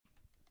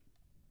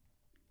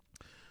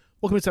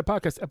Welcome to that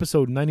podcast,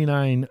 episode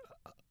 99R.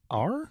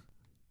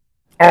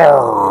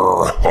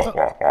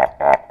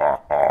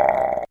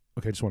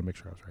 Okay, I just want to make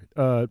sure I was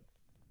right.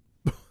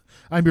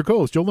 I'm your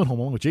co-host, Joe Lindholm,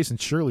 along with Jason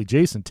Shirley.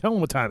 Jason, tell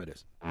them what time it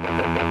is. Oh,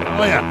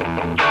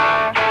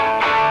 yeah.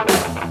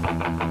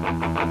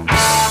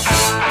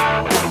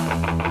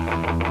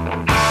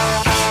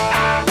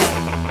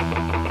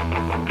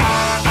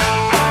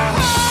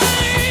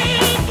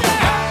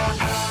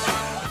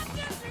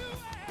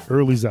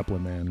 Early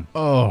Zeppelin, man.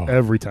 Oh.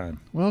 Every time.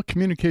 Well,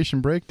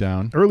 communication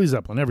breakdown Early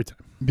Zeppelin, every time.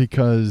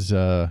 because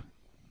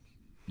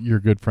your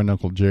good friend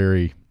Uncle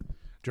Jerry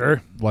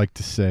Jerry? liked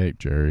to say,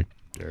 Jerry.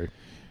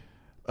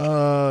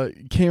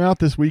 came out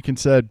this week and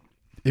said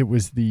it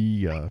was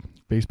the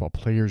Baseball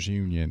Players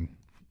Union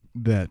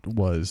that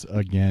was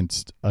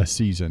against a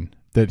season,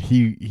 that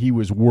he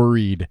was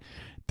worried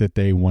that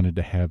they wanted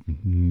to have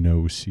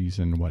no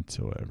season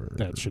whatsoever.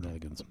 That's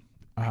shenanigans.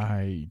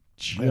 I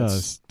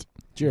just...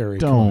 Jerry,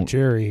 Don't. come on,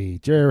 Jerry.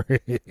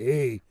 Jerry?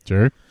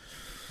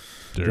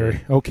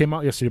 Oh, came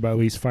out yesterday about at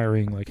least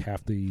firing like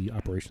half the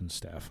operations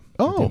staff at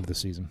the Oh. end of the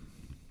season.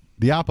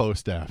 The Oppo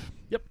staff.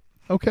 Yep.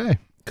 Okay.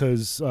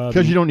 Because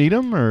Because you don't need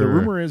them? Or? the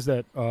rumor is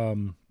that,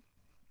 according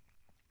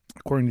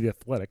to The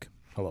Athletic,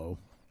 Hello.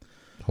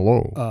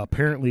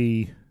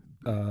 apparently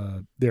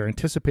they're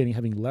anticipating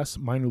having less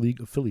minor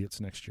league affiliates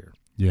next year.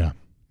 Yeah,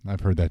 I've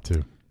heard that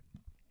too.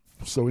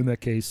 So in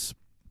that case,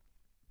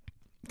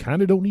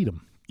 kind of don't need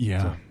them.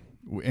 Yeah.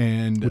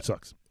 And Which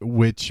sucks.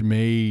 which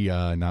may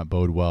not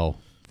bode well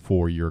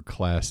for your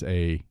Class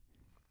A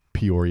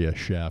Peoria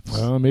chefs.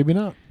 Maybe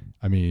not.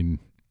 I mean,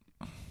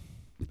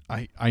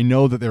 I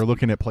know that they're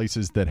looking at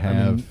places that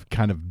have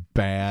kind of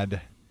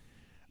bad.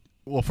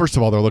 Well, first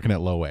of all, they're looking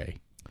at low A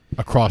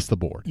across the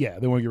board. Yeah,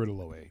 they want to get rid of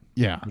low A,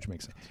 Yeah. which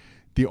makes sense.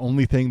 The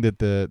only thing that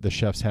the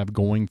chefs have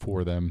going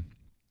for them,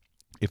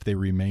 if they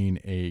remain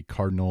a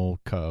Cardinal,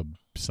 Cub,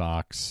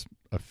 Sox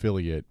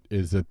affiliate,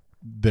 is that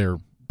their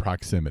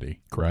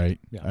proximity, right?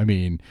 Yeah. I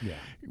mean, Yeah,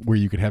 where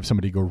you could have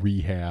somebody go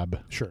rehab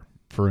sure.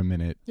 for a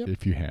minute Yep.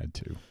 if you had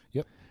to.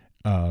 Yep.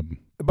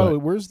 But By the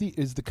way,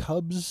 is the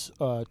Cubs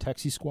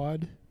taxi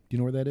squad? Do you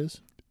know where that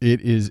is?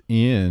 it is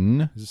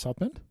in, Is it South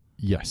Bend?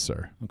 yes,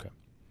 sir.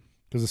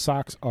 Because the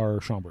Sox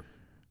are Schaumburg.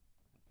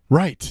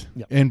 Right.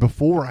 Yep. And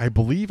before, I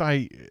believe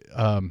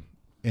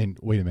and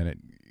wait a minute,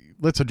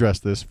 let's address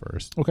this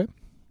first. Okay.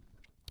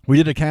 We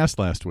did a cast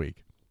last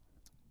week.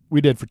 We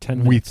did for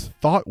 10 We minutes.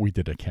 thought we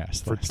did a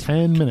cast For last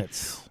 10 week.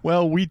 minutes.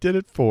 Well, we did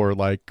it for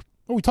like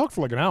Oh, we talked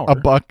for like an hour. a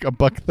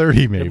buck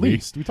 30 maybe. At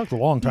least. We talked a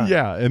long time.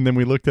 Yeah, and then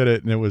we looked at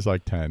it and it was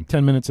like 10.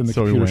 10 minutes and the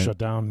So we computer went- shut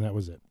down and that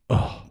was it.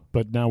 Oh,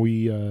 But now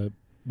we've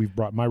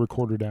brought my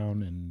recorder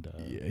down and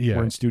yeah.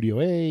 we're in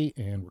Studio A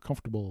and we're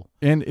comfortable.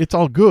 and it's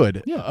all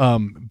good. Yeah.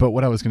 But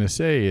what I was going to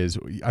say is,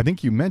 I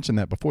think you mentioned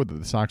that before, that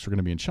the Sox were going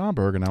to be in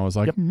Schaumburg, and I was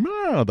like, Yep.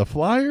 no, the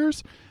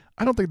Flyers?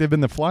 I don't think they've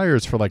been the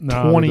Flyers for like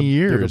No, 20 they're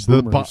years.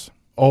 The Boomers.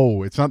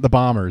 It's not the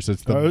Bombers.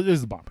 It's the It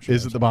is the Bombers.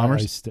 Is it the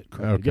Bombers? I stood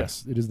corrected. Okay.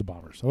 Yes, it is the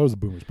Bombers. I thought it was the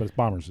Boomers, but it's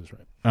Bombers is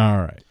right. all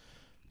right,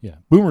 Yeah.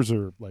 Boomers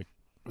are like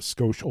a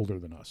skosh older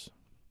than us.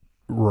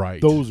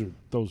 right. Those are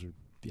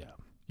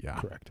yeah,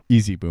 correct.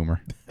 easy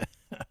Boomer.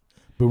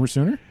 Boomer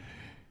Sooner?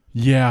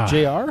 Yeah,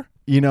 JR?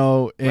 you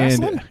know, and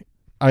Wrestling?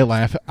 I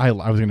laugh. I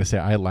was going to say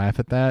I laugh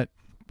at that.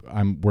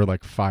 We're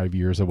like 5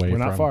 years away. We're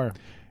not far.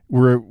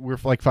 We're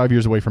like 5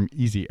 years away from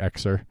Easy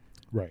Xer.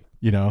 Right.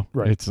 You know,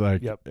 Right. It's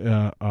like, Yep.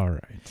 all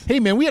right. Hey,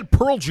 man, we had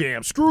Pearl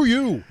Jam. Screw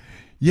you.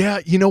 Yeah,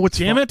 you know what's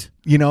Damn it.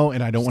 You know,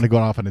 and I don't want to go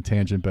off on a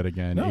tangent, but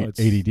again, No, it's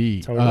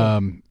ADD.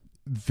 how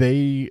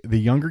The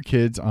younger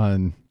kids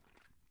on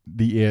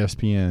the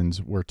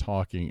ESPNs were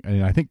talking,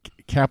 and I think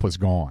Cap was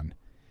gone.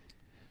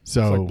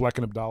 So It's like Black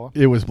and Abdallah.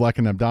 it was Black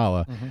and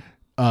Abdallah,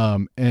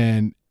 Mhm.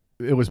 and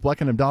it was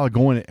Black and Abdallah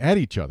going at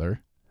each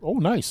other Oh,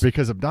 nice.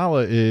 because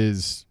Abdallah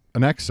is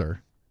an Xer.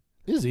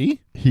 Is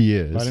he? He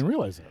I is, didn't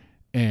realize that.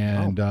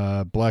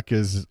 and Black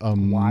is a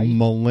Y?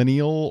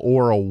 millennial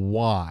or a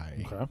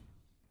Y. Okay.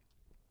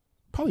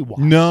 Probably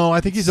why. No, I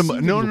think he's a Seems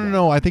to no, be no, a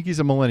no. I think he's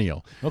a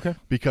millennial. Okay.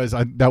 Because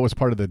that was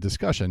part of the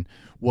discussion,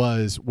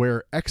 was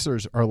where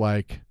Xers are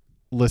like,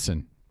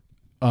 listen,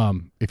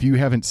 if you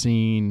haven't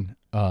seen,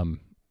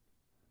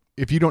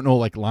 if you don't know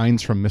like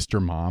lines from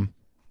Mr. Mom,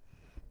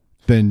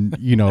 then,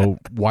 you know,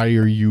 why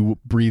are you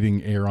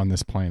breathing air on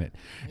this planet?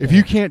 If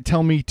you can't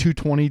tell me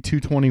 220,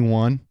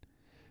 221,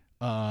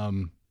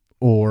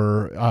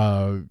 or,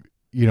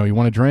 you know, you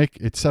want a drink,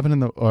 it's 7 in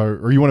the,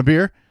 or you want a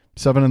beer,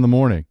 7 in the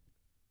morning.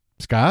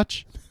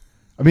 Scotch?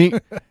 I mean,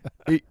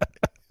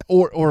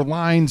 or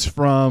lines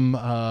from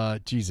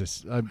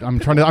Jesus. I'm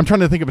trying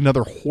to think of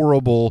another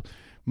horrible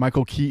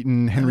Michael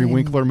Keaton, Henry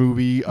Winkler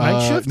movie.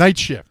 Night Shift? Night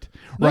Shift.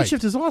 Night Right.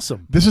 Shift is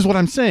awesome. This is what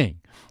I'm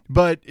saying.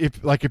 But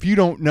if you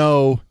don't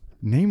know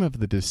name of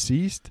the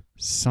deceased,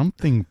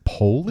 something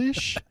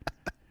Polish,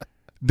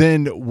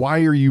 then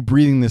why are you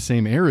breathing the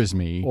same air as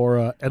me?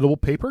 Or edible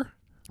paper.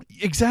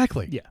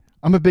 Exactly. Yeah.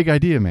 I'm a big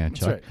idea man,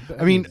 Chuck. That's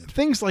right. I mean,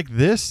 things like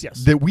this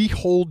Yes. that we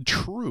hold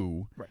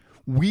true, Right.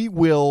 we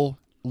will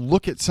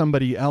look at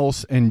somebody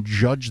else and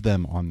judge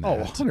them on Oh,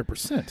 that.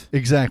 100%.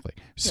 Exactly.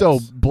 So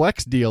Yes.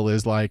 Bleck's deal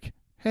is like,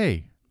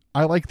 hey,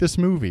 I like this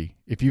movie.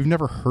 If you've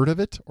never heard of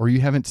it or you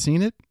haven't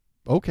seen it,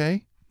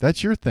 okay,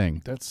 that's your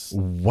thing. That's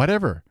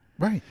Whatever.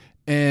 right.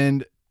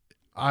 And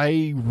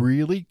I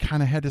really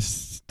kind of had to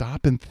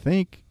stop and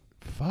think,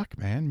 fuck,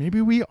 man,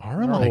 maybe we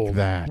are like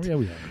that. Yeah,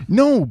 we are.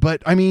 No,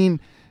 but I mean,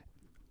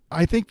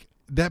 I think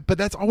but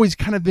that's always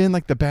kind of been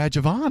like the badge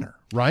of honor,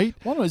 right?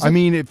 Well, no, is I it-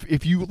 mean,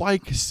 if you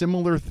like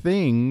similar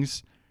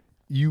things,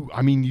 you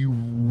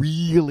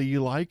really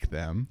like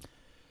them,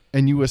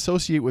 and you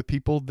associate with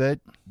people that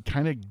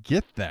kind of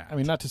get that. I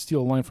mean, not to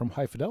steal a line from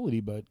High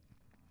Fidelity, but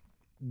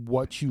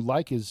what you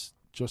like is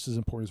just as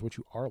important as what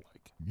you are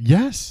like.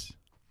 yes,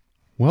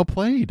 well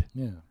played.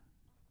 Yeah.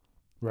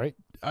 Right?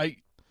 I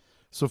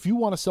So if you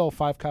want to sell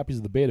 5 copies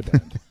of the Beta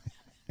Band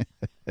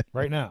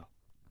right now,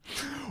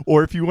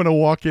 or if you want to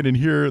walk in and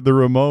hear the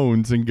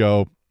Ramones and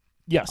go,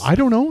 yes, I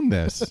don't own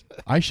this.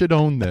 I should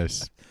own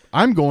this.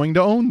 I'm going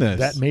to own this.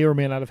 that may or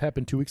may not have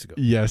happened 2 weeks ago.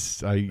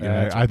 Yes, I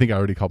That's think I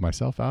already called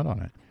myself out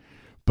on it.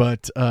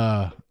 But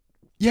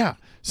yeah,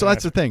 so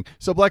that's the thing.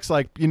 So Bleck's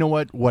like, you know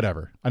what?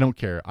 Whatever. I don't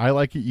care. I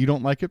like it. You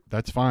don't like it.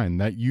 That's fine.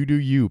 That you do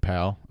you,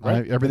 pal.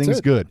 Right. Everything's That's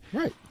it. good.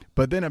 Right.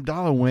 But then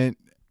Abdallah went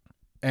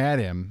at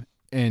him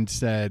and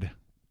said,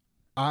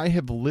 I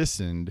have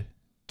listened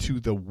to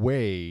the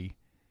way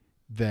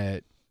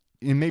that,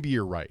 and maybe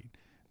you're right.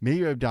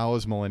 Maybe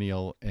Abdallah's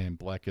millennial and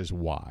Bleck is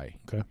Y.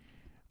 Okay.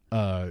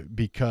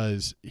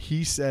 Because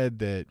he said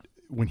that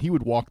when he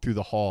would walk through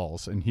the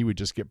halls and he would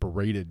just get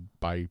berated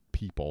by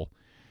people,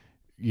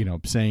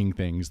 saying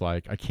things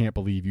like, I can't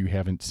believe you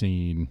haven't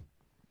seen,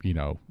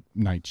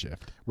 Night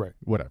Shift. Right.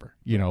 Whatever.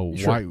 Sure.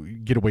 Why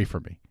get away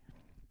from me?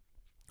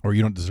 Or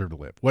you don't deserve to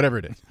live. Whatever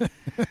it is.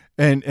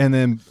 and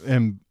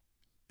then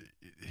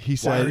he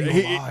said, are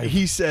you alive?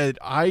 he said,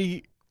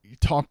 I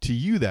talked to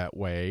you that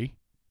way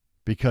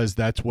because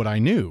that's what I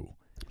knew.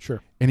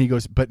 Sure. And he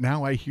goes, but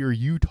now I hear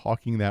you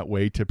talking that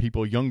way to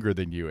people younger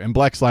than you. And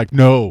Bleck's like,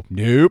 nope,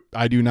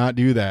 I do not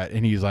do that.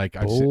 And he's like,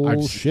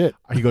 Bullshit.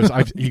 He goes,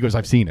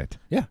 I've seen it.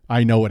 Yeah.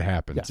 I know what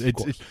happens. Yes, of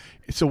course.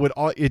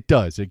 So it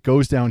does. It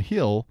goes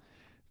downhill.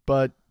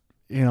 But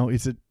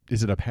is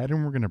it a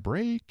pattern we're going to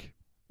break?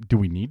 Do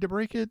we need to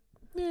break it?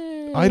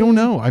 I don't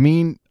know. I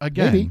mean,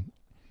 again, Maybe.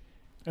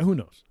 And who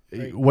knows?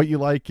 Right? what you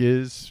like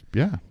is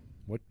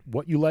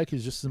What you like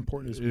is just as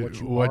important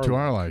as what you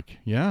are like.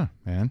 Yeah,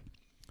 man.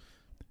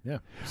 Yeah.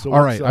 So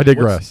All right, I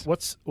digress.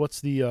 What's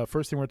the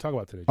first thing we're going to talk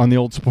about today? On the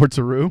old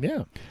Sportsaroo.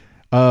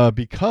 Yeah.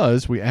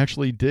 Because we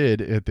actually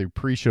did at the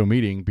pre-show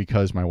meeting,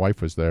 because my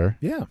wife was there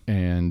Yeah.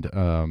 and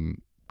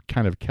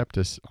kind of kept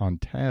us on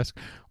task.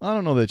 I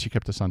don't know that she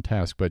kept us on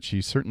task, but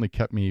she certainly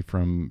kept me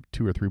from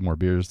 2 or 3 more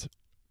beers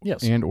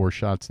Yes. and or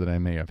shots that I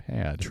may have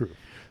had. True.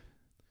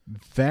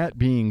 That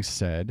being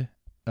said,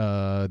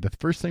 the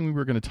first thing we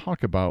were going to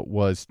talk about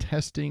was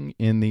testing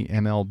in the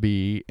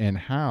MLB and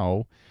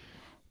how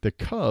the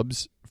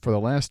Cubs, for the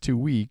last 2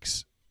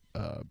 weeks,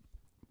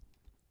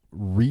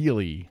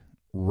 really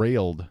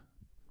railed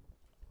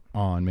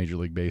on Major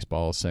League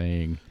Baseball,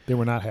 saying, They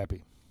were not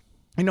happy.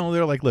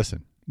 they're like,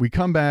 listen, we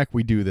come back,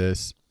 we do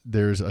this.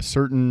 There's a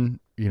certain,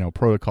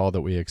 protocol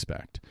that we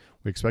expect.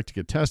 We expect to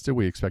get tested.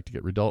 We expect to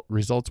get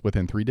results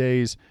within 3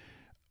 days.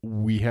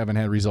 We haven't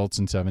had results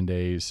in 7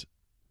 days.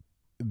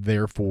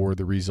 Therefore,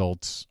 the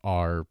results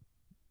are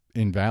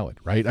invalid,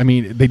 right? I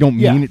mean, they don't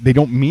mean they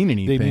don't mean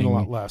anything. They mean a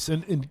lot less.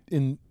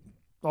 And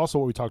also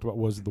what we talked about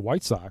was the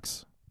White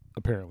Sox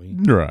apparently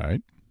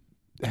Right.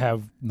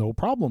 have no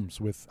problems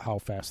with how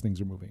fast things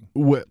are moving.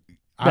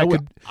 I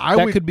would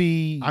could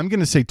be I'm going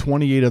to say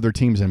 28 other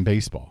teams in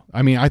baseball.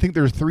 I mean, I think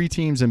there are 3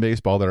 teams in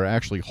baseball that are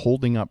actually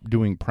holding up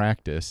doing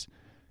practice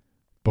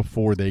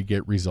before they get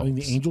I results. mean,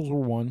 the Angels were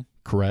one,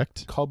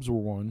 Correct. Cubs were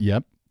one.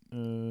 Yep.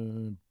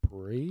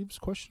 Braves ?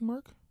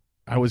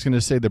 I was going to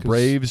say the 'Cause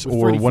Braves with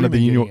or Freddie one of the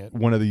Freeman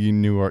getting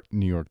it.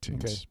 New York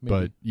teams. Okay, maybe.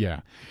 But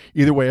yeah,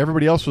 either way,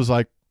 everybody else was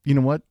like, you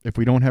know what? If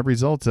we don't have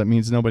results, that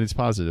means nobody's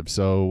positive.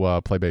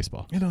 So play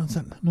baseball. That's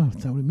not what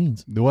it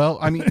means. Well,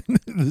 I mean,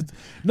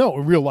 No,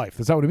 in real life,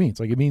 that's not what it means.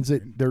 Like, it means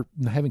that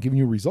they haven't given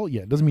you a result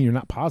yet. It doesn't mean you're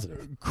not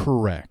positive.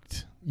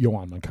 correct.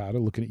 Yohan Moncada,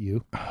 looking at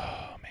you.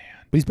 Oh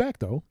man, But he's back,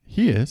 though.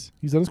 he is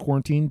He's done his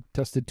quarantine,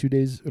 tested 2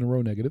 days in a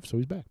row negative, so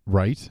he's back.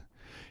 right.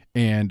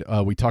 And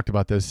we talked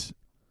about this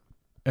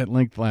at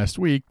length last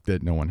week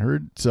that no one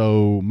heard.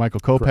 So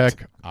Michael Kopech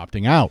Correct.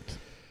 opting out.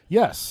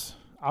 Yes,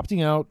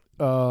 opting out.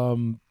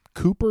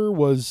 Cooper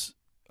was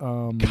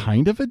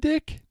Kind of a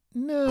dick?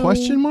 no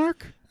Question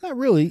mark? Not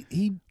really.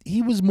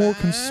 He was more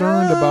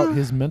concerned about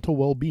his mental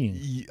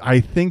well-being. I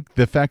think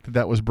the fact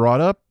that was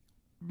brought up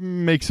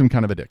makes him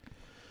kind of a dick.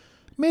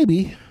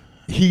 Maybe.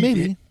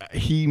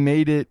 He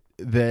made it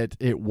that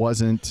it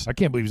wasn't. I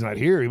can't believe he's not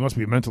here. He must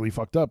be mentally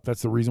fucked up.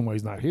 That's the reason why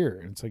he's not here.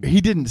 And it's like He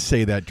didn't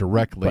say that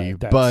directly,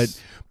 But but that's-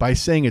 by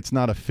saying it's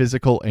not a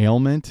physical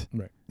ailment,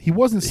 right. He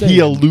wasn't saying he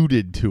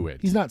alluded to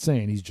it. He's not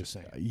saying. He's just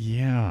saying.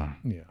 Yeah.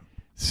 Yeah.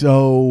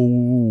 So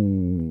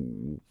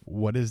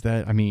what is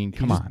that? I mean,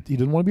 come on. He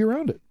didn't want to be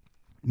around it.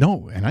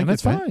 No, and I and get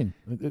that's that. fine.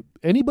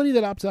 Anybody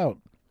that opts out,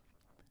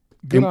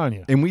 good on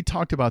you. And we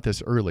talked about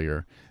this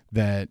earlier,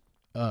 that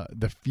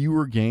the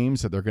fewer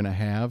games that they're going to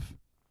have,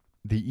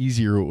 the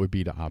easier it would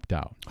be to opt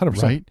out.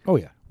 100%. Right? Oh,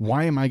 yeah.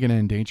 Why am I going to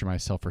endanger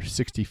myself for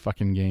 60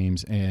 fucking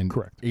games and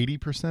Correct.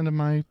 80% of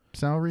my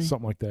salary?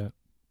 Something like that.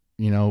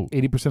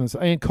 80%.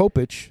 And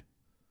Kopech,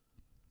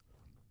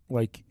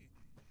 like,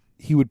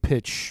 he would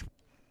pitch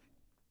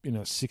in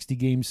a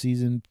 60-game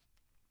season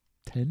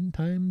 10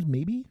 times,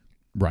 maybe?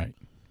 Right.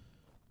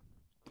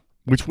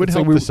 Which would It's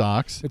help like the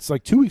Sox. It's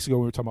like 2 weeks ago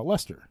we were talking about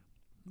Lester.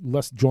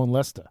 John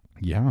Lester.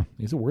 Yeah.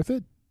 Is it worth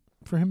it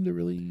for him to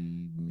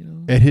really,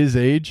 At his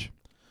age,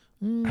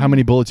 how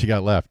many bullets you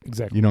got left?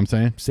 Exactly. You know what I'm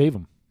saying? Save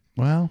him.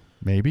 Well,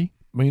 maybe.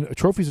 I mean, a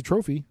trophy's a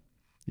trophy.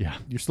 Yeah.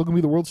 You're still going to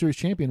be the World Series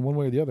champion one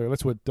way or the other.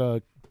 That's what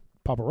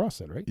Papa Ross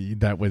said, right?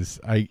 That was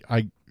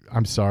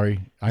I'm sorry.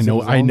 He said, as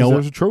long as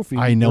there's a trophy.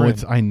 I know we're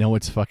it's in. I know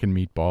it's fucking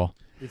meatball.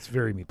 It's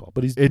very meatball,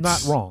 but he's It's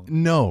not wrong.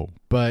 No,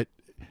 but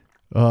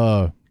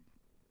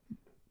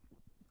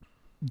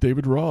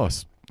David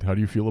Ross, how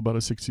do you feel about a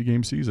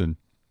 60-game season?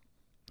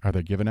 Are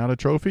they giving out a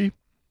trophy?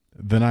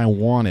 Then I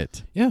want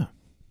it. Yeah.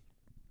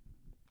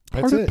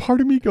 That's it.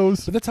 Part of me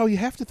goes, But that's how you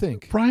have to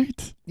think.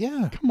 right?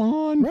 Yeah. Come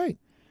on. Right.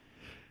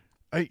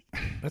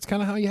 That's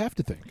kind of how you have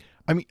to think.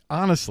 I mean,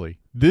 honestly,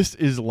 this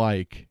is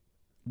like,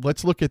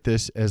 let's look at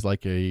this as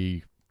like let's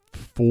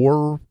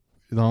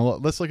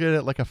look at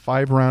it like a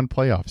 5-round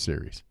playoff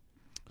series,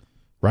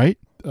 right?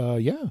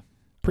 Yeah.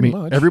 Pretty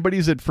much.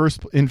 Everybody's in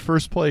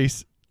first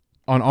place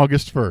on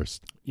August 1st.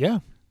 Yeah.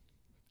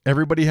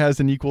 Everybody has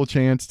an equal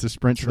chance to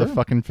sprint to the Sure.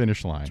 fucking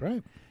finish line. That's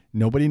right.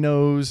 Nobody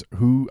knows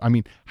who. I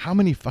mean, how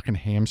many fucking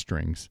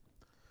hamstrings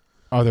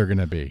are there going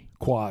to be?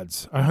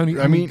 Quads. How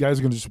many guys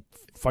are going to just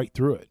fight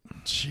through it?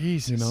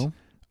 Jesus.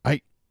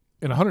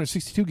 In a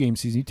 162-game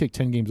season, you take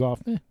 10 games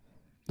off.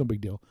 No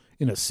big deal.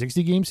 In a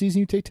 60-game season,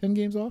 you take 10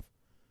 games off?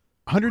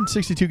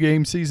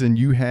 162-game season,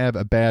 you have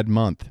a bad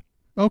month.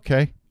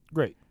 Okay.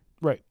 Great.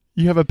 Right.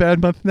 You have a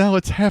bad month. Now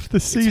it's half the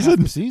season. It's half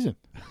the season.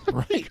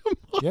 Right.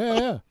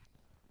 Yeah.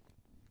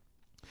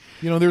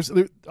 There's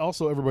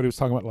also everybody was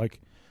talking about,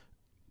 like,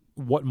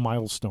 what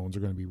milestones are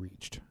going to be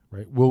reached,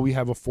 right? Will we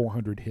have a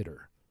 400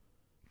 hitter?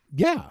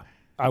 Yeah,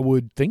 I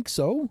would think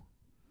so.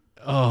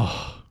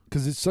 Oh.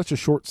 Because it's such a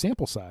short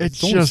sample size.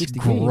 It's only just 60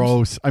 games.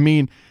 gross. I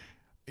mean,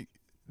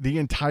 the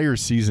entire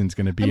season's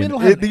going to be it'll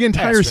have the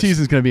entire asterisk.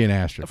 season's going to be an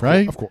asterisk,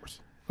 right? Of course.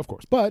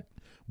 But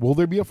will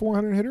there be a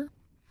 400 hitter?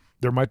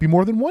 There might be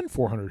more than one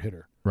 400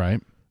 hitter.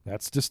 Right.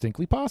 That's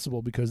distinctly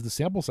possible because the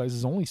sample size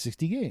is only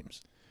 60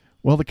 games.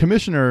 Well,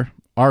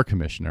 our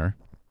commissioner,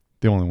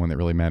 the only one that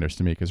really matters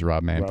to me, because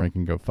Rob Manfred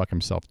can go fuck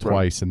himself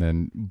twice and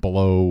then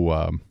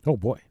blow. Oh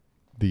boy,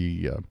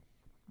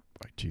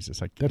 Jesus!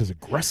 That is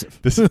aggressive.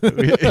 That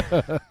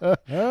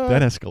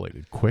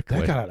escalated quickly.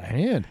 That got out of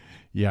hand.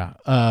 Yeah.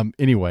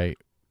 Anyway,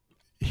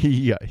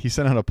 he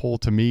sent out a poll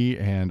to me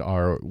and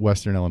our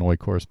Western Illinois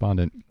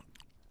correspondent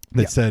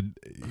that said,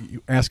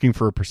 asking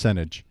for a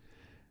percentage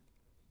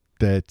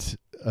that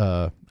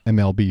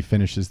MLB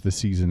finishes the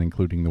season,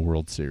 including the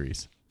World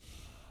Series.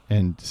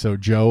 And so,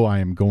 Joe, I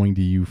am going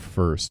to you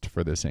first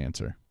for this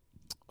answer.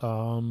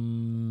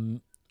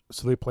 So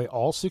they play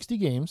all 60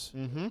 games,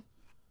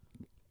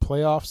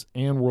 playoffs,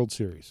 and World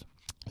Series.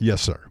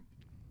 Yes, sir.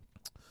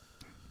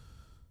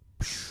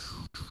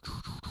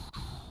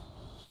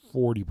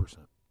 40%.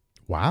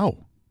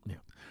 Wow. Yeah.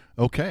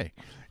 Okay.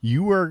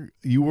 You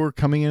were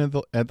coming in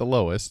at the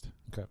lowest.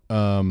 Okay.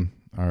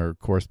 Our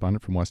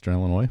correspondent from Western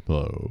Illinois,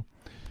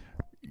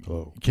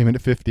 Hello. came in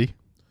at 50.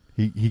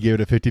 He gave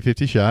it a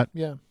 50-50 shot.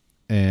 Yeah.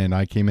 And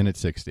I came in at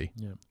 60.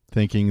 Yeah.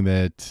 Thinking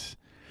that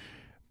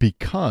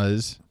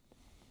because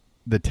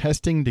the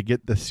testing to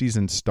get the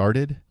season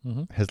started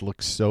has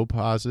looked so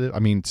positive. I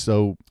mean,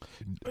 so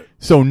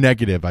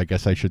negative, I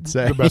guess I should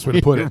say. The best way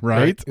to put it,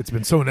 right? It's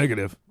been so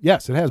negative.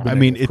 Yes, it has been. I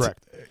mean, negative,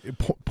 it's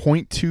correct.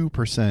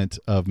 0.2%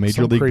 of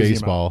Major Some League crazy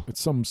Baseball amount.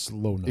 It's some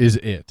slow number. is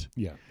it.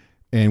 Yeah.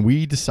 And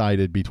we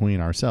decided between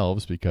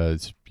ourselves,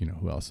 because,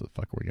 who else the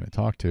fuck are we going to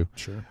talk to?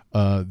 Sure.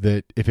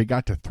 That if it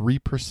got to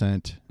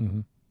 3%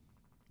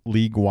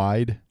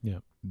 league-wide,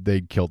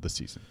 they'd killed the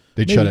season.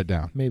 They'd shut it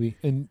down. Maybe.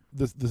 And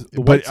the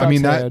But White Sox I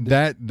mean had,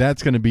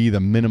 that's going to be the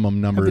minimum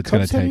number have it's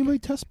going to the Cubs had take. anybody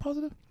test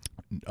positive?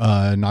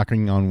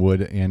 Knocking on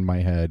wood and my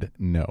head,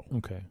 no.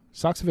 Okay.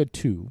 Sox have had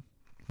 2.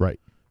 Right.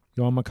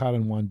 Yohan Moncada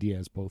and Juan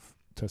Diaz both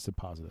tested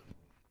positive.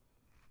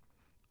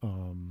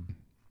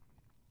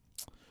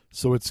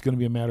 So it's going to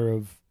be a matter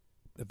of,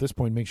 at this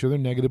point, make sure they're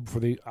negative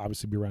before they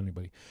obviously be around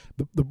anybody.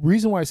 The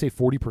reason why I say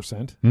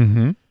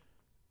 40%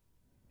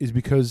 is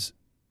because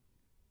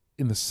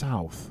in the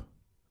South,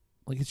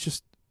 like, it's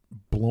just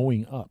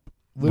blowing up.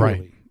 Literally.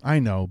 Right. I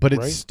know, but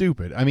it's Right?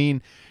 stupid. I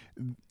mean,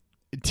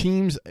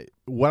 teams,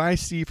 what I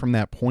see from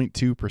that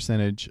 0.2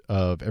 percentage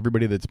of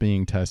everybody that's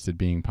being tested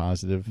being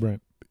positive Right.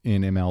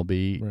 in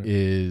MLB Right.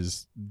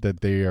 is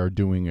that they are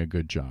doing a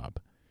good job.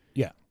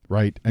 Yeah.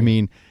 Right? I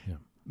mean, Yeah.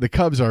 the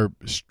Cubs are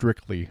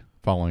strictly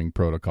following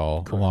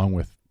protocol along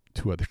with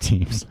 2 other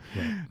teams.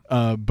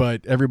 Right.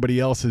 But everybody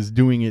else is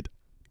doing it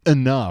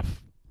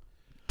enough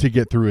to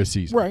get through a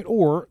season. Right,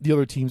 or the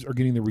other teams are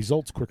getting the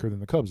results quicker than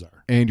the Cubs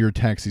are. And your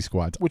taxi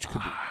squads. Which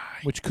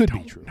could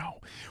be true. No.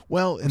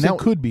 Well, and that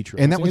could be true.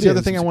 And that was the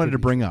other thing I wanted to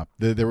bring up.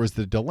 There was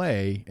the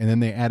delay, and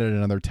then they added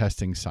another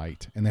testing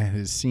site, and that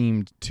has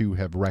seemed to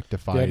have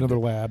rectified. They had another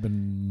lab,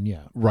 and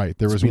Right.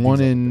 There was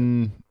one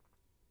in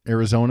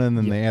Arizona, and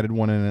then they added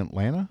one in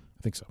Atlanta?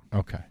 I think so.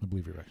 Okay. I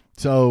believe you're right.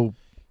 So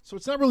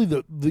it's not really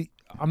the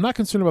I'm not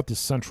concerned about the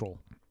central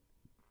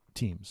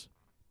teams.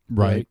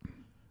 Right.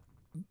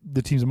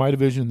 The teams in my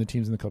division and the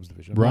teams in the Cubs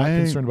division. I'm not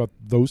concerned about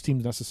those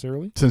teams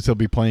necessarily. Since they'll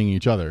be playing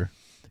each other.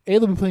 A,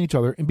 they'll be playing each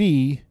other, and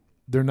B,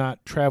 they're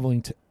not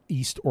traveling to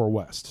east or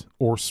west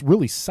or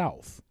really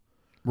south.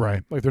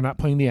 Right. Like they're not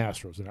playing the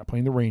Astros. They're not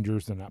playing the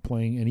Rangers. They're not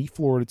playing any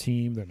Florida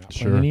team. They're not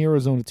playing any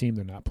Arizona team.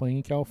 They're not playing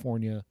in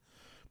California.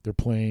 They're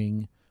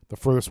playing the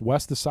furthest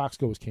west the Sox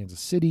go is Kansas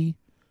City.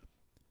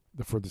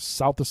 The furthest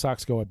south the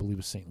Sox go, I believe,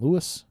 is St.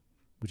 Louis,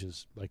 which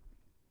is like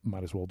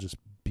might as well just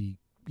be,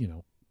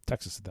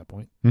 Texas at that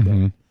point.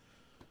 Mm-hmm.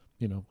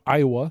 But,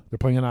 Iowa. They're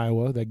playing in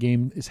Iowa. That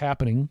game is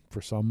happening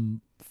for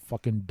some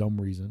fucking dumb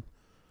reason.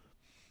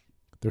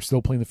 They're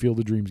still playing the Field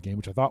of Dreams game,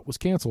 which I thought was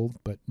canceled,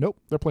 but nope,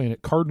 they're playing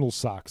it. Cardinals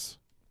Sox.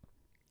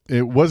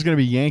 It was going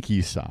to be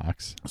Yankees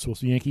Sox. Supposed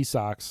to be Yankees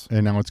Sox.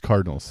 And now it's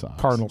Cardinals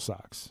Sox. Cardinals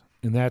Sox.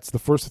 And that's the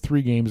first of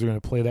 3 games. They're going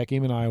to play that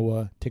game in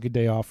Iowa, take a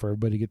day off for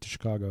everybody to get to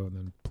Chicago, and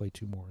then play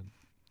 2 more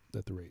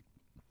at the rate.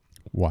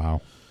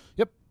 Wow.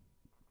 Yep.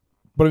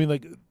 But, I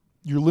mean,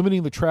 you're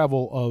limiting the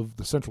travel of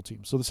the central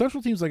teams. So the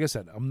central teams, like I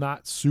said, I'm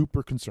not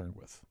super concerned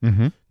with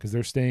because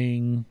they're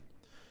staying,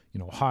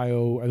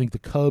 Ohio. I think the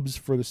Cubs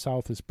for the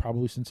South is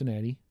probably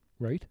Cincinnati,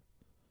 right?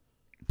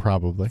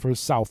 Probably. For the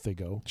South they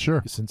go.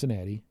 Sure.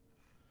 Cincinnati.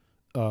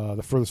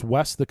 The furthest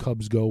west the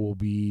Cubs go will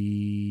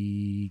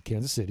be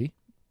Kansas City.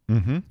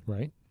 Mm-hmm.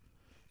 Right?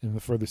 And the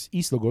furthest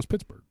east they'll go is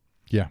Pittsburgh.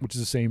 Yeah. Which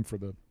is the same for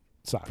the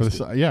Sox.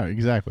 Yeah,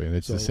 exactly.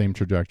 It's the same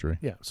trajectory.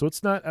 Yeah. So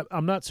it's not –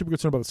 I'm not super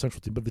concerned about the central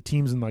team, but the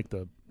teams in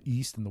the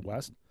east and the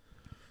west,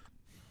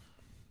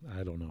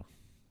 I don't know.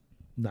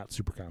 Not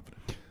super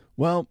confident.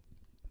 Well,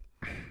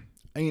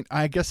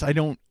 I guess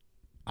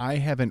I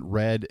haven't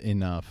read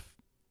enough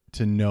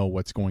to know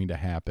what's going to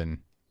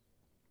happen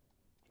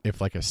if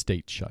a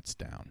state shuts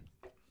down.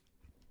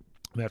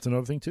 That's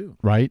another thing too,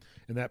 right?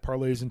 And that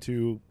parlays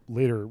into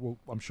later. Well,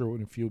 I'm sure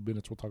in a few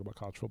minutes we'll talk about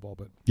college football,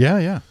 but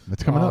yeah,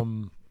 that's coming up.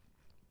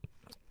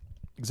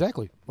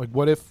 Exactly.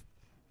 What if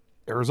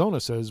Arizona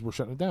says we're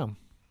shutting it down?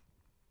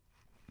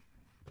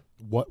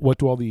 What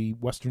do all the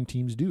Western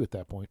teams do at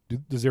that point?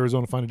 Does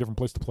Arizona find a different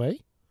place to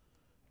play?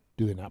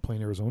 Do they not play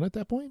in Arizona at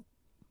that point?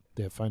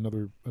 They have to find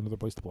another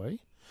place to play,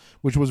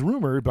 which was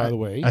rumored, by the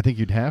way. I think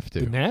you'd have to.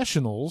 The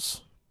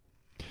Nationals.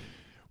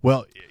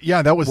 Well,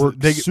 yeah, that was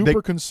they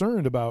super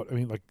concerned about. I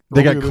mean,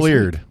 they got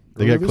cleared.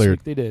 They got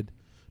cleared. They did,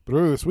 but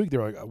earlier this week they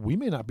were like, we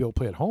may not be able to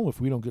play at home if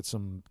we don't get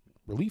some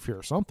relief here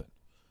or something.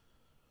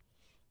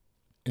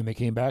 And they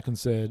came back and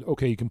said,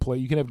 okay, you can play.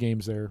 You can have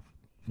games there.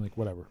 I'm like,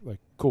 whatever.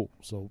 Cool.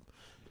 So,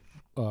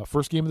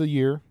 first game of the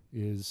year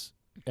is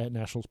at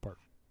Nationals Park.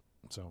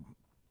 So,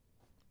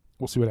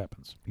 we'll see what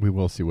happens. We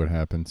will see what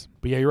happens.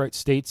 But yeah, you're right.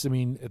 States. I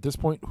mean, at this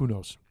point, who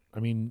knows? I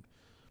mean,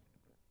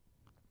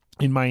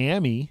 in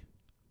Miami,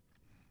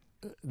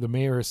 the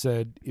mayor has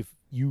said if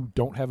you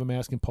don't have a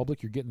mask in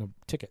public, you're getting a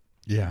ticket.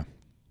 Yeah.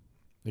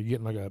 You're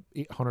getting a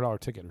 $800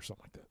 ticket or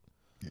something like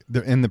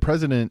that. And the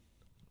president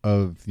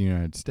of the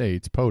United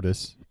States,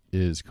 POTUS,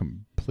 is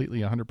completely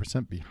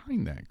 100%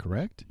 behind that,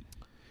 correct?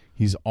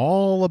 He's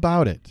all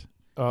about it.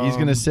 He's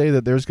going to say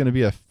that there's going to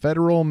be a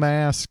federal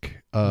mask.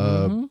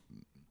 No.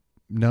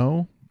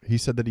 He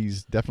said that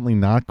he's definitely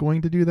not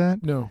going to do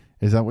that? No.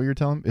 Is that what you're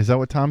telling? Is that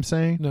what Tom's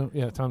saying? No.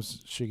 Yeah,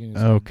 Tom's shaking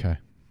his head. Okay.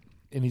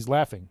 And he's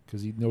laughing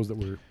because he knows that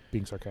we're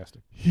being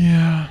sarcastic.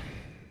 Yeah.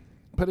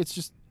 But it's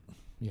just,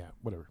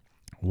 whatever.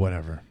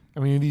 Whatever. I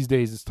mean, these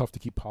days it's tough to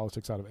keep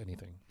politics out of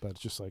anything. But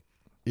it's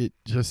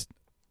just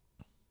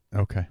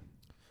okay.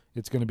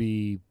 It's going to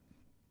be,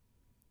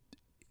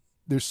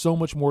 there's so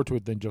much more to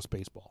it than just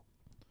baseball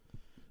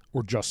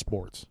or just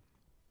sports,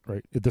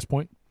 right? At this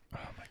point, oh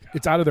my God,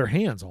 it's out of their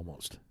hands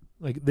almost.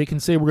 They can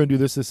say we're going to do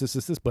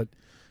this, but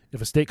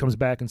if a state comes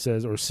back and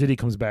says, or a city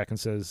comes back and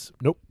says,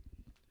 nope,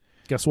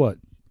 guess what?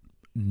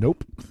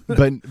 Nope.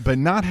 but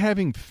not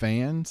having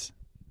fans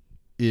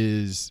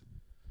is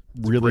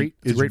really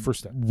it's a great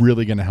first step.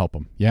 Really going to help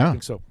them. Yeah, I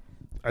think so.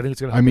 I think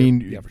it's going to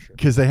help. Yeah, for sure.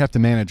 Because they have to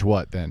manage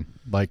what then?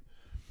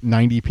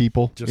 90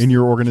 people in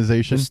your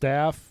organization? The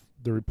staff,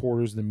 the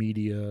reporters, the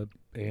media,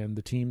 and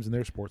the teams and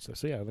their sports.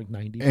 So yeah,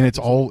 90. And it's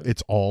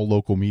all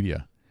local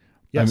media.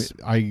 Yes.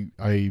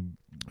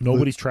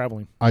 Nobody's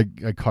traveling. I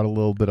caught a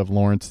little bit of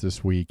Lawrence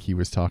this week. He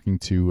was talking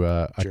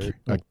to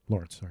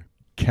Lawrence, sorry.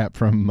 Cat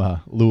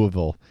from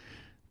Louisville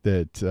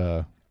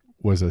that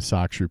was a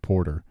Sox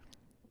reporter.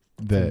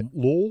 From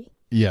Lowell?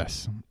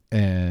 Yes.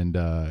 And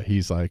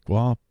he's like,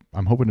 well,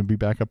 I'm hoping to be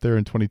back up there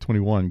in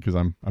 2021 because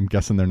I'm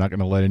guessing they're not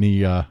going to let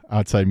any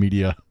outside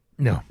media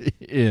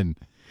in.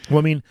 Well,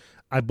 I mean,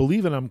 I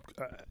believe, and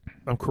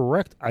I'm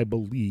correct, I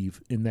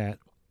believe in that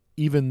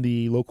even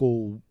the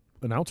local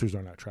announcers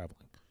are not traveling.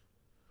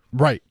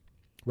 Right.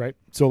 right?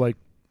 So, like,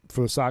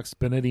 for the Sox,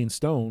 Benetti and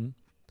Stone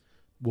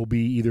will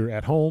be either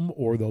at home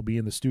or they'll be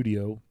in the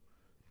studio,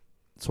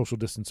 social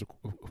distance,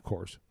 of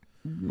course,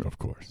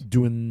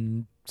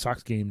 doing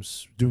Sox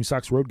games, doing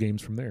Sox road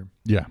games from there.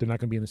 Yeah. They're not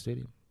going to be in the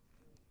stadium.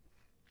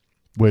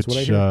 Which That's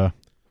what I hear.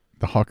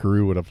 the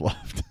Hawkeroo would have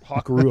loved.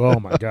 Hawkeroo, oh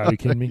my God, are you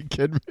kidding me? You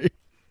kidding me?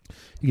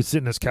 You could sit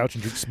in this couch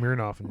and drink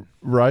Smirnoff. And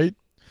Right?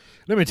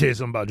 let me tell you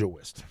something about Joe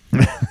West.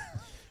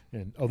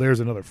 And there's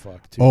another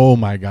fuck too. Oh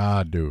my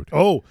God, dude.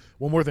 Oh,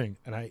 one more thing,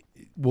 and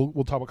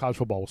we'll talk about college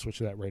football. We'll switch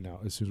to that right now.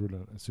 As soon as we're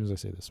done, as soon as I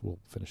say this, we'll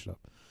finish it up.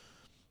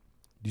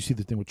 Do you see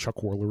the thing with Chuck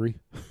Woolery?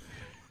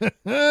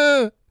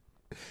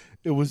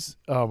 It was,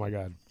 oh my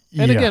God.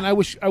 And again, I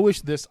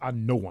wish this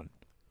on no one.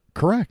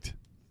 Correct.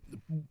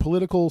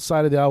 Political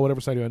side of the aisle,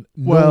 whatever side you're on,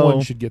 no Well-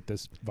 one should get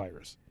this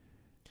virus.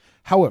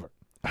 However,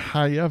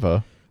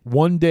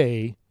 one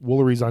day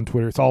Woolery's on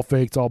Twitter. It's all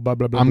fake. It's all blah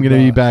blah blah. I'm blah,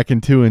 going to be blah. back in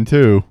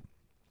 2-2.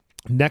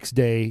 Next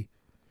day,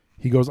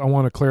 he goes, I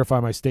want to clarify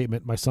my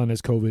statement. My son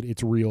has COVID.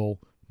 It's real.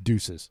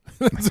 Deuces.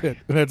 That's it.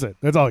 That's it.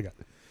 That's all I got.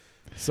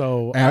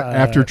 So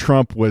After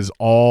Trump was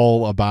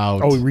all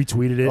about. he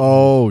retweeted it.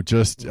 Oh,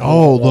 just.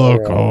 Oh,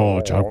 look.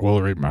 Oh, Chuck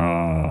Woolery.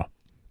 Ah.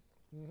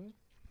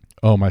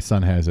 Oh, my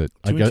son has it.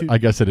 I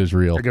guess it is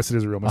real. I guess it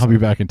is real. I'll be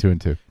back in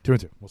 2-2.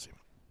 2-2. We'll see.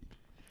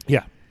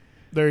 Yeah.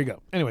 There you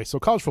go. Anyway, so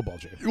college football,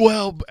 Jay.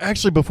 Well,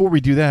 actually, before we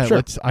do that,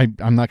 Sure.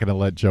 I'm not going to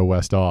let Joe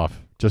West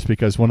off just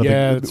because one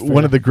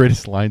of the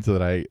greatest lines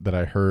that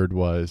I heard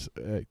was,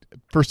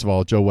 first of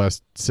all, Joe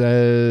West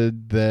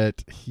said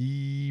that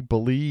he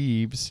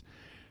believes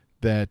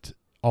that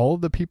all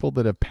of the people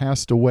that have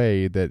passed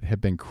away that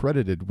have been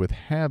credited with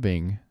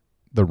having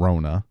the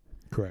Rona,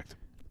 Correct.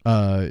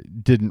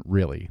 didn't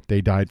really. They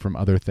died from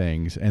other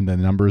things, and the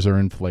numbers are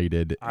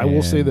inflated. I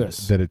will say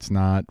this. that it's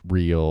not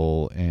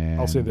real. And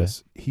I'll say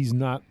this. He's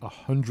not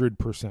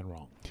 100%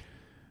 wrong.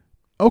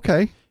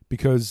 Okay.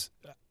 Because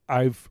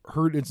I've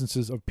heard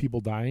instances of people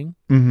dying.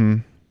 Mm-hmm.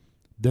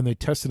 Then they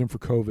tested them for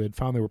COVID,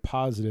 found they were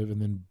positive, and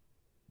then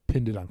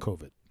pinned it on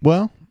COVID.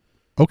 Well,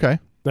 okay.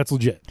 That's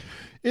legit.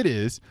 It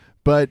is.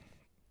 But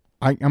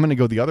I'm going to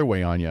go the other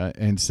way on you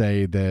and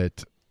say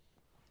that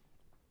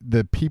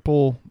the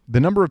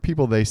number of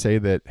people they say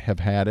that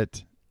have had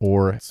it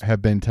or have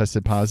been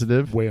tested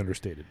positive, Way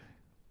understated.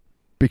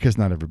 because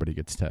not everybody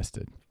gets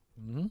tested.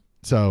 Mm-hmm.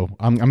 So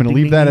I'm going to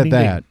leave that at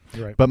that.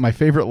 Right. But my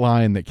favorite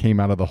line that came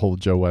out of the whole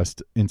Joe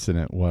West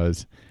incident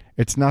was,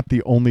 it's not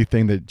the only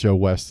thing that Joe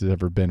West has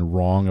ever been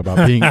wrong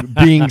about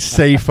being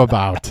safe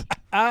about.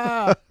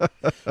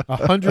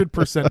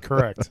 100%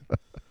 correct.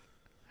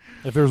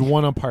 If there's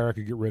one umpire I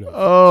could get rid of.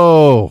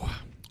 Oh,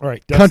 All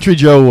right. country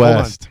Joe Hold on.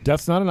 West.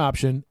 Death's not an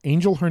option.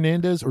 Angel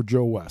Hernandez or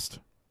Joe West?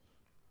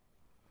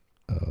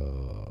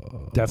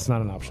 Death's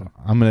not an option.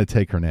 I'm going to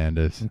take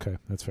Hernandez. Okay,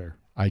 that's fair.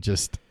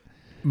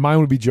 Mine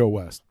would be Joe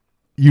West.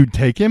 You'd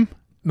take him?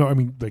 No, I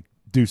mean, like,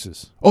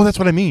 deuces. Oh, that's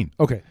what I mean.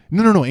 Okay.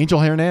 No. Angel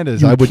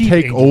Hernandez, You I would keep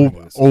take Angel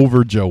Hernandez.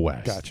 over Joe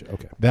West. Gotcha.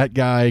 Okay. That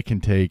guy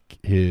can take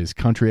his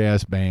country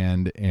ass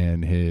band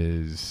and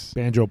his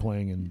Banjo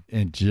playing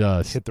and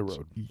just hit the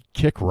road.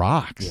 kick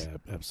rocks. Yeah,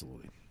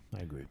 absolutely. I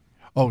agree.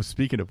 Oh,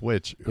 speaking of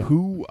which, Yeah.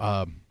 who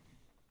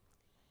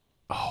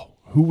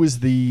was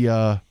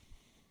the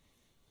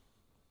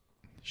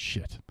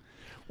shit?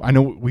 I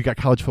know we got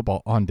college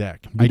football on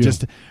deck. We do.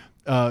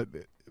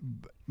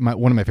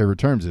 One of my favorite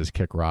terms is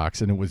kick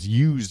rocks, and it was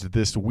used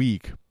this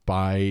week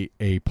by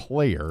a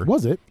player.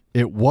 Was it?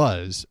 It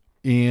was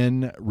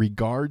in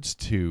regards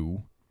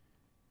to.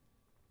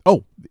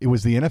 It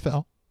was the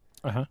NFL,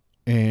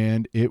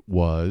 and it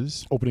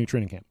was Opening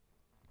training camp.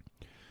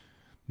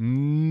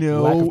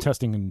 no Lack of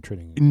testing and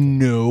training.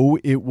 No,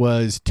 it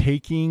was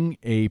taking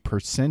a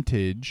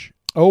percentage.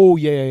 Oh,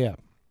 yeah.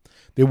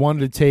 They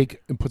wanted to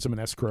take and put some in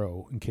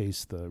escrow in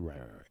case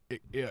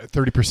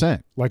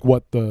 30%. like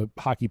what the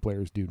hockey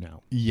players do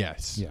now.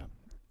 Yes. Yeah.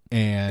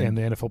 And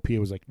the NFLPA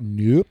was like,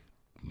 nope.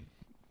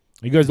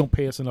 You guys don't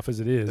pay us enough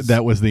as it is.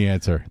 that was the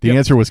answer. The Yep.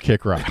 answer was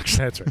kick rocks.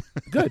 That's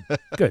right.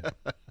 Good.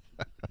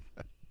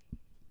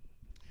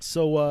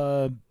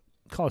 So,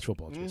 college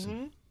football,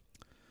 Jason.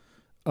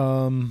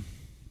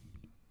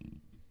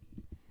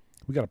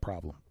 We got a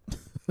problem.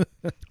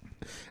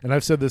 And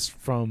I've said this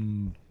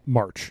from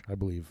March, I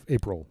believe.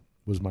 April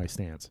was my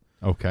stance.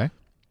 Okay.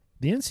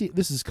 The NCAA,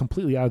 this is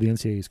completely out of the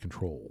NCAA's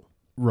control.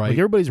 Right. Like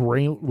everybody's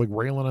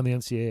railing on the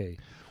NCAA.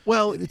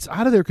 Well, It's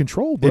out of their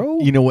control, bro.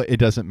 you know what? It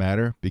doesn't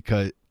matter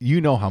because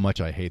you know how much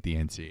I hate the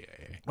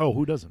NCAA Oh,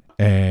 who doesn't?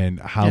 and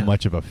how Yeah.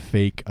 much of a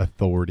fake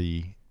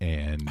authority,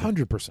 and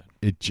 100%.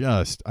 it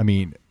just,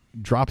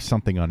 drop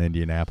something on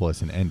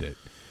Indianapolis and end it.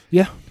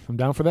 Yeah, I'm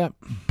down for that.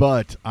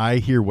 But I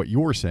hear what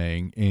you're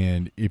saying,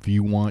 and if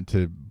you want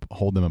to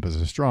hold them up as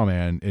a straw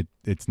man,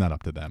 it's not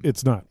up to them.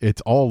 It's not.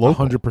 It's all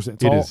local. 100%.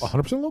 It's It all is.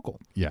 100% local.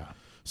 Yeah.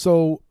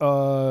 So,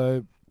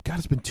 God,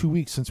 it's been 2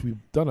 weeks since we've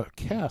done a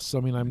cast. So,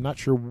 I'm not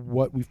sure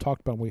what we've talked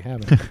about and we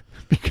haven't.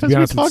 Because To be we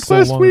honest, talked it's so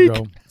last long week.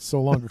 ago.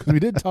 So long ago. Because we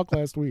did talk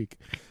last week.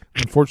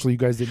 Unfortunately, you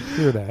guys didn't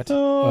hear that.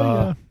 Oh,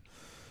 yeah.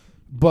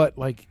 But,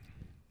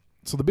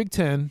 so the Big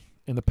Ten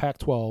and the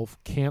Pac-12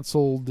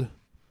 canceled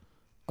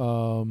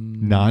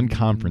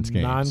non-conference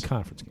games.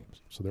 Non-conference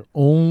games. So they're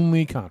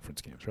only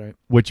conference games, right?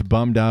 Which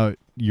bummed out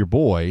your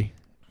boy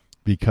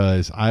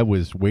because I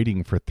was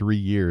waiting for 3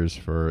 years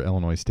for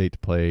Illinois State to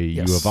play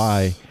U of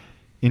I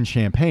in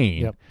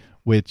Champaign,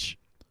 which,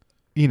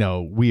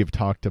 we have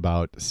talked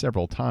about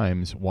several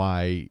times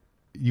why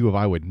U of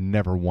I would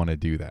never want to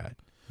do that.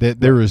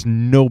 There is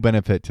no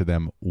benefit to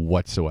them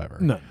whatsoever.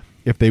 No.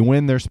 If they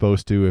win, they're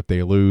supposed to. If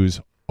they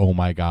lose, oh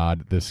my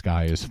God, the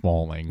sky is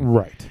falling.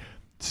 Right.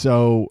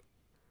 So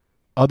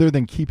other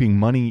than keeping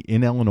money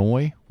in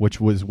Illinois,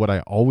 which was what I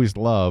always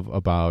love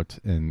about,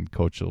 and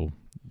Coach will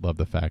love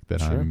the fact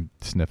that I'm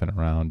sniffing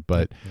around,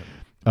 but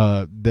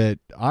that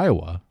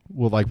Iowa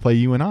will play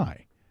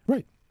UNI.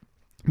 Right.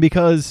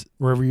 Because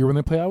wherever you're when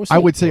they play Iowa State, I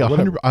would say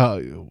 100,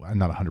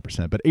 not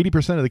 100%, but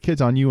 80% of the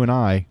kids on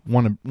UNI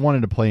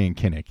wanted to play in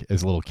Kinnick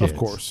as little kids. Of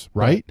course.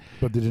 Right?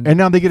 But they didn't, and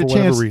now they get a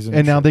chance. Reason,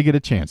 and now they get a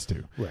chance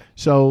to. Right.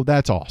 So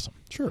that's awesome.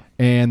 Sure.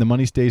 And the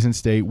money stays in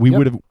state. We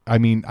would have,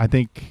 I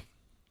think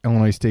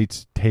Illinois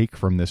State's take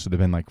from this would have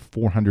been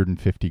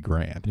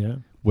 $450,000. Yeah.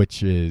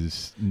 Which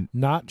is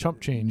not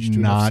chump change.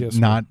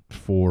 Not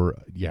for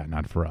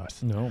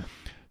us. No.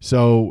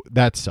 So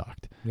that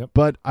sucked. Yep.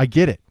 But I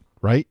get it,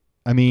 right?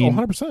 I mean,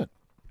 100%.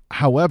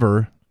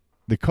 However,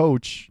 the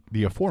coach,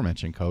 the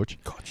aforementioned coach,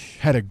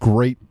 had a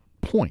great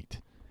point.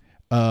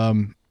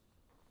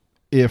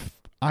 If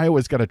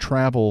Iowa's got to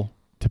travel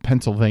to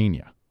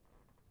Pennsylvania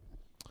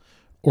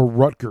or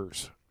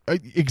Rutgers,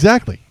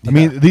 exactly. I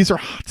mean, these are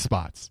hot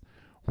spots.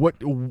 What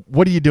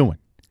are you doing?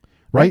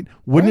 Right?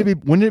 Wouldn't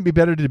it be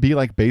better to be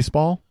like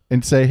baseball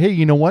and say, hey,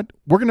 you know what?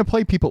 We're going to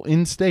play people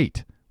in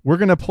state. We're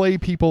going to play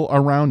people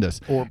around us.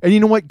 And you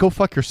know what? Go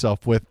fuck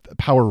yourself with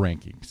power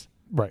rankings.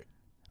 Right.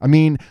 I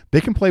mean,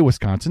 they can play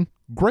Wisconsin.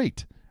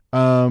 Great.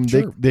 Sure.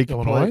 They can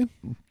Illinois.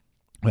 Play.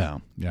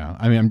 Well, yeah.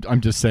 I mean,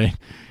 I'm just saying.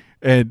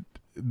 And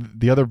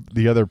the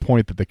other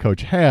point that the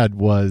coach had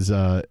was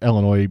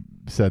Illinois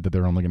said that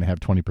they're only going to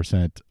have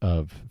 20%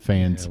 of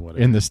fans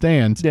in the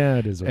stands. Yeah,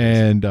 it is.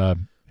 And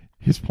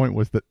his point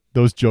was that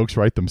those jokes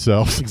write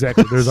themselves.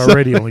 Exactly. There's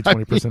already only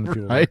 20% of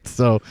people. Right.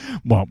 So,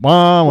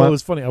 well, it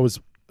was funny.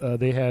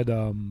 They had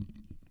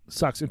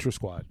Sox Intra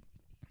Squad.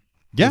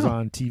 Yeah. It was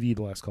on TV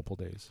the last couple of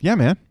days. Yeah,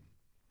 man.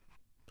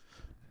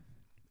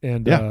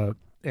 And I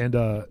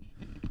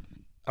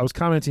was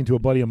commenting to a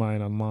buddy of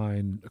mine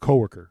online, a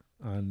coworker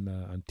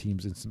on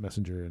Teams Instant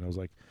Messenger, and I was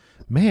like,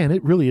 "Man,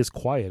 it really is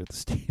quiet at the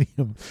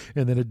stadium."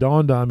 And then it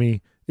dawned on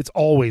me, it's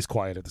always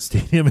quiet at the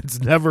stadium.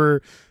 It's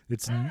never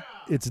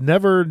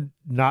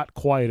not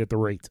quiet at the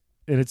rate,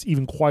 and it's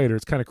even quieter.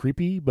 It's kind of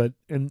creepy,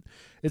 and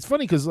it's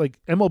funny because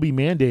MLB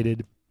mandated,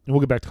 and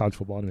we'll get back to college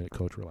football in a minute.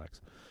 Coach, relax.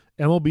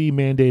 MLB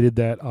mandated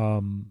that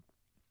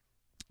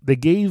they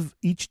gave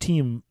each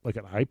team an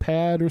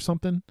iPad or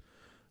something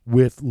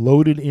with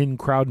loaded in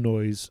crowd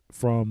noise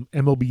from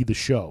MLB The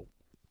Show.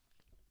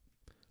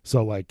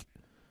 So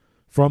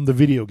from the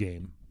video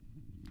game.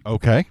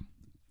 Okay.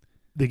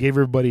 They gave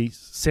everybody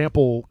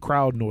sample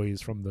crowd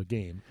noise from the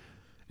game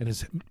and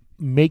is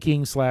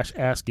making /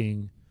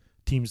 asking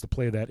teams to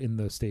play that in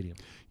the stadium.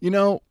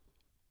 And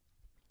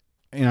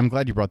I'm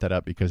glad you brought that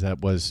up because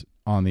that was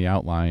on the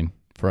outline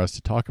for us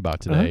to talk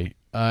about today.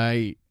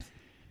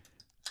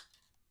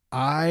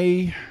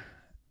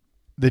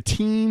 The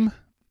team,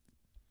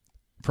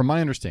 from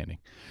my understanding,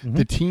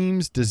 the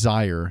team's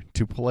desire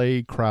to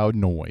play crowd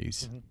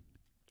noise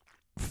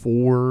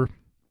for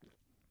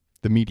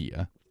the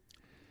media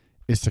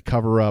is to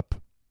cover up.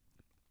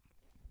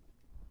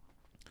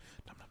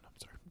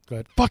 Sorry. Go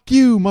ahead. Fuck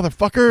you,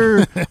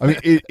 motherfucker. I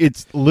mean,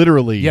 it's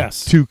literally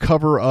to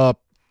cover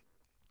up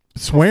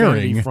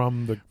swearing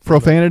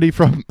profanity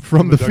from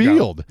the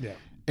field. Yeah.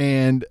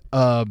 And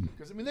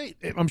because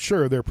I'm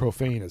sure they're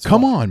profane as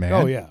come well. on, man.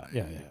 Oh yeah.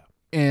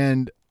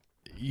 And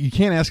you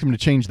can't ask them to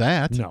change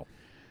that. No.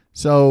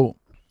 So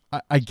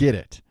I get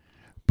it,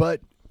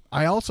 but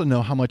I also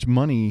know how much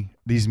money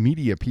these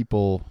media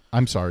people.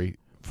 I'm sorry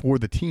for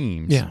the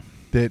teams. Yeah.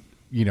 That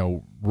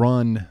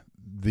run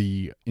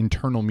the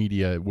internal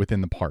media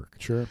within the park.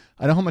 Sure.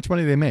 I know how much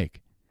money they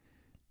make,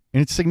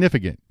 and it's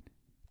significant.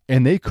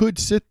 And they could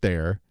sit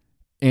there,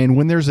 and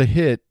when there's a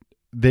hit,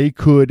 they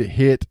could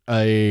hit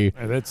a. I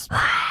think that's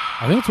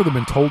what they've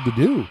been told to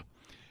do.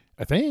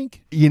 I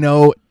think.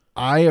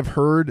 I have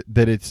heard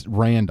that it's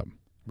random.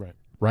 Right.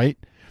 Right.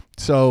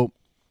 So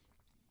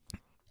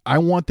I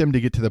want them to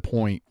get to the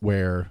point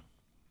where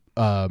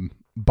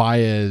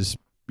Baez,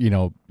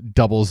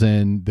 doubles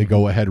in the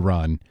go-ahead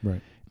run,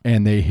 right,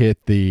 and they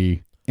hit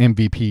the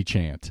MVP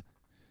chant.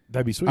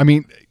 That'd be sweet. I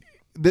mean,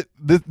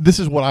 this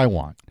is what I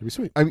want. That'd be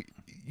sweet. I mean,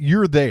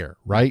 you're there,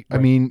 right? I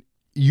mean,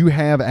 you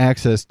have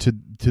access to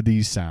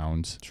these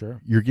sounds.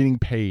 Sure. You're getting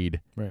paid.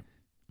 Right.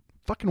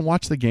 Fucking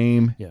watch the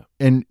game. Yeah.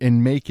 And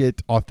make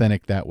it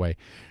authentic that way.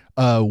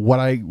 What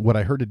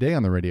I heard today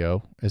on the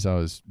radio as I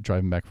was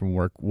driving back from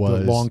work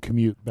was the long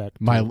commute back.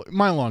 My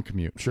long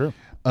commute. Sure.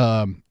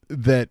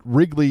 That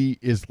Wrigley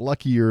is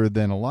luckier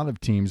than a lot of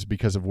teams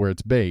because of where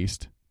it's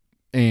based,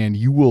 and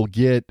you will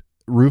get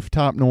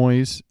rooftop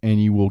noise,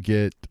 and you will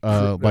get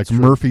like true.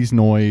 Murphy's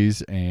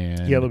noise, and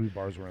Yeah, there'll be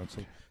bars around.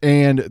 So.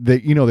 and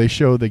they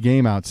show the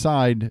game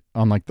outside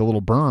on like the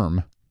little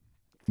berm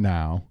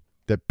now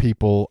that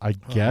people I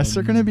guess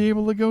are going to be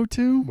able to go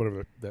to,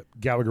 Whatever that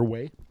Gallagher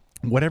Way.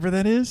 whatever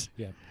that is.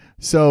 Yeah.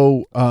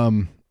 So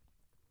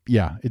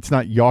yeah, it's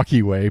not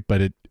Yawkey Way,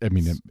 but it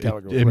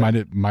Gallagher it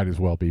Way. might as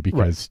well be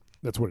because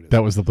That's what it is.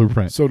 that was the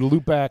blueprint. So to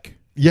loop back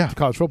Yeah, to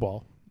college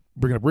football,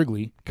 bringing up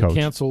Wrigley, they Coach.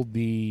 canceled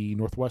the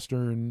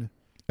Northwestern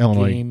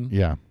Illinois. game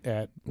Yeah,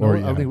 at. Or,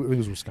 I think it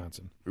was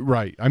Wisconsin.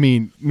 right. I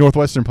mean,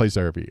 Northwestern plays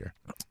there every year.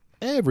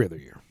 Every other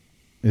year.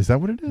 Is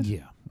that what it is?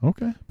 Yeah.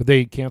 Okay. But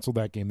they canceled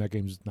that game. That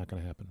game's not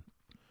going to happen.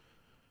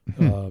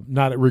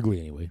 Not at Wrigley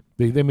anyway.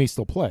 They may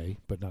still play,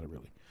 but not at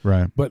Wrigley.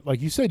 Right. But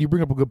like you said, you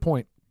bring up a good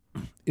point.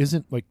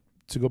 Isn't like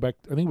to go back?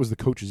 I think it was the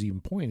coach's even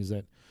point is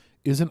that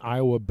isn't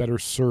Iowa better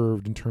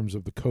served in terms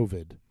of the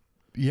COVID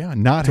Yeah,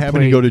 not To having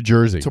play- to go to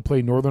Jersey. to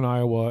play Northern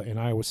Iowa and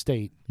Iowa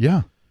State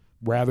Yeah.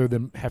 rather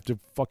than have to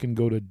fucking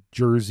go to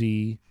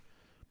Jersey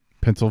or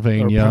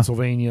Pennsylvania.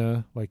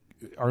 Pennsylvania? Like,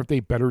 aren't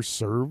they better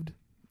served?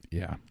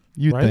 Yeah.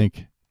 You'd Right?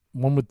 think.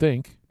 One would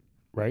think,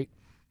 right?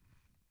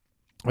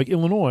 Like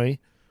Illinois,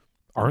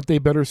 aren't they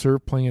better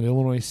served playing at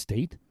Illinois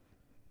State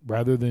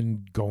rather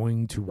than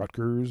going to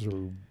Rutgers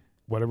or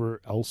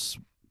whatever else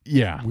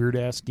Yeah. weird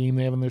ass game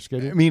they have in their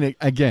schedule? I mean,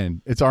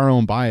 again, it's our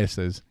own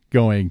biases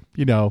going,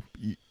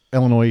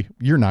 Illinois,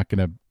 you're not going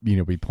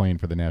to, be playing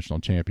for the national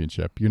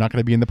championship. You're not going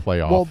to be in the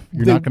playoff.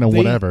 You're not going to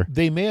whatever.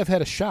 They may have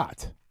had a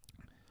shot,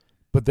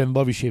 but then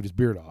Lovey shaved his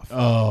beard off.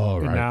 Oh,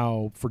 And right.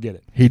 now forget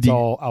it. He It's de-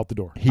 all out the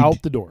door. he Out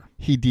de- the door.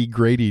 He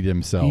degraded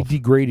himself, He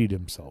degraded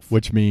himself.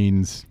 which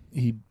means,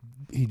 He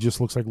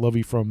just looks like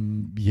Lovey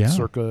from Yeah.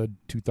 circa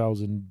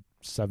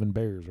 2007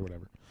 Bears or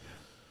whatever.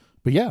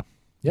 But yeah,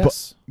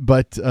 yes,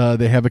 but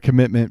they have a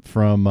commitment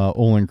from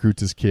Olin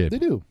Kreutz's kid. they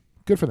do.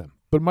 Good for them.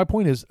 But my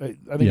point is, I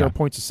think Yeah. our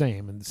point's the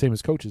same, and the same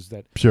as coaches,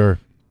 that Sure.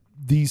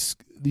 these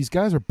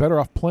guys are better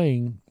off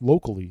playing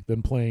locally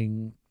than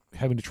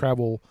having to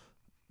travel,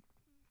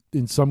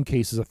 in some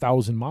cases,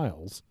 1,000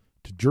 miles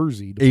to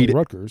Jersey to play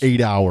Rutgers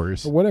 8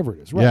 hours. or whatever it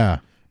is. Right. Yeah.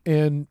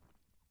 And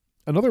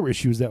another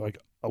issue is that like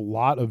a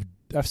lot of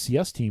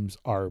FCS teams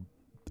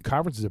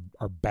conferences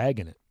are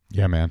bagging it.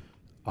 Yeah, man.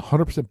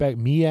 100% bag.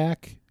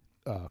 MEAC,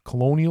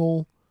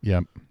 Colonial,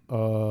 Yep.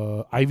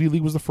 Ivy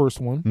League was the first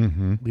one.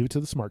 Mm-hmm. Leave it to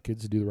the smart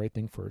kids to do the right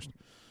thing first.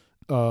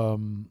 A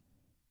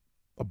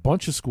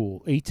bunch of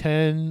school,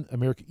 A10,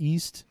 America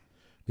East,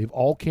 they've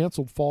all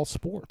canceled fall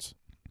sports.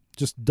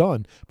 Just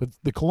done. But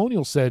the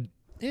Colonial said,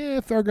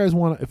 if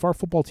our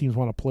football teams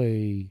want to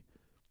play,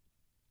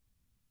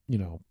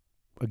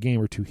 a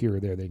game or two here or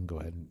there, they can go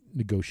ahead and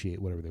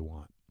negotiate whatever they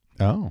want.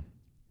 Oh,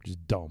 Which is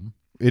dumb.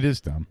 it is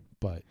dumb.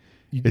 But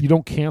you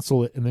don't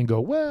cancel it and then go,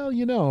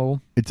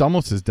 well, It's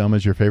almost as dumb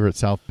as your favorite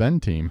South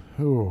Bend team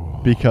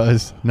oh,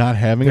 because not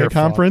having they're a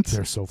conference. Fucked.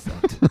 They're so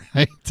fucked.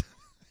 Right.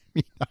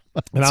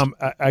 And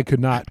I could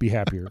not be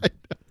happier.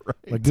 Right.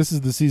 Like, this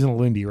is the season of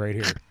Lindy right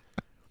here.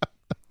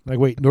 Like,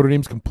 wait, Notre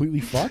Dame's completely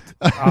fucked?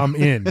 I'm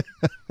in.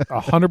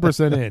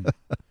 100% in.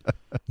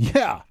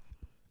 Yeah.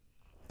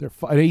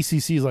 And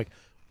ACC is like,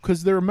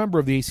 because they're a member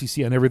of the ACC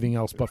and everything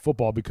else but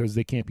football because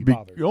they can't be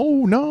bothered.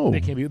 Oh, no. They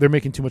can't be. They're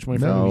making too much money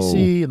from No.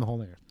 NBC and the whole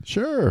thing.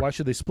 Sure. Why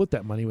should they split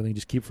that money when they can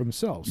just keep it for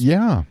themselves?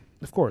 Yeah.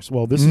 Of course.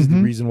 Well, this is the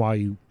Mhm. reason why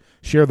you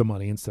share the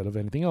money instead of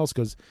anything else,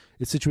 because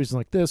it's situations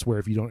like this where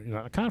if you're not in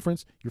a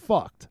conference, you're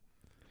fucked.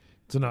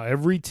 So now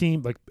every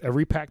team, like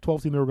every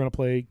Pac-12 team they were going to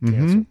play,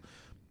 canceled.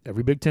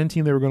 Every Big Ten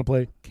team they were going to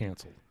play,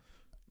 canceled.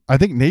 I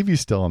think Navy's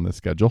still on the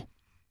schedule.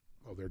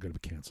 Oh, they're going to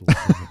be canceled.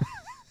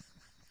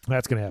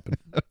 That's going to happen.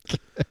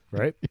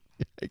 Right?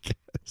 I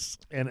guess.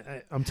 And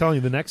I'm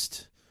telling you,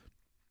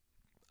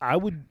 I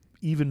would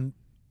even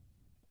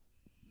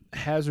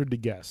hazard to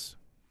guess.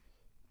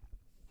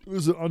 It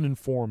was an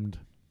uninformed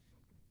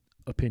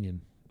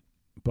opinion,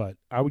 but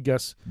I would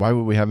guess Why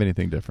would we have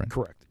anything different?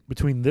 correct.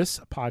 Between this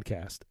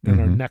podcast and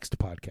our Mhm. next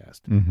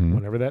podcast, Mm-hmm.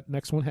 whenever that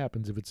next one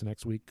happens, if it's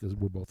next week, because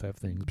we both have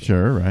things, but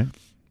Sure, right.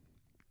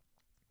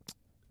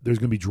 there's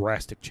going to be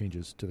drastic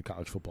changes to the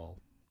college football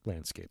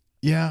landscape.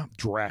 Yeah.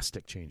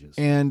 Drastic changes.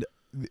 And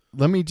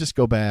let me just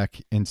go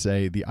back and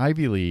say the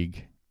Ivy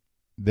League,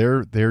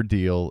 their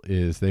deal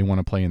is they want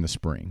to play in the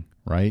spring,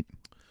 right?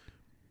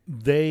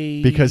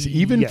 Because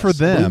even for I believe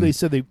them- they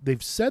said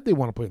they've said they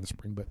want to play in the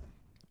spring, but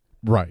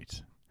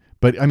Right.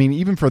 But, I mean,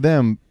 even for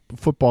them,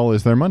 football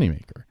is their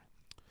moneymaker.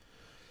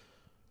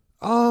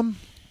 I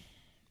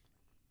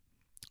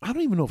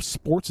don't even know if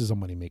sports is a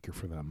moneymaker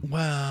for them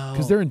Wow.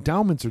 because their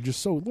endowments are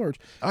just so large.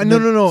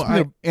 No.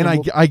 Speaking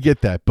of- I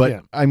get that. But,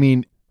 Yeah. I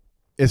mean,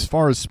 as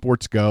far as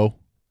sports go,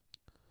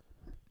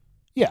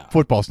 Yeah.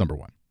 football's number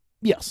one.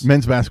 Yes.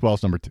 Men's basketball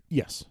is number two.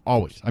 Yes.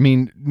 Always. I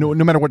mean, no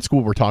matter what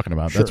school we're talking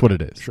about, that's Sure. what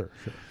it is. Sure.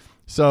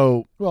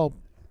 So, Well,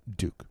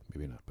 Duke,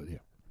 maybe not, but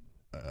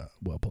yeah,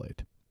 well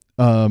played.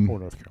 or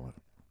North Carolina,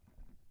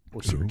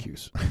 or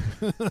Syracuse.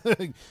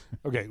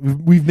 Okay,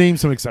 we've named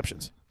some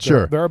exceptions.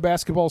 Sure. There are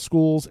basketball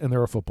schools and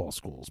there are football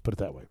schools. Put it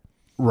that way.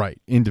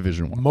 Right. In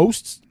Division One.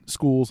 Most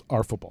schools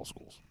are football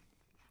schools.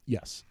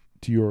 Yes.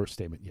 To your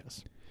statement,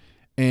 yes.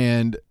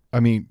 And I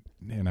mean,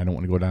 and I don't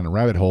want to go down a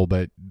rabbit hole,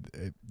 but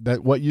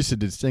that what used to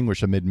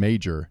distinguish a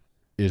mid-major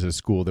is a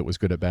school that was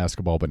good at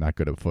basketball but not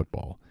good at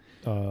football.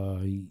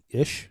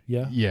 Ish,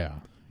 yeah. Yeah.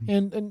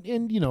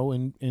 And you know,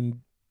 and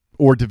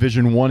Or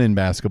Division I in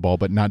basketball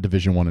but not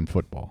Division I in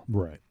football.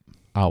 right.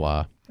 A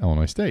la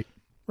Illinois State.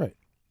 Right.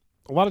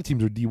 A lot of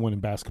teams are D1 in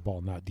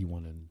basketball, not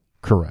D1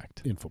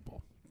 Correct. in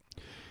football.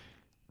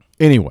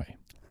 Anyway,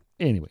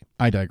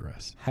 I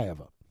digress.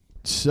 Have up.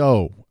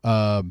 So,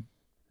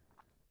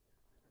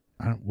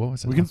 what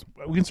was it? We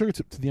can circle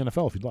to the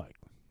NFL if you'd like,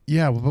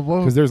 yeah,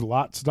 because there's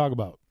lots to talk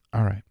about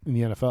all right. in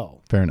the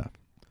NFL, Fair enough.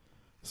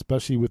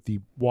 especially with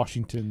the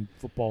Washington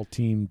football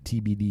team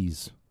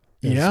TBDs.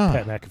 As Yeah.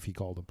 Pat McAfee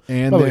called them.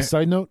 And By the way,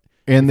 side note: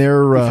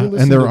 their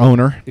listening to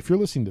owner. if you're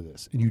listening to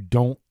this and you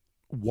don't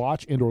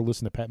watch and or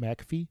listen to Pat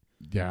McAfee,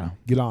 Yeah.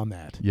 get on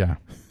that Yeah.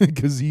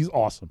 because he's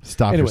awesome.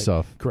 Stop Anyway,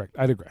 yourself. Correct.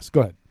 I digress.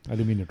 Go ahead. I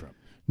didn't mean to interrupt.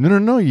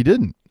 No, you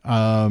didn't.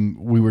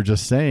 We were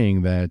just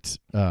saying that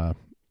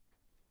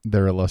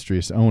their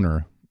illustrious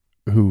owner,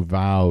 who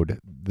vowed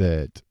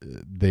that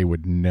they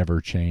would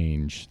never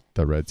change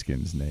the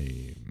Redskins'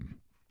 name,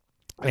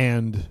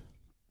 And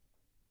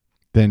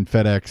then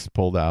FedEx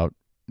pulled out,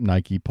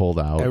 Nike pulled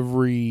out.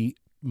 every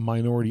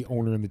minority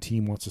owner in the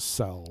team wants to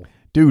sell.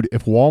 Dude,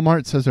 if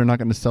Walmart says they're not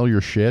going to sell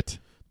your shit,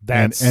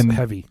 That's and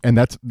heavy. and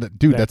that's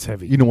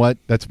heavy. You know what?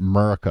 That's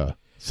America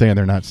saying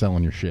they're not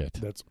selling your shit.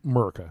 That's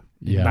America.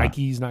 Yeah.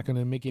 Nike's not going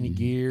to make any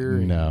gear.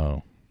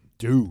 No.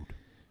 Dude.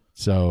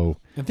 So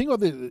And think about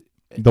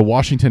the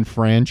Washington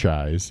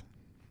franchise.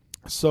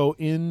 So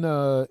in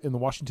the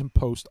Washington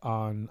Post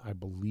on, I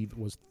believe it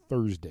was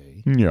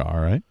Thursday. Yeah, all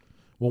right.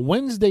 Well,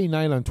 Wednesday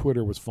night on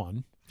Twitter was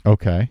fun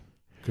Okay.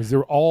 because they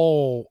were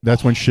all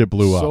That's when shit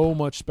blew up. so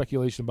much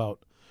speculation about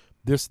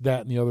this,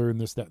 that, and the other, and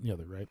this, that, and the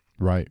other, right?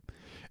 Right.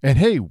 And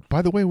hey,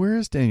 by the way, where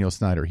is Daniel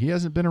Snyder? He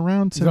hasn't been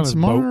around He's on since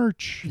his boat.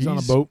 March. He's on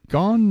a boat.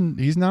 Gone.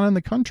 He's not in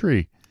the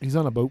country. He's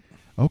on a boat.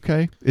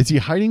 Okay. Is he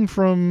hiding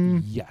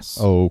from? Yes.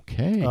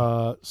 Okay.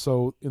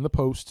 So in the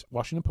Post,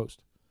 Washington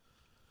Post,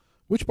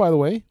 which, by the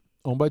way,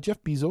 owned by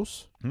Jeff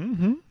Bezos.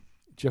 Mm-hmm.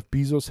 Jeff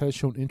Bezos has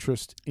shown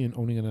interest in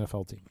owning an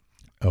NFL team.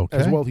 Okay.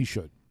 As well he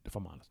should, if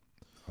I'm honest.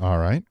 All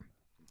right.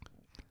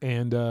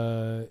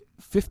 And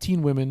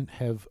 15 women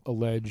have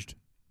alleged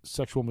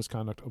sexual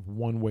misconduct of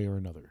one way or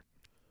another.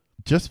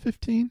 Just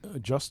 15?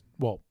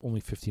 Only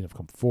 15 have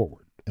come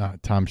forward.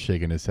 Tom's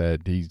shaking his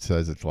head. He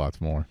says it's lots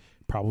more.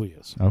 Probably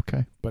is.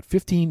 Okay. But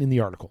 15 in the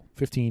article.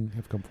 15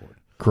 have come forward.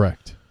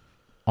 Correct.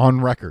 On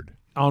record.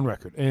 On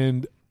record.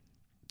 And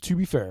to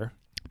be fair,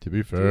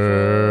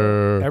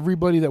 fair.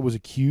 everybody that was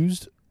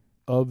accused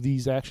of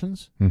these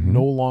actions Mhm.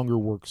 no longer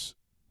works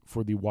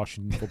for the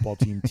Washington football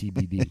team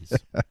TBDs.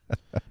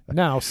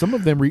 Now, some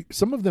of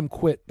them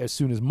quit as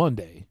soon as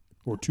Monday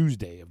or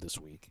Tuesday of this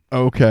week.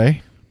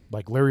 Okay.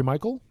 Like Larry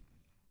Michael,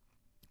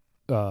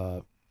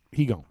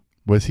 he gone.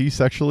 Was he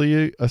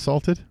sexually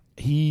assaulted?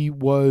 He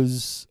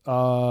was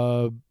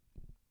a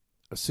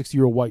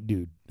 60-year-old white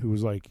dude who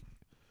was like,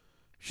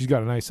 she's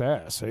got a nice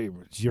ass. Hey,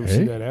 did you ever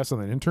see that ass on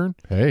that intern?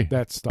 Hey.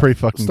 That stuff. Pretty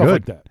fucking stuff good.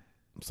 like that.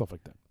 Stuff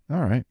like that.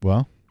 All right.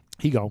 Well.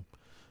 He gone.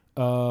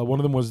 One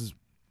of them was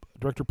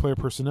director of player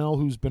personnel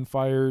who's been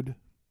fired.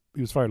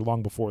 He was fired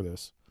long before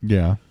this.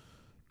 Yeah.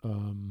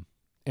 And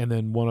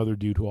then one other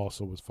dude who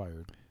also was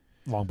fired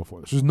long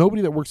before this. There's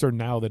nobody that works there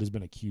now that has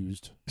been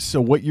accused. So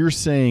what you're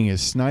saying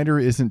is Snyder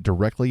isn't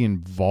directly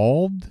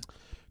involved?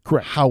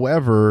 Correct.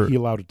 However, He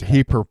allowed it to he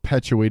happen.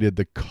 perpetuated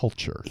the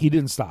culture. He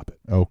didn't stop it.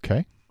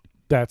 Okay.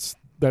 That's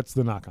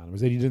the knock on him,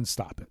 is that he didn't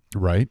stop it.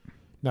 Right.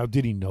 Now,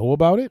 did he know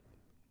about it?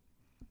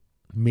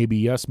 Maybe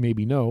yes,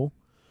 maybe no.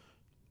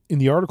 In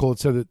the article, it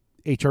said that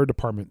HR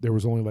department, there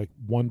was only like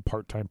one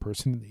part-time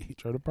person in the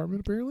HR department,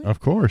 apparently. Of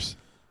course.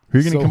 Who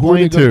are you going to who are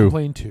they complain gonna to?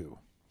 complain to?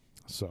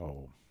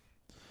 So,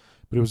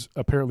 but it was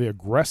apparently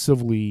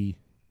aggressively,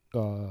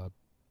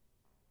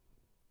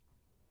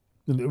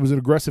 it was an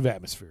aggressive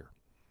atmosphere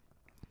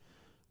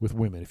with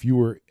women. If you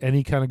were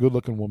any kind of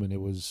good-looking woman,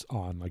 it was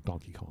on like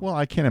Donkey Kong. Well,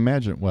 I can't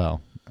imagine.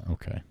 Well,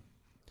 okay.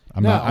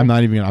 I'm Now-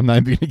 not even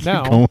going to keep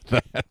now- going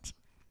with that.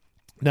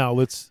 Now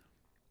let's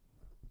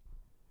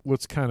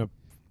kind of,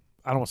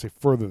 I don't want to say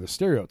further the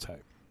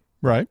stereotype.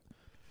 Right.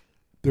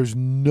 There's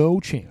no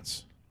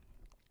chance,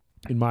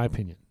 in my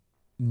opinion,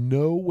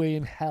 no way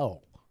in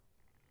hell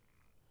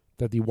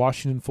that the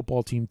Washington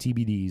football team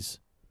TBDs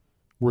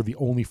were the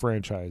only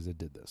franchise that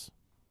did this.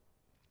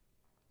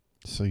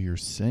 So you're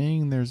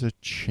saying there's a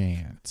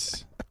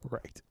chance?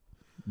 Right.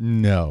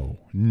 No.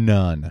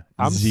 None.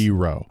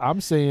 Zero. I'm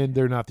saying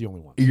they're not the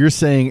only ones. You're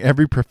saying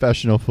every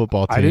professional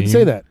football team. I didn't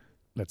say that.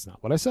 That's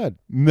not what I said.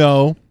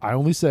 No. I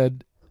only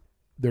said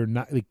they're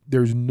not. Like,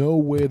 there's no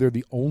way they're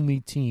the only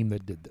team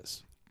that did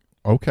this.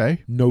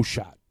 Okay. No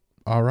shot.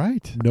 All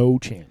right. No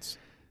chance.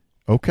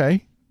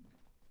 Okay.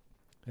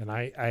 And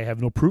I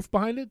have no proof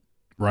behind it,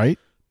 Right.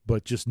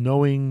 but just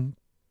knowing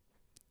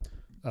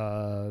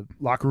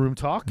locker room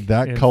talk,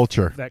 That and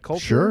culture. that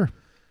culture, Sure.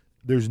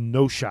 there's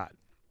no shot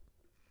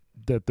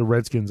that the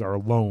Redskins are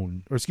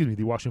alone, or excuse me,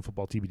 the Washington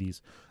Football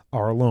TBDs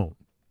are alone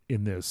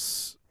in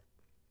this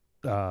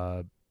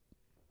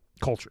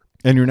culture.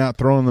 And you're not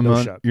throwing them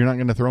No shot. you're not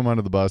going to throw them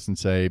under the bus and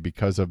say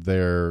because of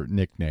their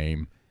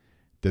nickname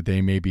that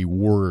they may be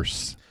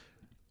worse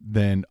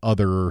than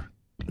other.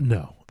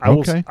 No.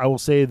 Okay. I will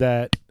say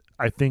that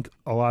I think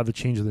a lot of the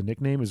change of the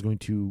nickname is going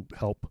to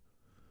help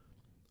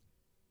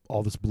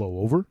all this blow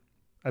over,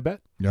 I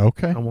bet.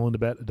 Okay. I'm willing to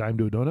bet a dime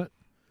to a donut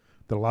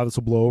that a lot of this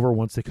will blow over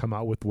once they come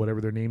out with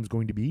whatever their name's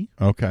going to be.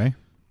 Okay.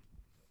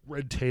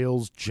 Red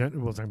Tails, well, it's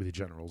not going to be the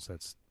Generals.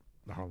 That's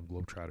the Harlem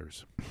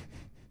Globetrotters.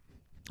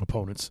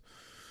 Opponents.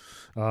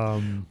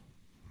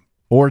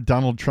 Or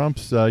Donald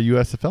Trump's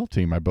USFL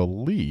team, I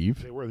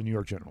believe. They were the New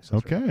York Generals.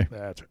 That's Okay. Right.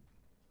 That's right.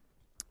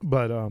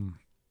 But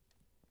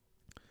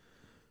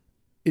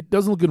it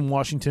doesn't look good in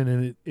Washington,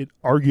 and it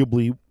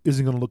arguably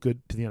isn't going to look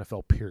good to the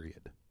NFL,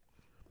 period.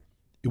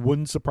 It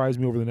wouldn't surprise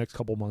me over the next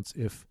couple months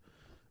if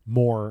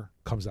more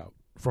comes out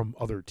from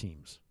other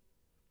teams.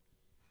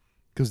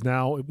 Because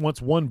now,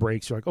 once one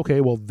breaks, you're like,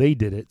 okay, well, they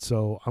did it,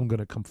 so I'm going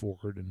to come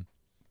forward. And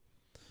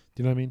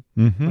do you know what I mean?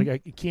 Mm-hmm.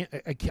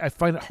 Like I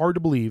find it hard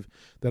to believe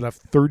that of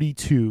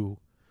 32,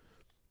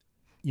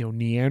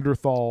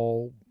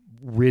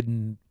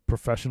 Neanderthal-ridden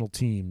professional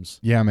teams,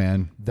 Yeah,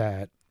 man.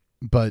 that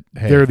But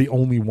hey, they're the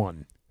only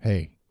one.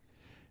 hey,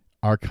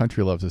 our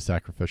country loves a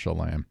sacrificial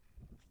lamb.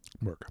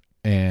 Work.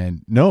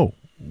 And no,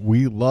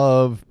 we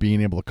love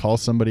being able to call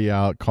somebody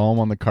out, call them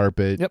on the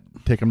carpet, Yep.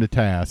 take them to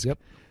task. Yep.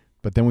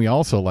 But then we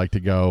also like to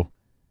go,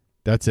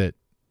 that's it.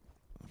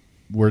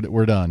 We're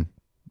done.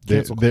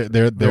 Cancel They're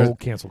culture. The they're whole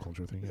cancel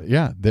culture thing.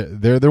 yeah,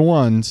 they're the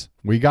ones.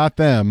 We got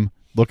them.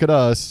 Look at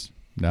us.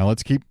 Now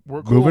let's keep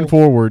We're cool. moving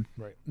forward.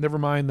 Right. Never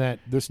mind that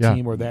this Yeah.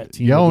 team or that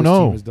team Yeah, or oh, this no.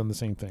 team has done the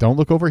same thing. Don't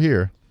look over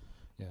here.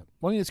 Yeah.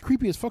 Well, I mean, it's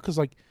creepy as fuck because,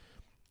 like,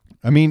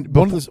 I mean,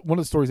 one of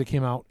the stories that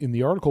came out in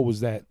the article was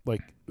that,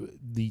 like,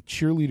 the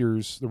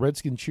cheerleaders, the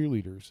Redskin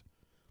cheerleaders,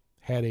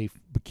 had a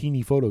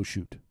bikini photo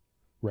shoot,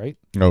 right,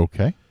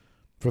 okay,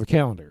 for the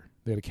calendar.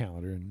 They had a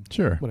calendar and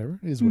sure, whatever.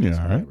 It is what it is.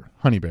 all right. Whatever.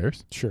 Honey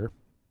bears. Sure.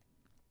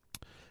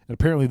 And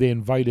apparently they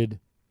invited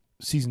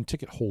season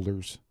ticket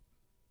holders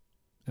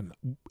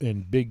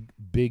and big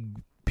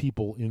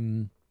people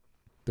in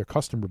their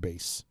customer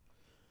base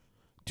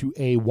to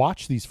A,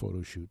 watch these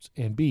photo shoots,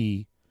 and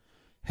B,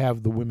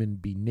 have the women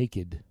be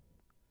naked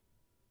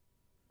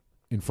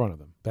in front of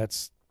them.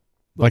 That's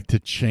Like to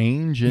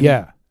change? And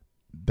yeah.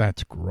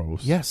 That's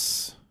gross.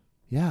 Yes.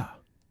 Yeah.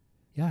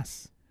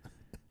 Yes.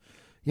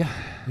 Yeah,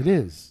 it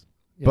is.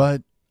 Yeah.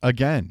 But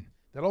again,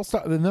 that all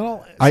stops and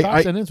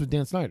ends with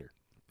Dan Snyder.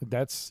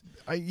 That's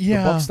the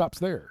buck stops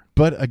there.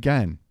 But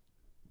again,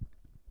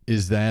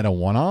 is that a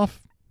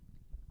one-off?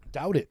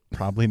 Doubt it.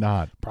 Probably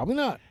not. Probably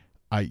not.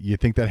 You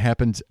think that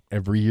happens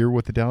every year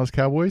with the Dallas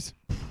Cowboys?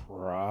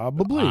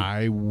 Probably.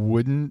 I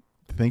wouldn't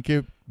think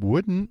it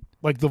wouldn't.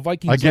 Like the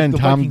Vikings. Again,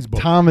 like the Vikings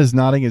boat. Tom is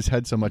nodding his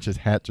head so much his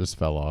hat just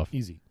fell off.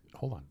 Easy.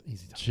 Hold on.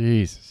 Easy. Tom.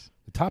 Jesus.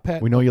 The top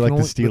hat. We know you can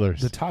like the only-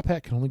 Steelers. The top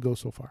hat can only go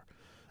so far.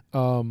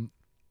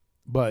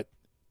 But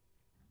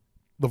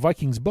the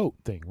Vikings boat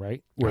thing,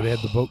 right? Where they had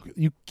the boat.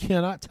 You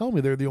cannot tell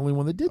me they're the only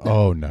one that did that.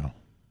 Oh, no.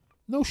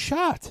 No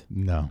shot.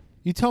 No.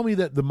 You tell me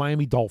that the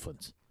Miami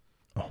Dolphins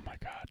Oh, my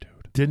God,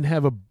 dude. didn't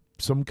have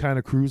some kind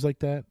of cruise like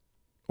that,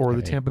 or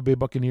the Hey. Tampa Bay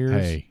Buccaneers.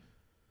 Hey,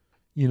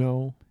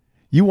 You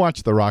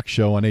watch The Rock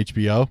Show on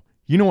HBO.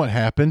 You know what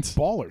happens.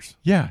 ballers.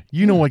 Yeah,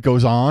 you know what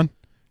goes on.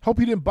 Hope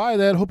you didn't buy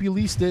that. Hope you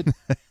leased it.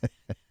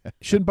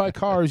 Shouldn't buy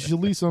cars. You should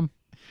lease them.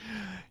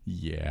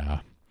 Yeah.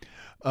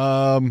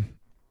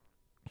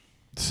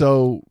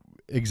 So,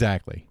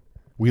 exactly.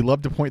 We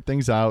love to point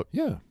things out.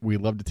 Yeah. We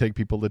love to take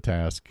people to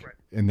task. Right.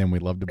 And then we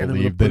love to And then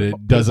believe put that it- it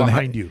put it doesn't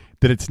behind you.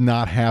 that it's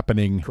not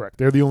happening Correct.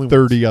 They're the only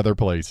 30 other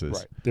places. ones.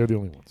 Right. They're the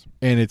only ones.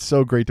 And it's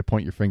so great to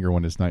point your finger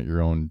when it's not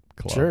your own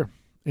club. Sure.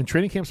 And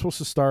training camp's supposed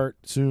to start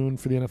soon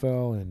for the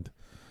NFL, and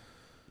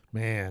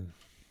man,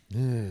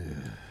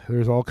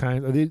 there's all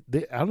kinds.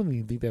 They I don't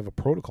even think they have a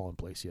protocol in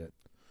place yet.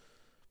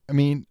 I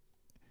mean,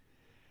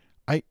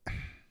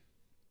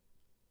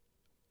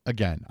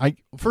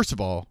 first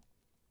of all,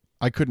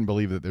 I couldn't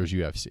believe that there's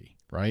UFC,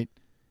 right?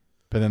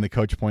 But then the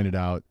coach pointed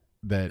out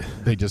that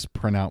they just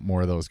print out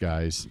more of those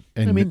guys,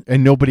 and I mean,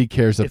 and nobody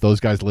cares if if- those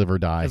guys live or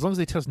die. As long as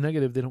they test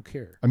negative, they don't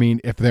care. I mean,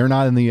 if they're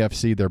not in the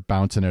UFC, they're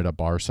bouncing at a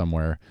bar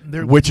somewhere,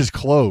 They're which is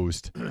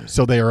closed,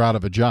 so they are out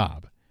of a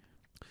job.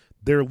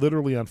 they're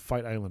literally on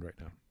Fight Island right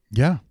now.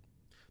 Yeah,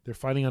 They're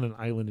fighting on an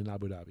island in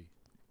Abu Dhabi.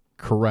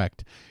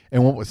 correct.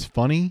 And what was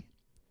funny,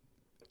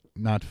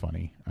 not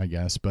funny, I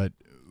guess, but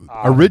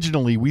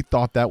originally we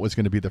thought that was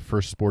going to be the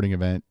first sporting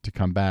event to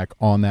come back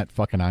on that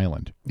fucking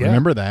island. Yeah.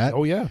 Remember that?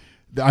 Oh yeah.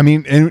 I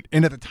mean,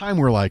 and at the time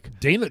we're like,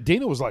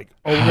 Dana was like,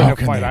 "Oh, we're How gonna have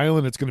can Fight they-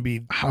 Island. It's gonna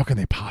be how can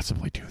they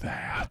possibly do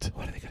that?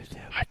 what are they gonna do?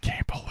 I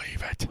can't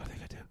believe it. What are they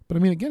gonna do?" But I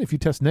mean, again, if you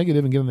test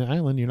negative and get on the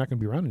island, you're not gonna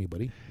be around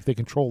anybody. If they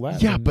control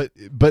that, Yeah, then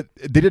but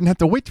they didn't have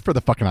to wait for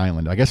the fucking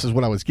island, I guess is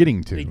what I was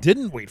getting to. they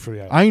didn't wait for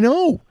the island. I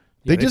know.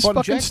 They they just fought in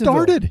fucking Jacksonville.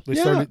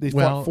 started. They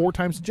fought 4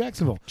 times in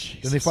Jacksonville.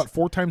 Then they fought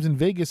 4 times in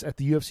Vegas at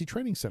the UFC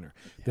Training Center.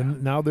 Yeah.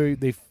 Then now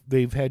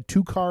they've had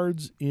 2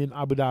 cards in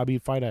Abu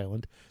Dhabi, Fight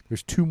Island.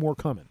 There's 2 more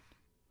coming.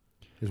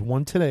 There's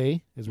one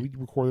today as we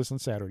record this on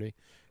Saturday,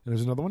 and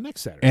there's another one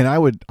next Saturday. And I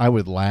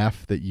would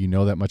laugh that you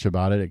know that much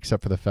about it,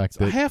 except for the fact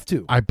that I have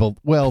to.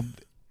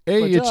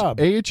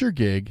 it's your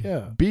gig.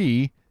 Yeah.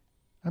 B,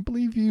 I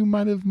believe you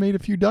might have made a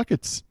few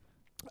ducats.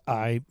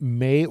 I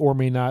may or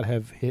may not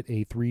have hit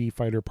a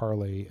 3-fighter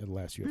parlay at the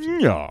last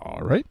UFC. Yeah,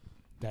 all right.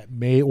 That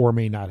may or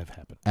may not have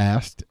happened.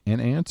 Asked and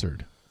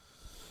answered.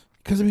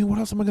 Because I mean, what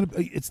else am I going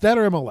to? It's that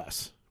or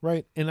MLS,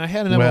 right? And I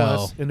had an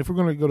MLS, and if we're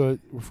going to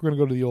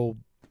go to the old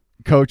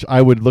Coach,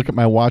 I would look at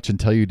my watch and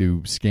tell you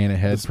to scan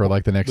ahead for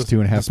like the next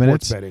 2.5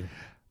 minutes. Betting.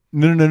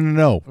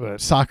 No.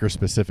 But, soccer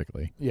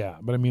specifically. Yeah,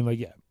 but I mean,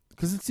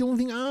 because it's the only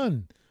thing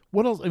on.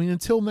 What else? I mean,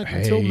 until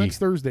next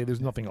Thursday, there's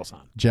nothing else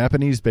on.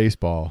 Japanese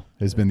baseball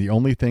has been the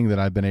only thing that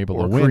I've been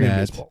able to win Korean at.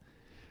 Baseball.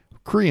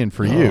 Korean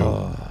for you.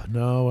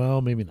 No,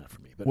 well, maybe not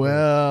for me. But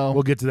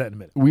we'll get to that in a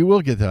minute. We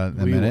will get to that in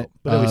a minute.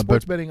 But anyway,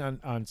 sports betting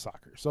on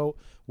soccer. So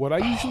what I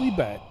usually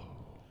bet,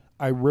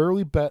 I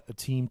rarely bet a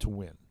team to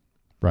win.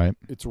 Right.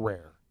 It's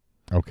rare.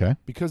 Okay.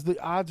 Because the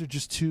odds are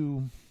just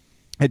too.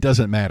 It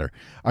doesn't matter.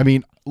 I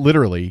mean,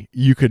 literally,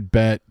 you could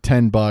bet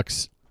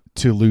 $10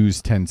 to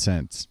lose 10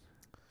 cents.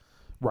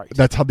 Right.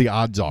 That's how the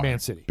odds are. Man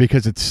City.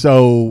 Because it's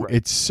so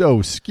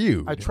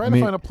skewed. I try to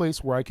find a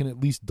place where I can at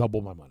least double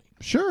my money.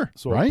 Sure.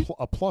 So right.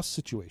 a plus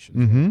situation.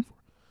 Mm-hmm.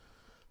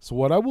 So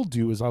what I will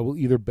do is I will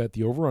either bet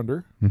the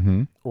over-under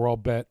or I'll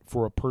bet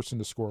for a person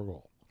to score a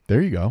goal.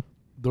 There you go.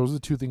 Those are the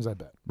 2 things I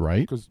bet.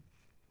 Right. Because,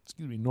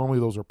 normally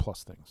those are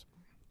plus things.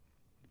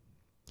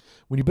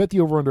 When you bet the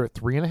over-under at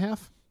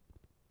 3.5,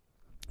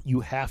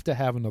 you have to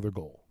have another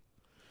goal.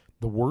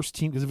 The worst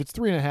team, because if it's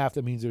 3.5,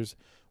 that means there's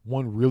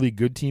one really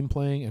good team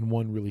playing and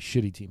one really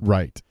shitty team playing.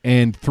 Right.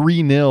 And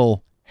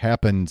 3-0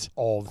 happens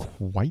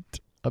quite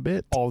a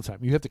bit. All the time.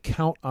 You have to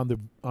count on the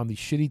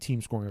shitty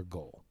team scoring a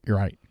goal. You're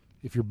right.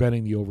 If you're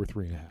betting the over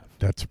 3.5.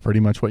 That's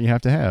pretty much what you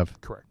have to have.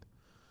 Correct.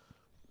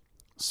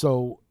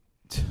 So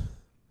to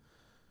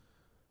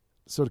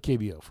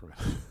KBO for a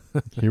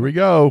minute. Here we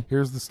go.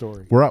 Here's the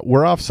story.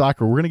 We're off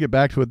soccer. We're going to get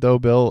back to it though,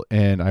 Bill,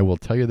 and I will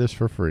tell you this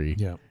for free.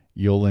 Yeah.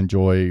 You'll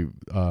enjoy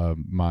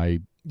my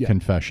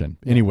confession.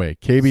 Yeah. Anyway,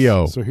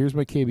 KBO. So here's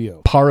my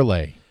KBO.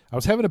 Parlay. I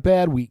was having a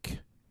bad week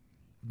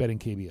betting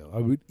KBO. I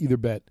would either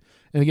bet,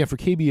 and again for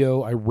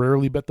KBO, I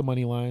rarely bet the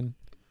money line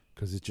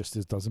because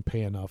it doesn't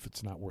pay enough.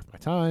 It's not worth my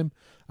time.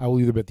 I will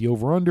either bet the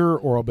over-under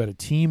or I'll bet a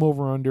team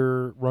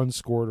over-under, runs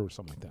scored, or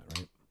something like that,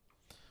 right?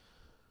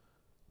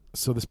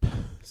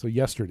 So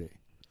yesterday,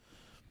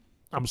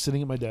 I'm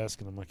sitting at my desk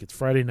and I'm like, it's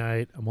Friday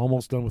night. I'm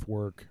almost done with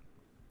work.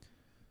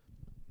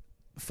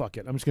 Fuck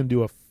it. I'm just going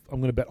to I'm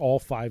going to bet all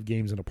 5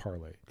 games in a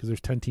parlay because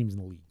there's 10 teams in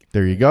the league.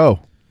 There you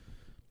go.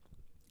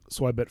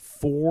 So I bet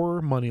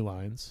 4 money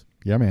lines.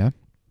 Yeah, man.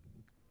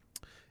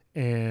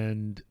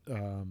 And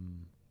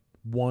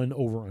 1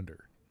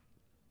 over-under.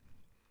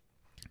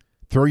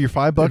 Throw your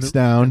 $5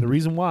 down. And the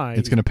reason why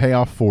it's going to pay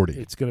off 40.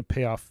 It's going to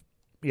pay off.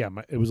 Yeah,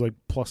 it was like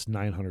plus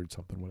 900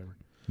 something, whatever.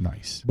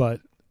 Nice.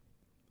 But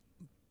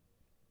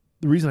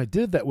the reason I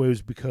did it that way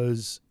was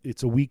because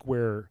it's a week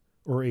or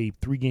a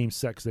 3-game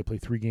set, because they play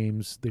 3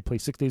 games. They play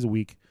 6 days a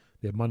week.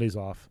 They have Mondays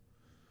off.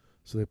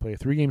 So they play a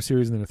 3-game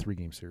series and then a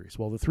 3-game series.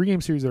 Well, the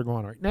 3-game series that are going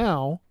on right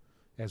now,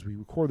 as we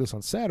record this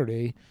on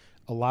Saturday,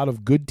 a lot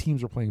of good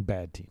teams are playing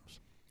bad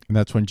teams. And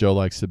that's when Joe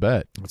likes to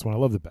bet. That's when I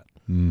love to bet.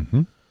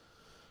 Mm-hmm.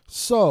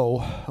 So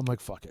I'm like,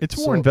 fuck it. It's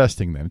more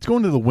investing then. It's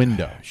going to the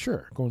window.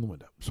 Sure, going to the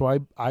window. So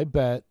I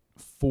bet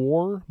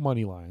 4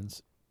 money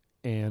lines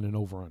and an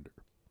over-under.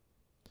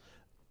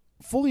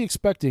 Fully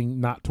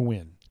expecting not to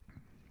win.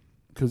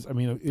 Because, I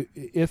mean,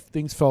 if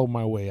things fell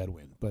my way, I'd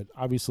win. But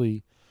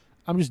obviously,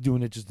 I'm just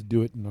doing it just to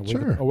do it. And I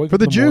wake up for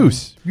the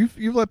juice.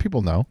 You've let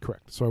people know.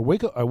 Correct. So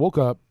I woke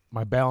up.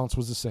 My balance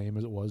was the same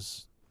as it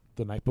was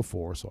the night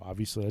before. So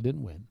obviously, I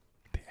didn't win.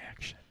 The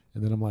action.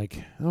 And then I'm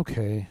like,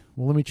 okay,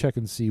 well, let me check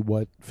and see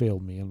what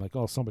failed me. I'm like,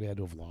 oh, somebody had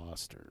to have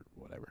lost or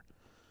whatever.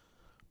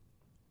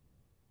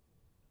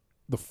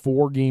 The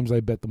 4 games I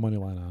bet the money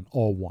line on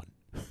all won.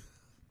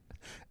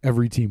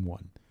 Every team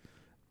won.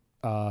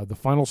 The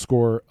final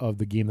score of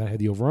the game that I had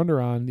the over-under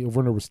on, the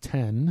over-under was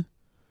 10.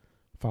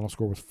 Final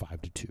score was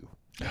 5-2.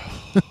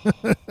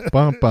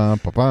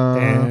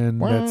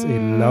 And that's a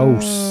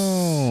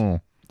loss.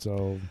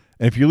 So,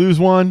 and if you lose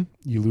one,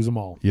 you lose them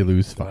all. You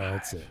lose 5.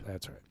 That's it.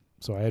 That's right.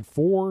 So I had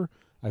 4.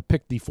 I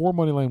picked the 4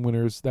 money line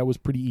winners. That was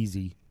pretty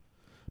easy.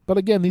 But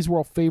again, these were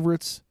all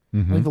favorites.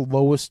 Mm-hmm. I think the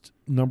lowest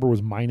number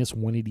was minus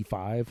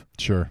 185.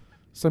 Sure.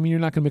 So, I mean, you're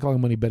not going to make a lot of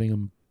money betting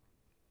them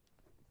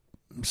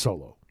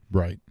solo.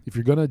 Right. If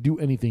you're going to do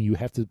anything, you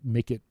have to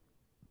make it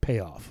pay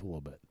off a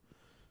little bit.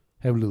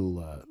 Have a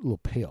little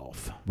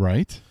payoff.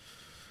 Right.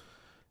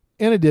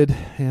 And it did.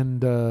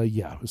 And,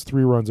 yeah, it was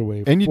 3 runs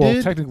away. And you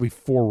did? Technically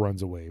 4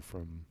 runs away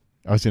from.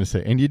 I was going to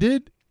say, and you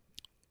did?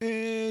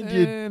 And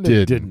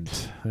you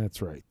didn't.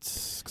 That's right.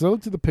 Because I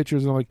looked at the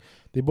pictures and I'm like,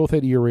 They both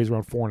had ERAs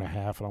around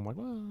 4.5, and I'm like,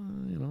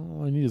 well,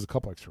 all I need is a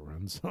couple extra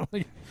runs. So I'm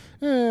like,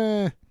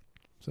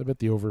 So I bet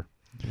the over,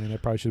 and I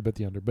probably should have bet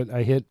the under. But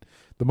I hit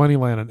the money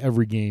line on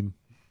every game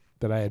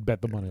that I had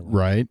bet the money line.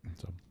 Right.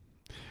 So,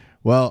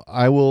 well,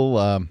 I will.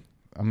 I'm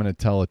going to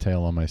tell a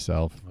tale on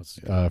myself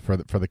for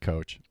the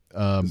coach.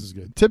 this is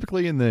good.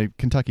 Typically in the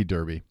Kentucky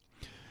Derby,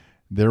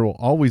 there will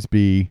always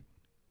be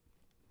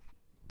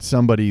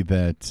somebody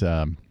that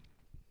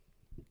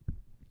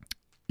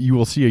you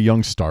will see a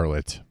young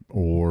starlet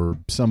or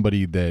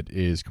somebody that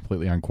is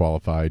completely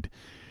unqualified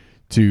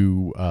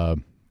to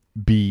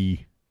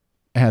be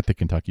at the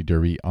Kentucky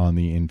Derby on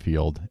the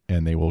infield,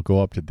 and they will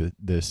go up to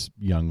this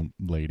young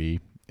lady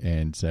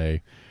and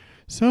say,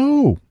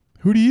 "So,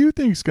 who do you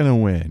think's going to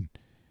win?"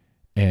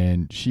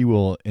 And she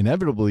will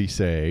inevitably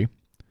say,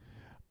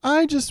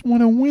 "I just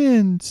want to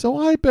win, so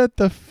I bet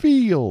the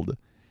field."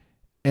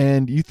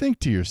 And you think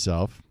to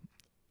yourself,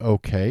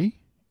 okay,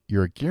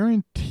 you're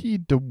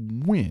guaranteed to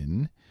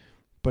win,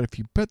 but if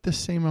you bet the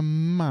same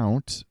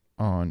amount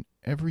on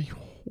every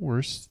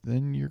horse,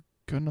 then you're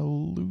going to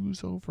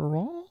lose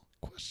overall?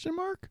 Question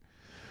mark.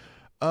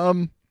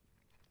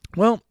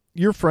 Well,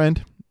 your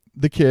friend,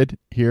 the kid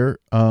here,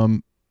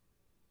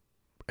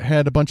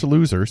 had a bunch of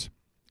losers,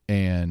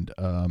 and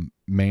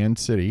Man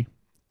City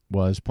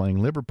was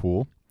playing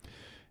Liverpool,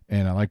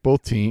 and I like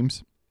both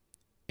teams,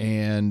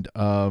 and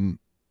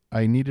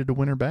I needed a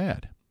winner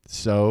bad.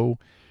 So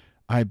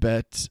I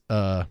bet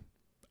a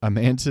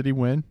Man City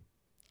win,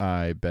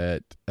 I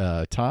bet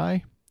a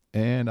tie,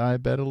 and I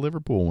bet a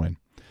Liverpool win.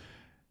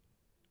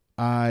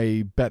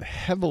 I bet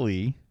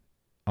heavily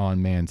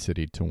on Man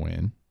City to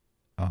win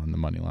on the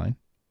money line,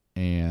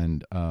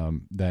 and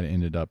that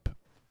ended up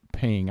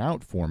paying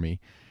out for me,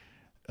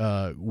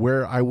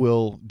 where I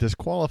will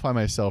disqualify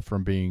myself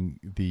from being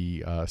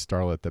the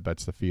starlet that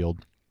bets the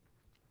field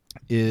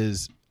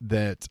is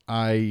that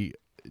I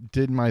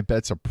did my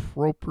bets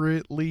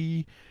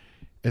appropriately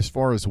as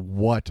far as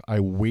what I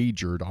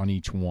wagered on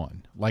each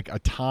one. Like a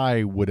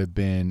tie would have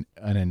been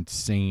an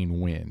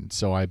insane win,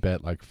 so I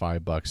bet like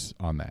 $5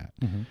 on that.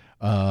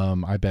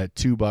 Mm-hmm. I bet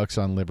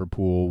 $2 on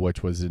Liverpool,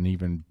 which was an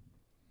even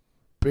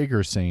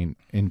bigger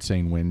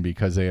insane win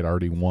because they had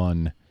already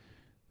won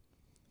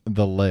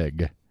the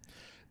leg.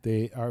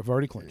 They have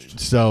already clinched,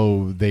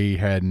 so they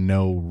had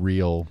no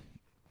real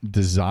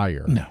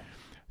desire. No.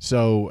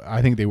 So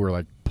I think they were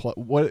like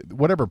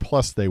whatever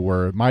plus they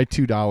were. My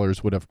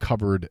 $2 would have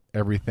covered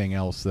everything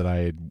else that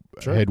I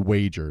had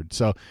wagered.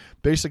 So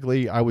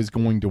basically, I was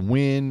going to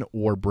win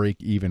or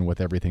break even with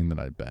everything that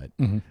I bet.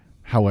 Mm-hmm.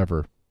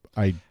 However,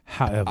 I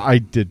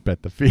did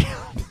bet the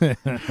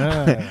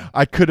field.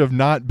 I could have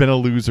not been a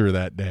loser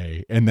that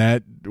day, and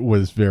that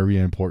was very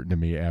important to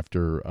me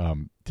after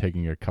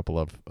taking a couple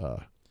of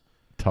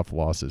tough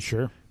losses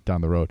down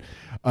the road.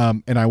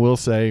 And I will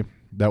say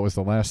that was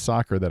the last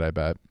soccer that I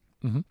bet.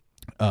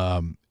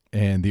 Mm-hmm.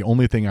 And the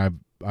only thing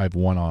I've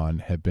won on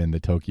have been the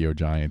Tokyo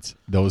Giants.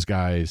 Those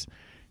guys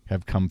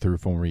have come through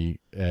for me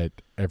at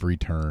every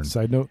turn.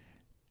 Side note.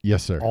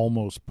 Yes, sir.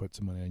 Almost put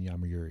some money on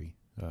Yamaguri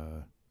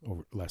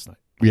over last night.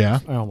 Yeah,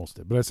 I almost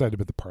did, but I decided to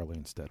bet the parlay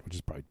instead, which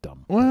is probably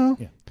dumb. Well,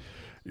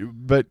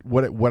 but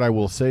what I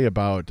will say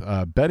about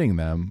betting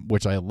them,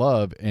 which I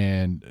love,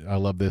 and I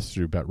love this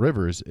through Bet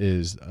Rivers,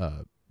 is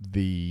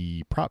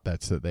the prop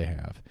bets that they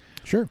have.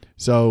 Sure.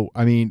 So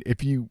I mean,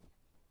 if you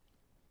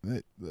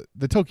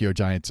the Tokyo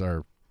Giants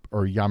or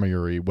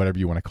Yomiuri, whatever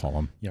you want to call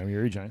them.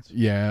 Yomiuri Giants.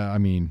 Yeah, I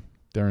mean,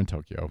 they're in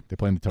Tokyo. They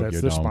play in the Tokyo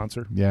Dome. That's their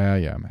sponsor. Yeah,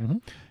 man. Mm-hmm.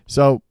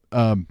 So,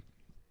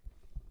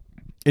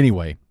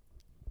 anyway,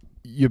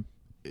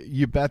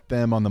 you bet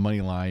them on the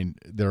money line,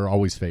 they're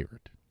always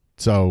favored.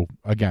 So,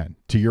 again,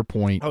 to your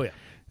point,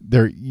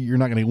 you're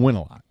not going to win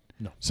a lot.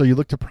 No. So you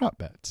look to prop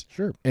bets.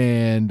 Sure.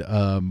 And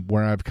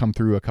where I've come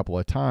through a couple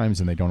of times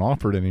and they don't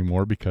offer it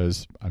anymore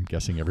because I'm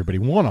guessing everybody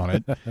won on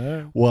it,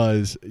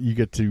 was you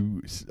get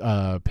to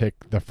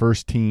pick the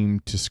first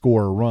team to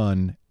score a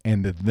run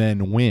and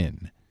then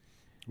win.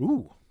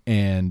 Ooh.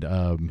 And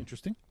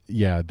interesting.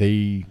 Yeah,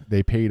 they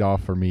paid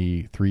off for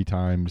me 3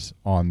 times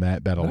on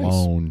that bet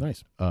alone.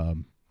 Nice.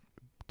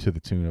 To the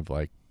tune of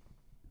like,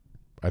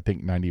 I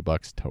think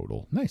 $90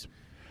 total. Nice.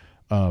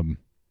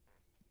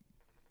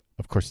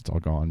 Of course, it's all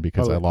gone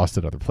because I lost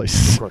at other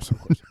places. Of course.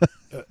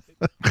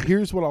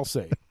 Here's what I'll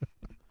say.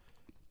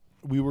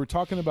 We were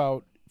talking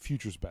about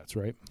futures bets,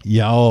 right?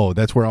 Yeah,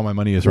 that's where all my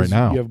money is right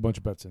now. You have a bunch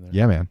of bets in there.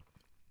 Yeah, man.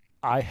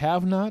 I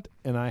have not,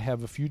 and I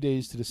have a few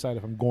days to decide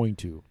if I'm going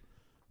to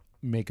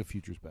make a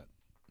futures bet.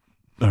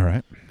 All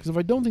right. Because if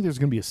I don't think there's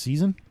going to be a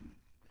season,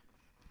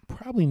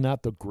 probably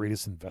not the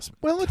greatest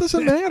investment. Well, it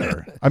doesn't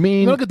matter. I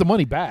mean, they'll get the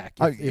money back.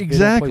 If exactly. They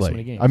don't play so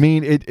many games. I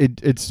mean,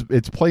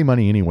 it's play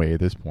money anyway at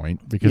this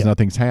point because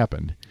nothing's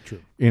happened. True.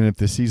 And if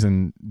the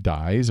season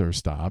dies or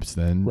stops,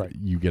 then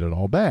you get it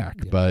all back.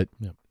 Yeah. But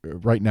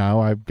right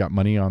now, I've got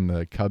money on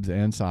the Cubs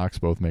and Sox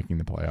both making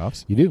the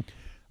playoffs. You do.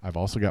 I've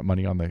also got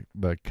money on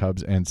the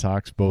Cubs and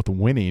Sox both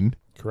winning.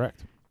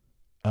 Correct.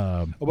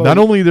 Not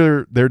only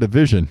their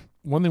division.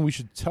 One thing we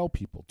should tell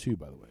people too,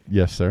 by the way.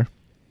 Yes, sir.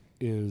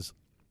 Is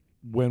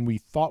when we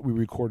thought we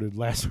recorded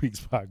last week's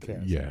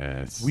podcast.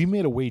 Yes. We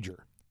made a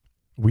wager.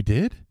 We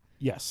did?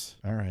 Yes.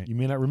 All right. You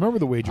may not remember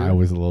the wager. I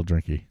was a little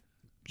drinky.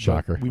 but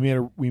Shocker. We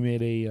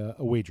made a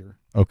wager.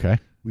 Okay.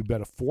 We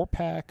bet a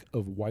 4-pack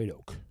of White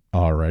Oak.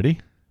 Alrighty.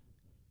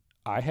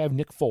 I have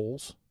Nick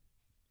Foles.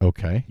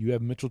 Okay. You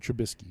have Mitchell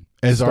Trubisky.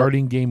 As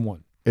starting game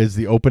 1. Is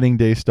the opening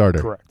day starter.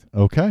 Correct.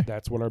 Okay.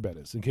 That's what our bet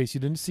is. In case you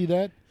didn't see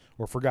that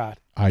or forgot.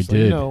 I so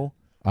you did. know.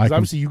 Because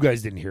obviously you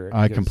guys didn't hear it.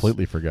 I because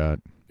completely forgot.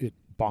 It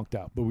bonked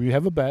out. But we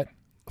have a bet,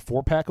 a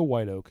 4-pack of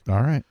White Oak.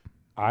 All right.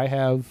 I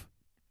have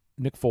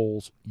Nick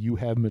Foles. You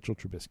have Mitchell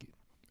Trubisky.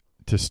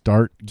 To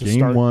start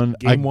game one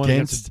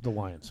against the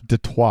Lions.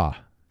 Detroit.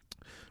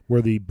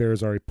 Where the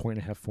Bears are a point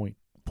and a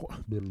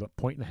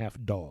half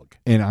dog.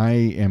 And I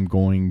am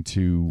going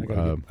to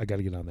I got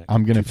to get on that.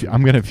 I'm going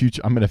to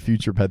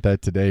future bet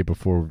that today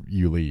before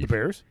you leave. The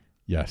Bears?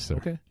 Yes, sir.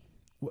 Okay.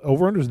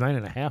 Over under is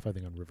 9.5, I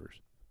think, on Rivers.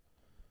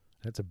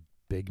 That's a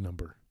big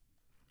number.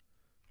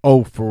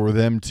 Oh, for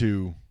them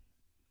to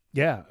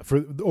Yeah, for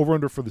the over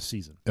under for the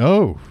season.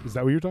 Oh. Is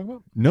that what you're talking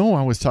about? No,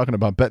 I was talking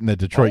about betting the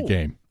Detroit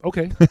game.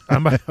 Okay.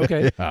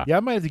 Okay. Yeah, I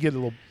might have to get a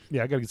little.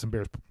 Yeah, I got to get some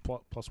Bears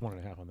plus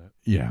 1.5 on that.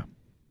 Yeah.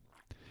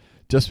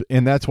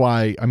 And that's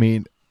why, I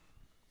mean,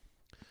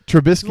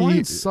 Trubisky. The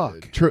Lions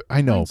suck.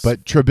 I know, Lions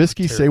but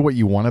Trubisky, terrible. say what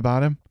you want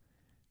about him.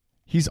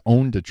 He's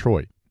owned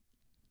Detroit.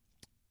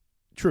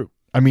 True.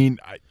 I mean,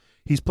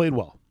 he's played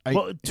well.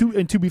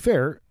 To be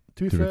fair,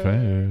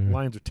 fair.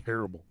 Lions are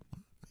terrible.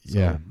 So,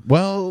 yeah.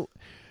 Well,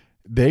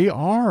 they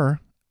are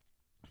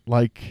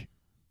like.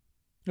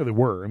 No, they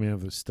were. I mean,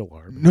 they still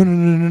are.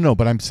 No.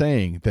 But I'm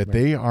saying that Right.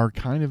 they are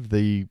kind of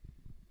the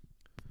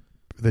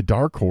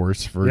dark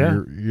horse for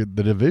the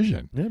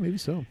division. Yeah, maybe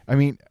so. I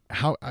mean,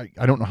 how I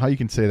don't know how you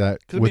can say that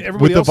with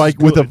everybody the else is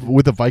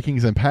with the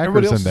Vikings and Packers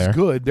Everybody else in there. is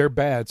good. They're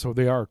bad, so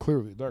they are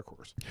clearly a dark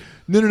horse.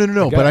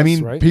 No. But I guess,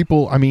 mean, right?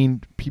 people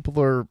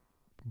are.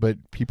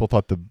 But people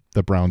thought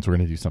the Browns were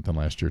going to do something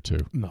last year too.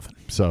 Nothing.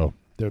 So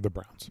They're the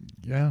Browns.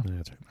 yeah, Yeah,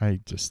 that's right.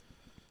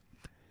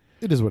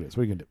 It is what it is.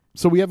 What are you going to do?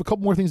 So we have a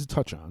couple more things to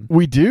touch on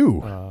we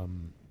do.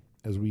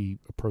 as we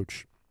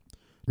approach.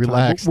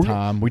 Relax, We're-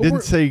 Tom. We but didn't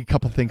we're- say a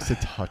couple things to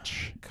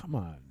touch. Come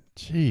on.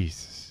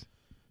 Jesus.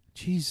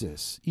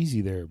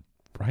 Easy there.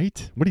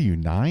 Right? What are you,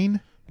 9?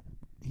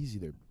 Easy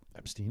there,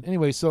 Epstein.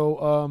 Anyway,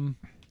 so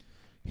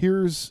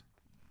here's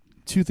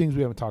 2 things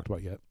we haven't talked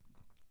about yet.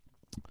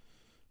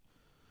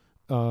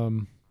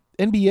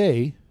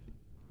 NBA,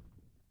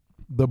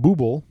 the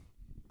Booble,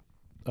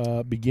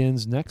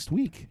 begins next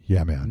week.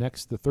 Yeah, man. The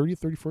 30th,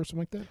 31st, something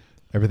like that.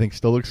 Everything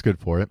still looks good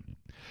for it.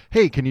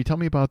 Hey, can you tell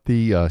me about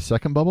the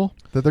second bubble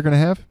that they're going to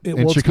have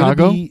in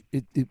Chicago?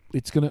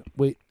 It's going to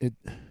wait.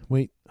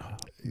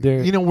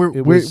 There, You know, where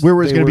it was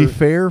was- going to be were-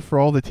 fair for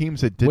all the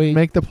teams that didn't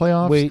make the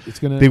playoffs? Wait, it's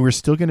going to. They were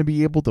still going to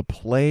be able to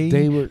play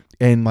They were.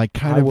 and like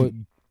kind I of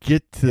would-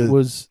 get It to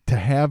was.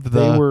 have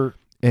They the were.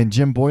 and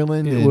Jim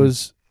Boylan. It and,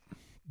 was.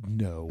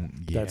 No,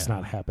 that's Yeah.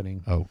 not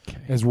happening. okay.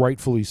 As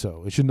rightfully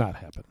so, it should not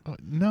happen.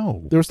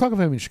 No, There was talk of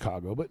him in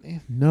Chicago, but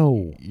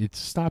no. it's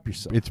Stop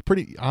yourself. it's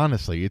pretty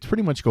honestly. It's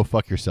pretty much go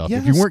fuck yourself.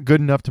 If Yes. you weren't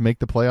good enough to make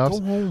the playoffs,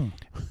 Go home.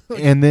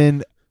 and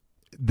then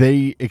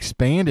they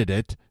expanded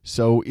it.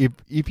 So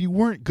if you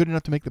weren't good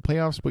enough to make the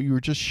playoffs, but you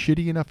were just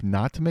shitty enough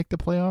not to make the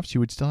playoffs, you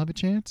would still have a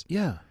chance.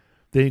 Yeah.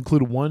 They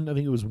included I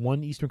think it was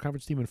 1 Eastern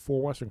Conference team and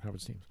 4 Western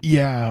Conference teams.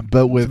 Yeah,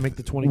 but make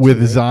the 22, with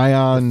right?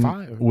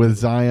 Zion With 5.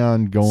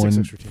 Zion going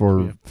extra teams,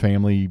 for yeah.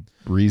 family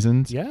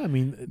reasons, Yeah, I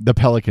mean, the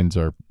Pelicans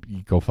are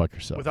you go fuck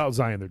yourself. without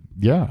Zion, they're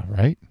Yeah,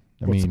 right.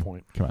 I what's mean, the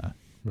point? come on.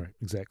 Right,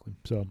 exactly.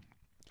 So,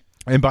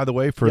 And by the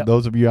way, for Yep.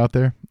 those of you out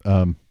there,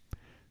 the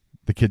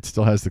kid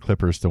still has the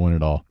Clippers to win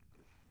it all.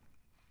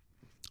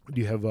 do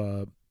you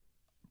have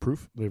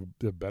proof? They have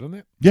a bet on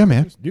that? Yeah,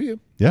 man. Do you?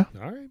 Yeah.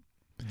 All right.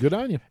 Good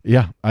on you.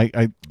 Yeah, I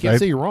Can't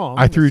say you're wrong.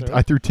 I threw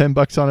necessarily.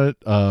 $10 on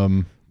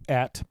it.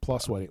 At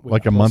plus what? Wait,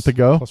 Like a plus- month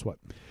ago? Plus what?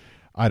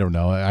 I don't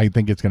know. I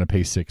think it's going to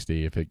pay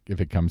 60 if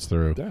it comes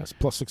through. Yes,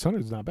 plus 600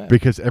 is not bad.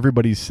 Because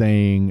everybody's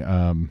saying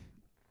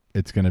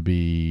it's going to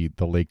be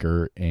the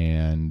Laker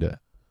and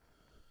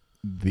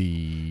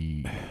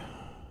the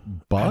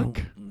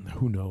Buck,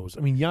 Who knows?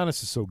 I mean,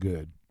 Giannis is so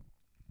good,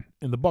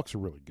 and the Bucks are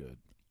really good.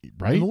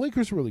 right? And the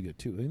Lakers are really good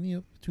too.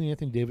 And, between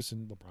Anthony Davis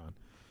and LeBron.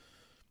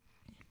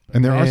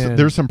 And Man.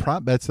 there's some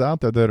prop bets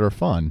out there that are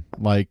fun.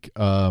 Like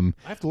I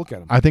have to look at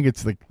them. I think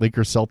it's the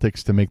Lakers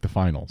Celtics to make the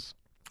finals.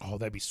 Oh,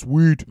 that'd be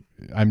sweet.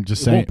 I'm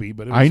just It saying. won't be,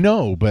 but it I was-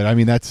 know, but I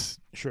mean that's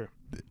Sure.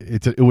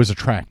 it was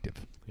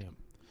attractive.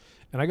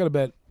 And I got to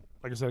bet.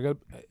 Like I said,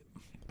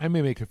 I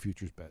may make a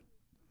futures bet.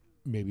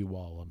 Maybe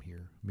while I'm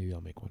here, maybe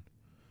I'll make one.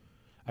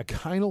 I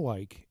kind of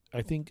like.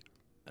 I think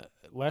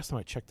last time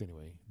I checked,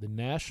 anyway, the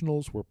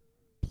Nationals were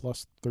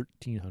plus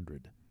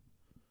 1,300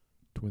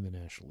 to win the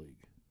National League.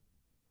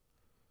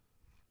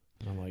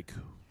 And I'm like,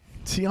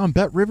 See, on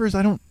Bet Rivers,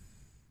 I don't.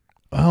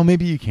 Oh,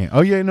 maybe you can. Oh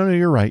yeah, no,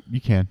 you're right.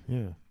 You can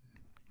yeah.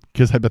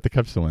 because I bet the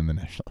Cubs to win the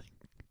National League.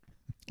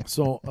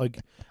 So like,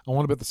 I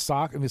want to bet the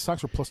Sox, and the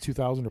Sox were plus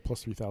 2,000 or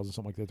plus 3,000,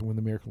 something like that, to win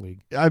the American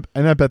League. And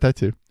I bet that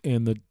too.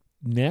 And the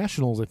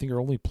nationals, I think, are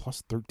only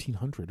plus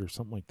 1,300 or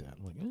something like that.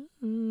 I'm like,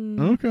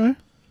 Okay.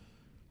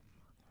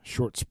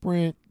 Short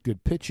sprint,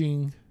 good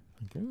pitching.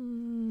 Like,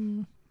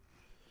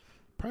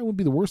 probably wouldn't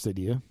be the worst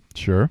idea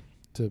Sure.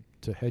 to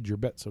hedge your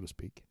bet, so to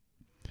speak.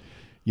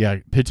 Yeah,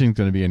 pitching's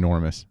going to be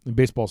enormous. And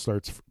baseball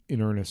starts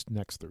in earnest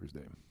next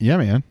Thursday. Yeah,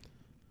 man.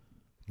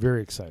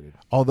 Very excited.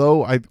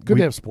 Although Good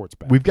to have sports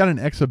back. we've got an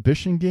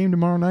exhibition game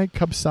tomorrow night,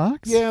 Cubs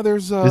Sox. Yeah,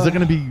 there's. Is it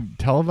going to be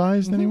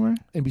televised anywhere?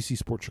 NBC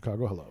Sports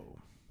Chicago. Hello.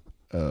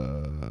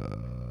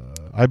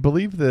 I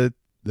believe that.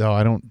 No,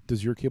 I don't.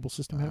 Does your cable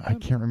system have I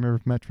that? can't remember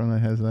if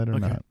Metronet has that or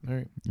Okay. not. All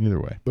right. Either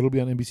way. But it'll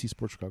be on NBC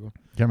Sports Chicago.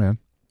 Yeah, man.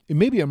 It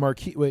may be on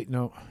Marquee. Wait,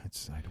 no. I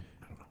don't know.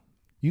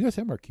 You guys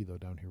have Marquee, though,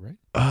 down here, right?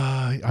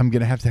 I'm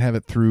going to have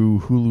it through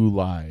Hulu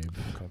Live,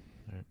 Okay.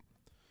 All right.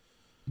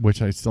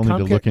 which I still need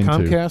to look into.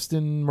 Comcast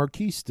and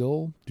Marquee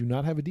still do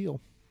not have a deal.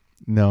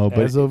 No, but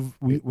As of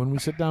when we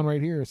sit down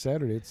right here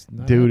Saturday, it's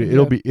not. dude,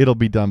 happening yet. it'll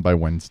be done by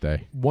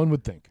Wednesday. One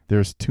would think.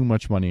 There's too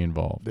much money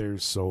involved.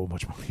 There's so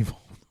much money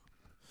involved.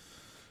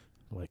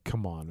 Like,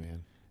 come on,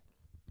 man.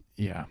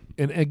 Yeah.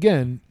 And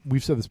again,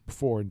 we've said this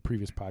before in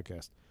previous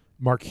podcasts.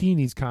 Marquee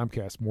needs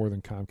Comcast more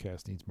than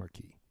Comcast needs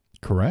Marquee.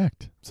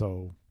 Correct.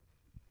 So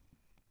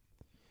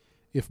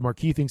if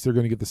Marquee thinks they're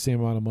going to get the same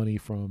amount of money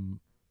from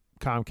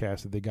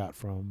Comcast that they got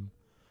from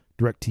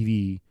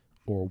DirecTV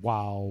or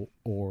WOW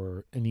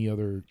or any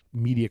other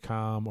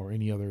Mediacom or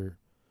any other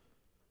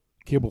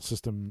cable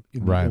system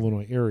in the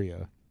Illinois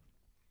area,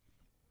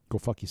 go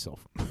fuck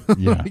yourself.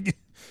 Yeah.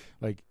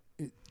 like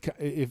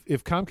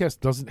if Comcast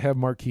doesn't have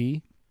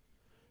Marquee,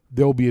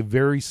 there'll be a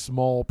very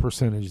small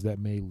percentage that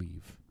may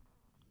leave.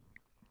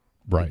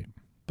 Right.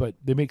 But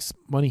they make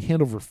money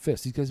hand over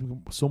fist. These guys make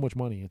so much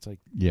money. It's like,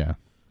 Yeah.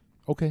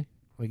 okay,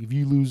 like if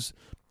you lose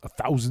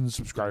 1,000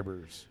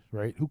 subscribers,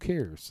 right? Who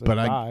cares? But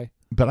bye.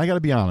 But I got to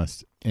be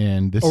honest,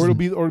 and this Or it'll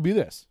be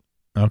this.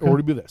 okay. Or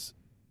it'll be this.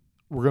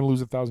 We're going to lose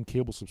 1,000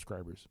 cable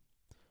subscribers,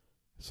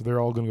 so they're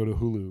all going to go to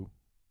Hulu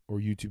or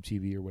YouTube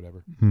TV or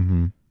whatever.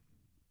 Mm-hmm.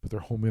 But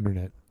their home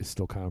internet is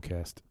still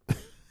Comcast,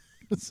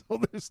 so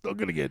they're still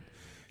going to get.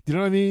 Do you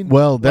know what I mean?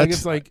 Well,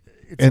 it's like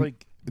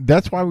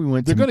that's why we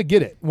went. They're going to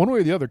get it one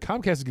way or the other.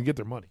 Comcast is going to get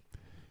their money,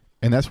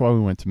 and that's why we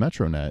went to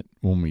MetroNet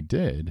when we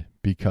did,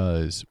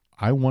 because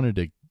I wanted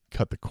to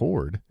cut the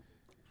cord,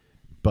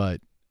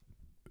 but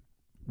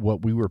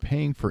what we were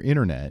paying for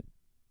internet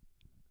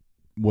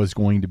was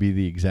going to be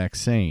the exact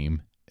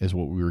same as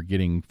what we were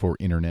getting for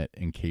internet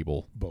and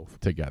cable both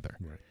together.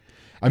 Right.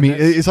 I mean,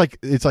 it's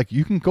like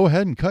you can go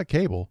ahead and cut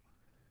cable,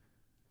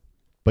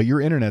 but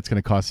your internet's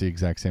going to cost the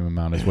exact same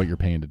amount as what you're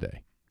paying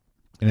today.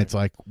 And it's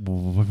like,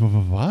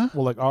 what?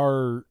 Well, like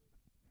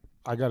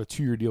I got a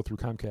 2-year deal through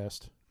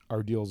Comcast.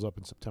 Our deal's up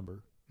in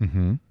September.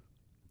 Mm-hmm.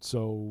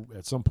 So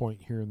at some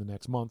point here in the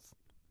next month,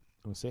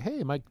 I'm going to say,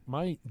 hey,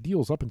 my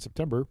deal's up in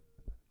September.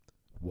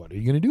 What are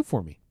you going to do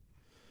for me?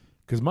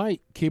 Because my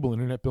cable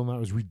internet bill now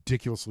is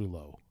ridiculously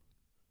low.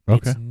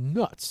 Okay. It's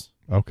nuts.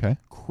 Okay.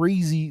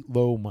 Crazy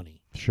low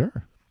money.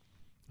 Sure.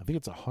 I think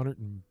it's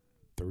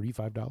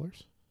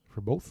 $135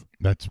 for both.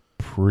 That's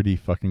pretty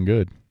fucking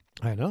good.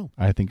 I know.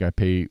 I think I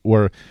pay,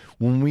 or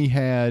when we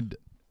had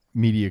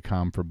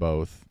Mediacom for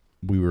both,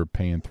 we were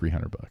paying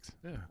 $300.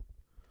 Yeah.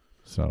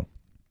 So.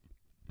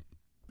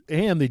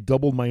 And they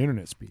doubled my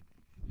internet speed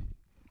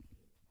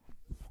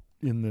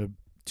in the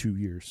 2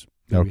 years.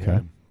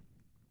 Okay.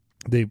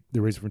 They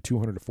raised it from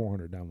 200 to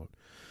 400 download.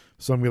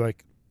 So I'm going to be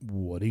like,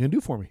 what are you going to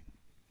do for me?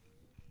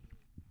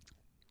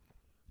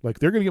 Like,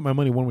 they're going to get my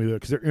money one way or the other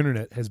because their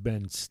internet has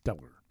been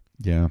stellar.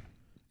 Yeah.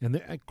 And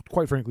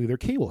quite frankly, their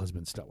cable has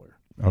been stellar.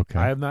 Okay.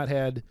 I have not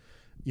had,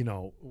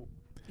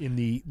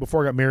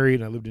 before I got married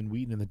and I lived in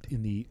Wheaton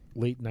in the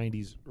late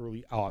 90s,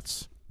 early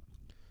aughts.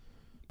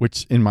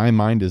 Which in my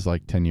mind is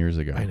like 10 years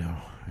ago. I know.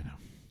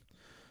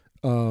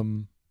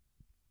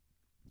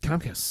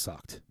 Comcast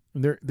sucked.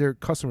 And their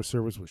customer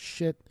service was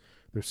shit.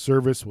 Their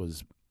service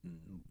was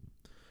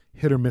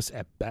hit or miss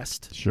at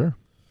best. Sure.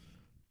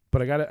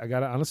 But I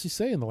gotta honestly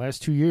say, in the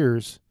last 2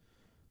 years,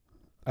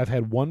 I've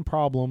had one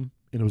problem,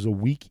 and it was a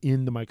week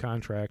into my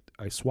contract.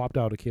 I swapped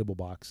out a cable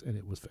box, and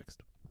it was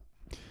fixed.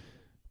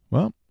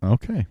 Well,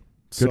 okay.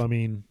 So Good. I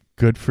mean,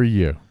 good for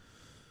you.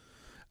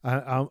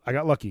 I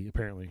got lucky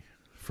apparently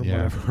from what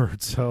Yeah. I've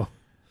heard. So,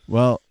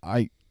 Well,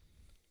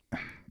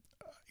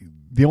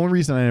 the only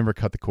reason I never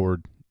cut the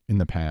cord in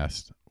the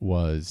past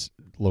was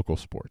local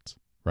sports,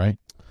 right?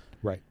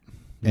 right.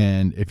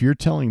 And if you're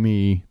telling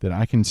me that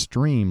I can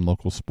stream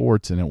local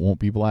sports and it won't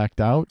be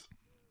blacked out,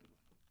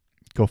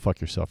 go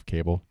fuck yourself,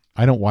 cable.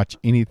 I don't watch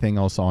anything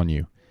else on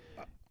you.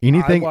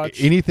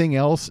 Anything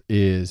else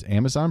is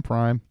Amazon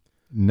Prime,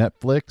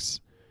 Netflix,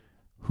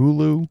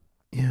 Hulu.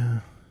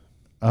 Yeah.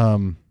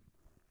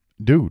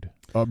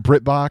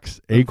 BritBox,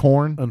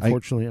 Acorn.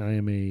 Unfortunately,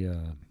 I'm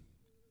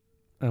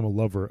a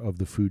lover of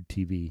the Food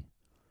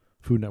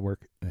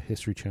Network,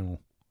 History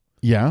Channel.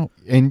 Yeah,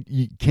 and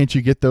can't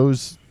you get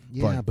those?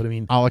 Yeah, like, but I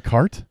mean, a la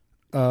carte?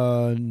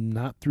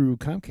 not through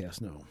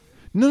Comcast. No.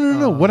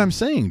 No. What I'm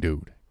saying,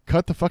 dude,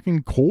 cut the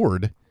fucking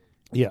cord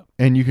Yeah.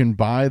 And you can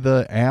buy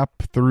the app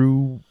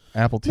through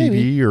Apple TV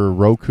Maybe. or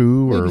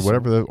Roku or Maybe so.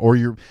 whatever. Or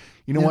you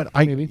know Yeah, what?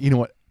 maybe. You know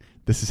what?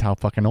 This is how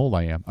fucking old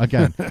I am.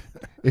 Again,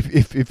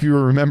 if you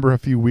remember a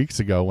few weeks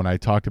ago when I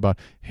talked about,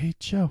 hey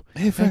Joe,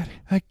 Hey, Fred.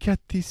 I got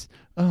these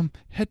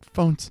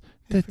headphones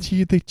that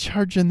they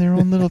charge in their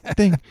own little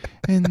thing,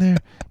 and they're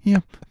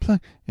plug.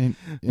 And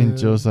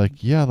Joe's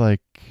like, yeah,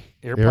 like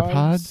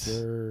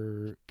AirPods?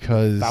 or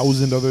because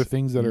 1,000 other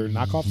things that are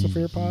knockoffs of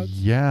AirPods.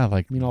 Yeah,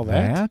 like You mean all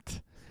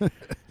that?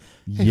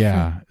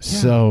 Yeah.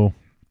 So,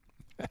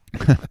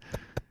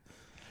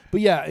 But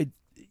yeah,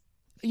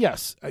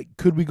 yes.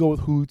 Could we go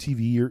with Hulu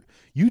TV or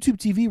YouTube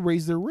TV?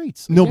 Raise their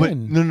rates. no,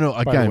 again, but no.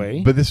 by the Again,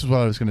 way. but this is what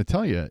I was going to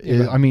tell you.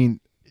 Yeah. I mean,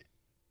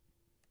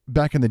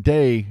 back in the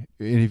day,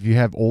 if you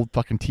have old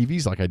fucking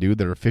TVs like I do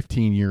that are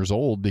 15 years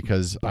old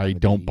because Back in I the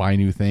don't day. buy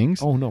new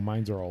things. Oh no,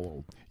 mine's are all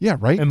old. Yeah,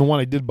 right. And the one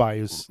I did buy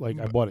is like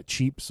I bought it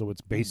cheap, so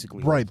it's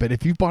basically Right, old. but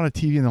if you bought a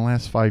TV in the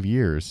last 5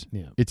 years,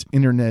 Yeah. it's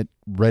internet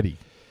ready,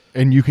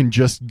 and you can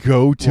just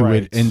go to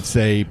Right. it and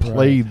say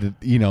play Right.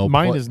 the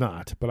Mine play- is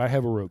not, but I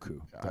have a Roku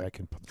that I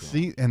can put. through.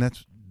 see, and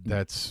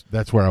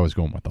that's where I was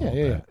going with all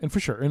yeah, that. and for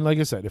sure. And like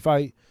I said,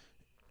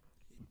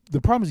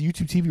 the problem is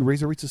YouTube TV raise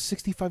their rates to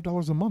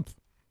 $65 a month.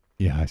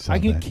 Yeah, I saw I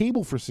get that.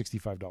 cable for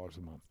 $65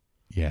 a month.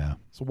 Yeah,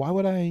 So why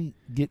would I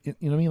get? You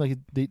know what I mean? Like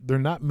they're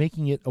not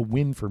making it a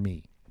win for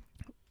me.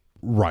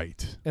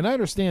 right. And I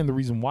understand the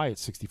reason why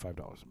it's $65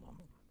 a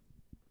month.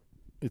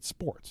 It's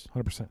sports,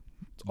 100%. It's all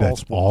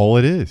That's sports, all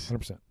it is,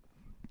 100%.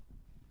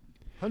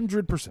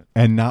 100%.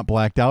 and not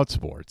blacked out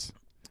sports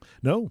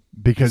No,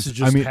 because this is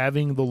just I mean,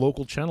 having the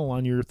local channel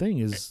on your thing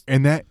is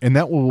and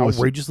that will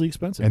outrageously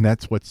expensive. and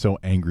that's what's so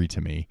angry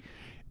to me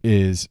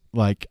is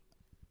like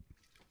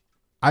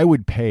I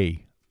would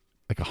pay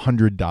like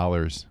 $100,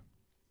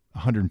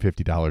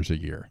 $150 a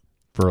year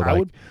for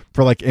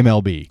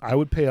MLB. I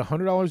would pay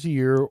 $100 a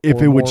year If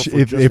or it would more for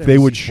if just they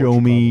would NBC show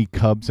Sports me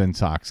Cubs and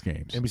Sox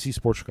games, Chicago. NBC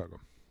Sports Chicago.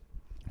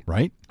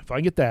 right? If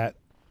I get that,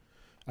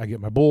 I get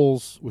my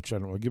Bulls, which I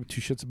don't really give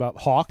two shits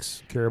about.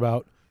 Hawks, care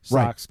about.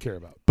 Right. Sox, care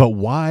about. But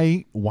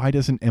why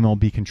doesn't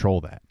MLB control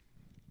that?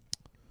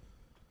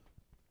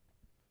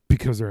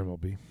 Because they're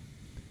MLB.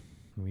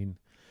 I mean,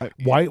 And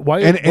why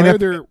are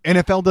there?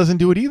 NFL doesn't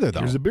do it either, though.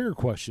 Here's a bigger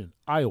question.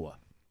 Iowa,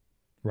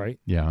 right?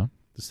 Yeah.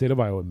 The state of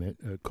Iowa,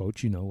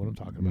 coach, you know what I'm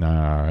talking about.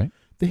 All right.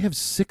 They have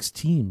 6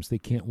 teams they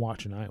can't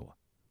watch in Iowa.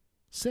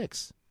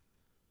 6.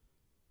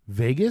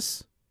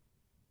 Vegas,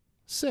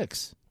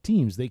 6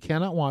 teams they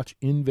cannot watch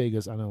in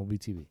Vegas on MLB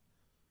TV.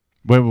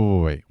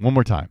 Wait. One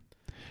more time.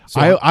 So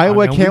Iowa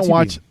on MLB can't TV.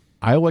 watch.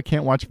 Iowa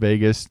can't watch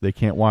Vegas. They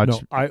can't watch.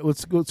 No,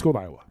 let's go with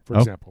Iowa for Oh,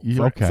 example.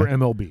 yeah, okay. For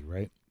MLB,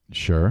 right?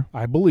 Sure.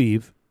 I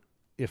believe,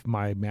 if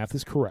my math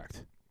is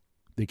correct,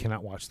 they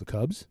cannot watch the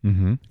Cubs.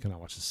 Mm-hmm. They cannot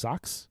watch the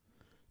Sox.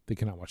 They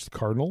cannot watch the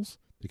Cardinals.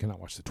 They cannot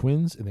watch the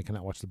Twins, and they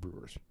cannot watch the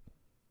Brewers.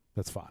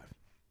 That's 5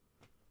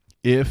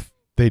 If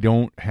they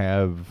don't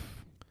have,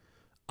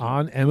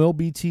 on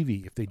MLB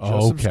TV. If they just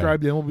Okay.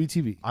 subscribe to MLB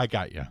TV, I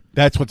got you.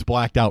 That's what's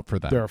blacked out for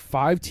them. there are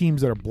 5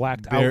 teams that are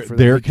blacked out for them.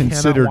 They're They cannot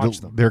considered watch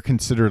them. they're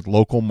considered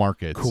local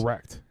markets.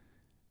 Correct.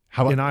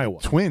 How about In Iowa.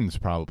 Twins?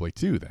 Probably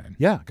too. Then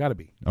Yeah, got to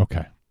be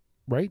okay.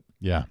 right.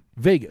 Yeah.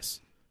 Vegas.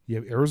 You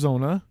have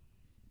Arizona.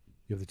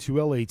 You have the 2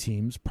 LA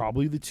teams.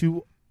 Probably the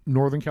 2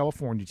 Northern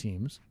California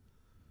teams.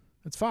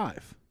 That's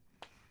 5.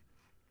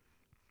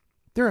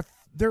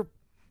 They're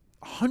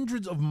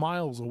hundreds of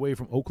miles away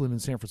from Oakland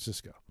and San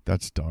Francisco,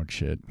 That's dog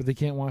shit. but they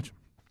can't watch them.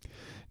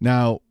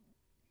 Now,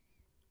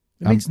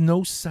 It makes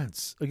no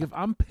sense. Like if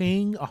I'm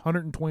paying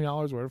 $120,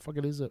 whatever the fuck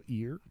it is a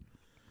year,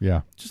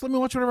 yeah, just let me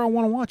watch whatever I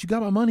want to watch. You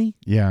got my money.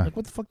 yeah. Like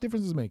what the fuck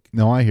difference does it make?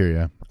 No, I hear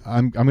you.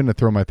 I'm going to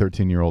throw my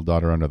 13-year-old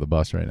daughter under the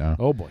bus right now.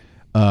 Oh boy.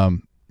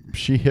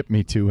 She hit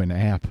me to an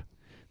app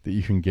that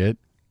you can get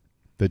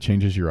that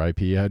changes your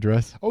IP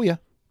address, Oh yeah.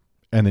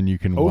 and then you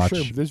can Oh watch. sure.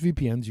 If there's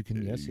VPNs. You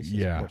can yes.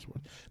 Yeah. Of course.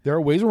 There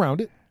are ways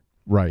around it.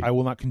 Right. I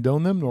will not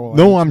condone them. Nor will I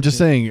No, not I'm just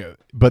support saying,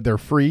 but they're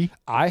free.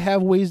 I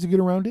have ways to get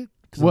around it.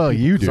 Well,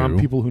 you I'm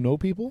do. people who know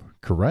people.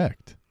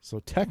 Correct. So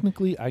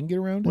technically, I can get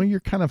around Well, it. you're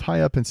kind of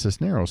high up in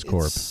Cisneros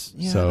Corp. It's-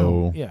 yeah, so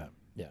no, yeah.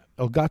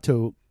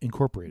 Elgato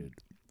Incorporated.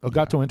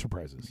 Elgato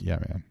Enterprises. yeah,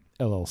 man.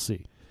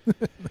 LLC.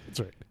 That's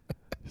right.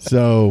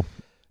 So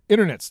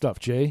Internet stuff,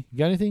 Jay. You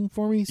got anything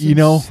for me? Since You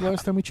know,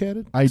 last time we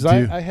chatted, I 'Cause do.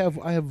 I have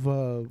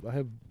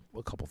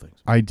a couple things.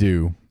 I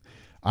do.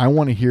 I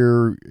want to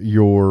hear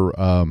your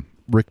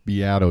Rick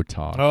Beato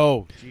talk.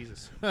 Oh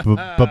Jesus!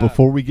 But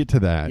before we get to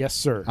that, Yes,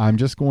 sir. I'm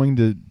just going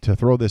to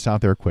throw this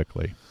out there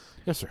quickly.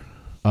 Yes, sir.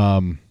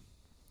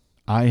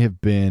 I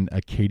have been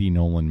a Katie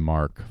Nolan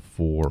mark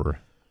for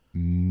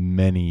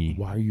many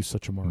Why are you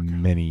such a mark?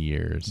 many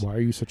years, Why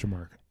are you such a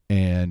mark?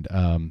 and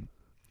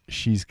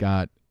she's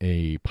got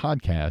a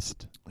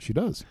podcast She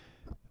does.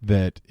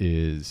 that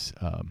is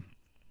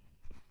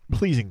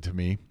pleasing to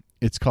me.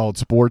 It's called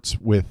Sports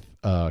with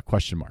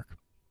question mark.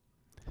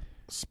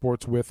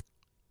 Sports with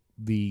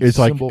the It's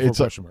like symbol it's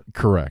for a- question mark.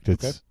 Correct.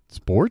 It's Okay.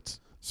 sports.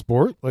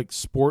 Sport like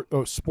sport.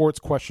 Oh, sports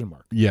question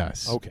mark.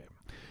 Yes. Okay.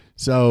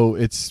 So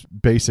it's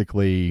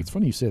basically It's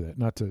funny you say that.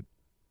 Not to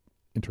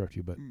interrupt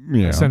you, but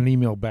Yeah. I sent an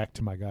email back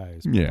to my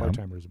guys,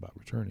 part-timers, about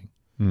returning.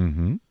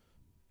 Mm-hmm.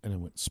 And it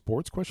went,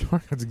 sports question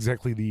mark? That's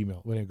exactly the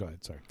email. Wait, go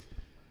ahead. Sorry.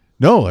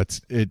 No,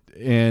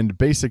 and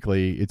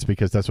basically it's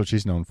because that's what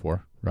she's known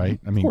for, right?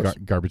 Mm-hmm. I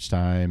mean, Garbage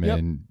Time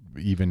and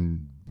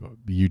even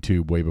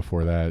YouTube way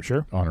before that,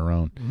 Sure, on her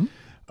own.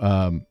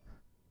 Mm-hmm.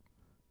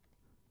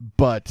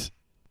 But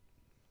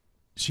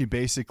she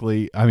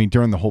basically, I mean,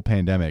 during the whole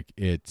pandemic,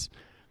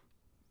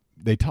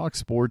 they talk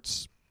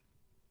sports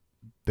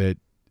that,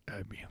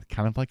 I mean,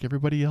 kind of like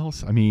everybody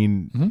else. I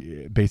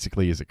mean,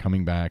 basically, is it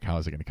coming back? How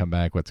is it going to come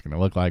back? What's it going to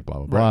look like? Blah,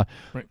 blah, blah.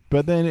 Right.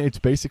 But then it's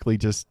basically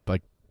just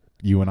like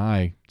you and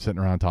I sitting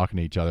around talking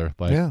to each other.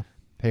 Like,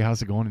 hey,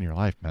 how's it going in your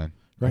life, man?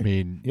 Right. I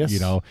mean, yes. you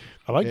know.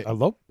 I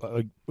love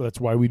that's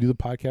why we do the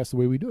podcast the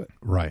way we do it.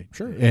 Right.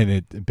 Sure. And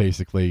it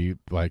basically,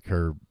 like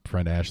her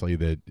friend Ashley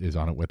that is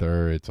on it with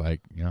her, it's like,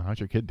 you know, how's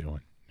your kid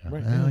doing?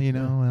 Right.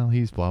 Well, well,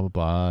 he's blah, blah,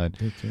 blah.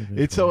 And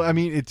it's so, I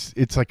mean,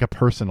 it's like a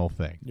personal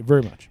thing.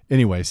 Very much.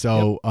 Anyway,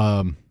 so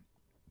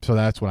so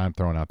that's what I'm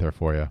throwing out there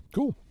for you.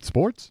 Cool.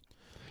 Sports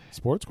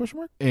question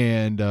mark?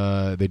 And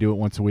they do it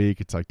once a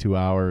week. It's like 2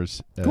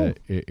 hours. Cool.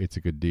 It's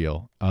a good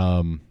deal.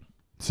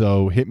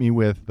 So hit me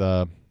with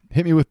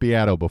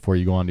Beato before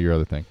you go on to your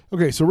other thing.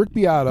 Okay, so Rick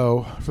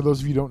Beato, for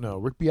those of you who don't know,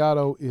 Rick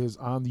Beato is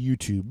on the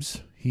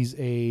YouTubes. He's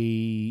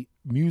a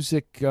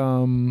music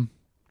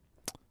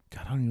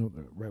God, I don't even know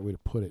the right way to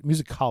put it.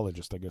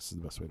 Musicologist, I guess, is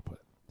the best way to put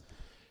it.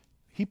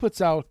 He puts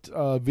out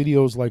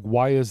videos like,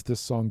 why is this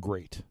song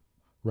great?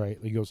 Right?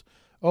 He goes,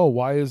 oh,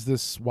 why is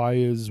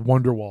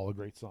Wonderwall a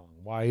great song?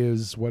 Why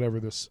is whatever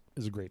this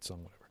is a great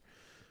song, whatever.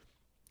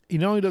 He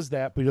not only does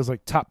that, but he does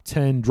like top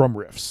 10 drum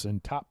riffs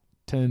and top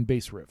 10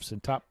 bass riffs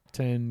and top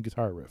 10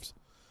 guitar riffs.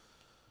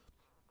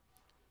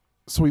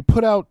 So he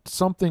put out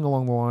something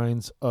along the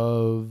lines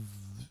of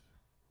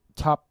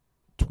top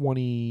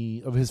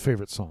 20 of his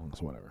favorite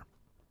songs, whatever.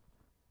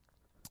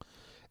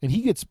 And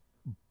he gets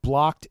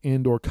blocked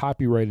and or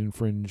copyright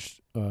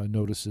infringed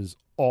notices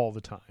all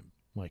the time.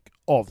 Like,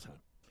 all the time.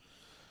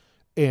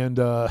 And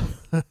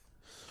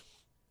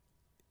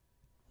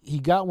he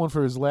got one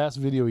for his last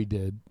video he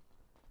did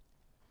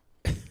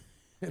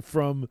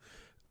from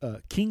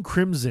King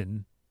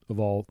Crimson, of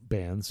all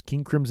bands.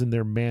 King Crimson,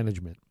 their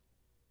management.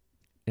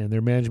 And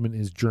their management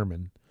is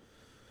German.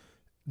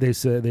 They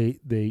said they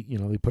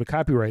put a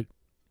copyright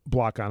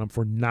block on him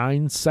for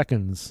 9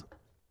 seconds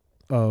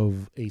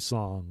of a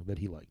song that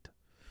he liked,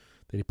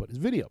 that he put in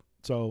his video.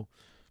 So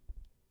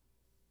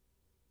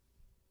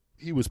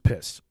he was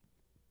pissed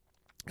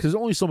because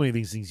there's only so many of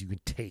these things you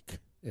can take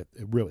at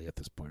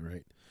this point,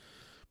 right?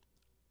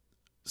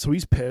 So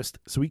he's pissed.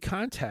 So he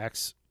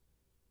contacts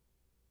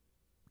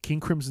King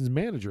Crimson's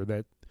manager,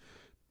 the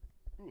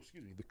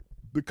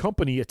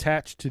company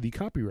attached to the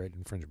copyright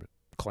infringement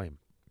claim.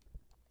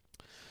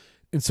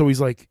 And so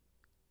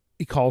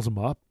he calls him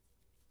up.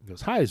 He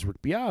goes, "Hi, it's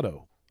Rick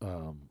Beato.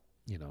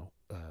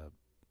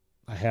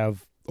 I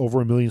have over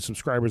 1 million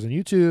subscribers on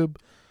YouTube.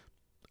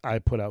 I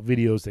put out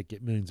videos that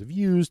get millions of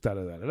views,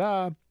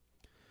 da-da-da-da-da.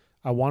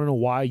 I want to know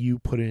why you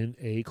put in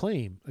a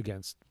claim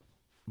against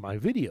my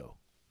video."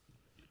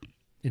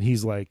 And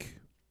he's like,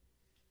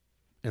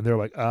 and they're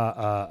like,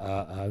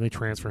 and they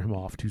transfer him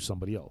off to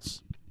somebody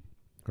else,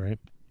 right?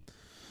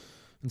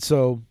 And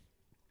so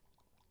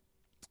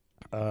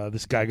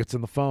this guy gets on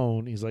the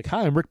phone. He's like,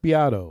 "Hi, I'm Rick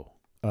Beato,"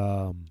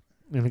 and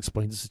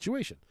explains the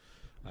situation.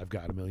 I've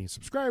got 1 million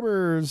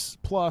subscribers,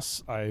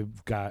 plus I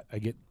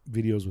get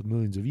videos with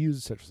millions of views,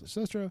 etc.,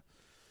 etc.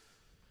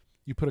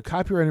 You put a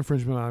copyright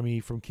infringement on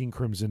me from King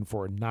Crimson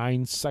for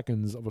 9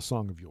 seconds of a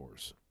song of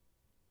yours.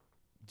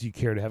 Do you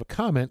care to have a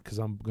comment? Because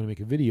I'm going to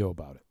make a video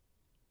about it.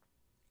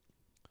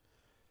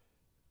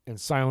 And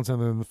silence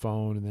on the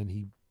phone, and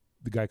then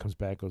the guy comes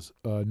back, goes,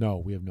 "No,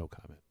 we have no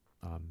comment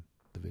on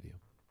the video."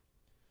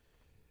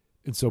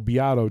 And so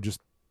Beato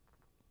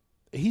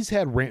he's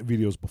had rant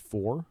videos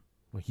before.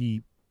 Like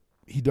he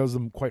does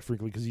them quite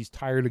frequently because he's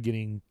tired of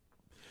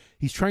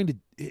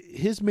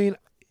his main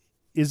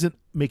isn't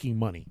making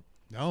money.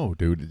 No,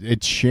 dude,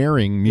 it's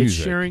sharing music.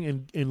 It's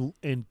sharing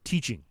and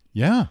teaching.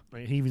 Yeah.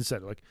 Right? He even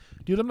said, like,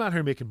 "Dude, I'm not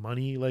here making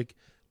money. Like,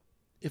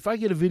 if I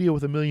get a video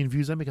with 1 million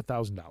views, I make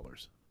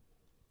 $1,000.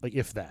 Like,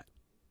 if that,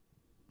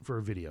 for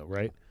a video,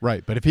 right?"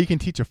 Right, but if he can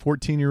teach a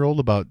 14-year-old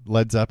about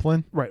Led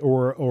Zeppelin, right,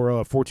 or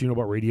a 14-year-old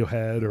about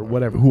Radiohead or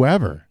whatever,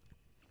 whoever,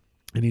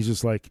 and he's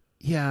just like,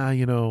 "Yeah,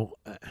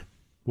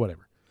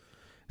 whatever."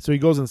 So he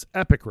goes on this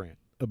epic rant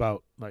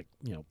about, like,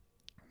 and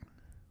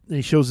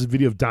he shows this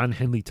video of Don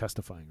Henley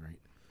testifying, right?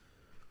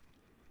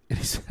 And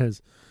he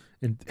says,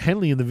 and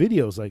Henley in the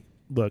video is like,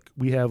 "Look,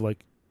 we have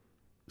like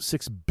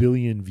 6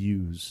 billion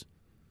views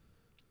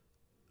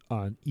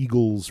on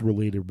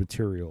Eagles-related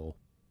material.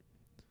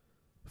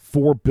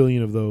 4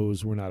 billion of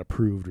those were not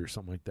approved," or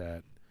something like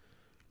that.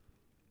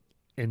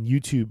 And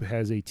YouTube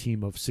has a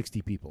team of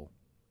 60 people.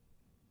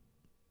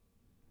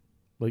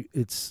 Like,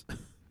 it's,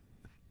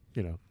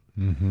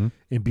 Mm-hmm.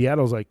 And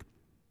Beato's like,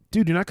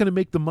 "Dude, you're not going to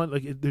make the money.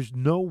 Like, there's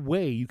no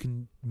way you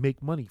can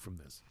make money from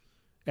this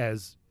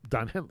as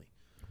Don Henley.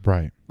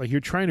 Right. Like,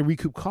 you're trying to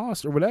recoup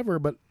costs or whatever,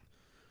 but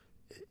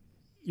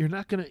you're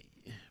not going to.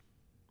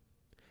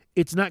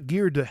 It's not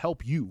geared to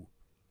help you,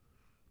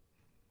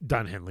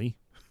 Don Henley.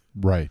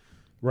 Right.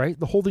 Right?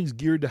 The whole thing's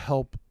geared to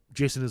help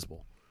Jason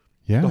Isbell.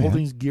 Yeah. The whole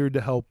thing's geared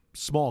to help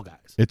small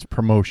guys. It's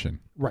promotion.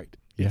 Right.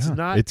 Yeah. It's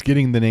not. It's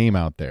getting the name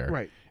out there.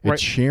 Right.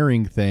 It's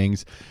sharing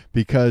things,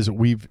 because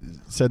we've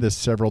said this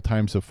several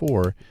times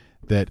before,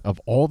 that of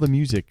all the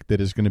music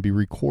that is going to be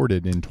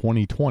recorded in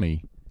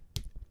 2020,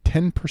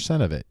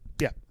 10% of it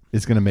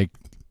is going to make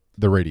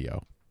the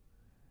radio.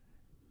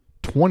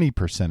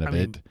 20% of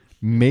it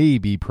may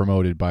be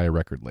promoted by a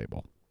record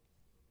label.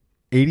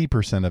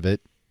 80% of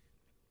it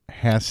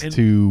has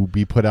to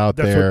be put out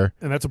there.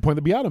 And that's a point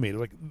that Beato made.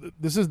 Like,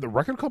 this is the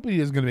record company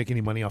isn't going to make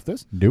any money off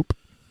this. Nope.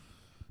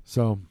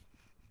 So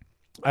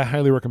I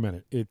highly recommend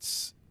it.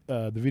 It's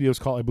the video is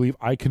called, I believe,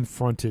 I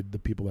Confronted the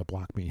People That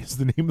Blocked Me. Is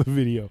the name of the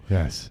video.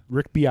 Yes.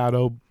 Rick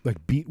Beato,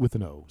 like beat with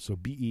an O. So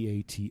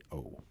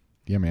Beato.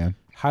 Yeah, man.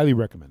 Highly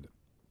recommend it.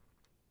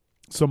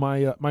 So my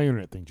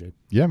internet thing, Jay.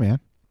 Yeah, man.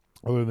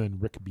 Other than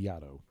Rick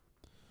Beato.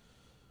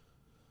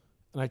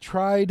 And I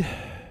tried.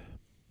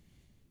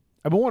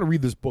 I've been wanting to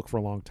read this book for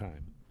a long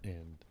time.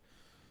 And,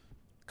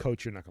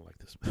 Coach, you're not going to like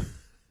this.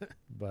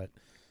 But.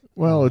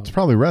 Well, it's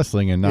probably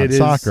wrestling and not it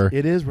soccer.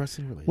 It is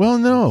wrestling related. Well,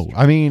 no.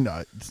 I mean,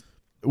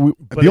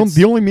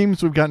 the only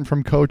memes we've gotten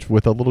from Coach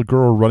with a little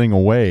girl running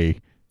away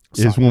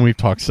is when we've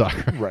talked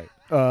soccer. Right.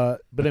 But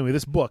anyway,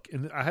 this book,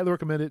 and I highly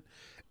recommend it.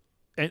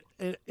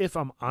 And if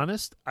I'm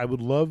honest, I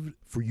would love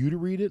for you to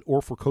read it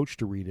or for Coach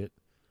to read it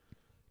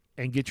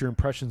and get your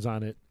impressions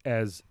on it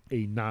as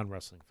a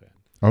non-wrestling fan.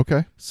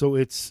 Okay. So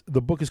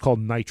the book is called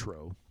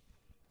Nitro,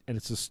 and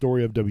it's the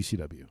story of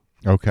WCW.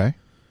 Okay.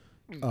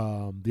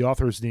 The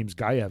author's name's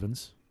Guy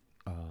Evans.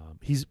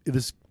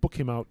 This book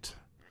came out,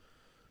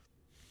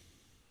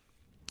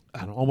 I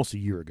don't know, almost a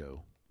year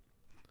ago.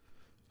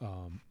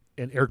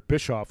 And Eric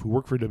Bischoff, who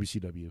worked for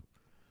WCW,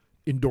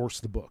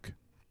 endorsed the book.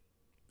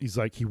 He's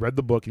like, he read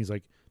the book and he's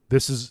like,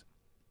 this is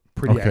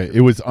pretty accurate.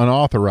 It was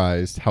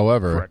unauthorized,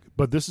 however. Correct.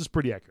 But this is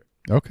pretty accurate.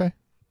 Okay.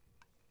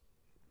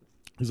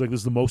 He's like,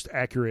 this is the most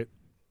accurate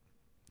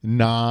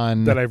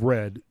that I've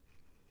read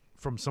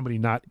from somebody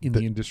not in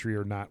the industry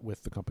or not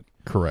with the company.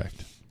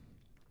 Correct.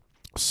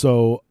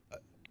 So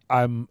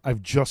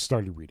I've just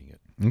started reading it.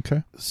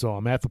 Okay. So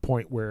I'm at the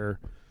point where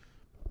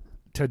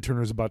Ted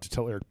Turner's about to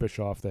tell Eric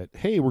Bischoff that,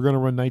 hey, we're going to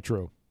run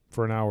Nitro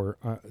for an hour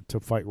to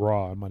fight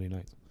Raw on Monday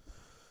nights.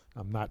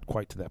 I'm not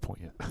quite to that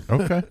point yet.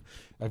 Okay.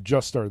 I've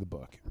just started the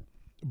book.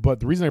 But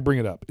the reason I bring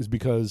it up is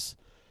because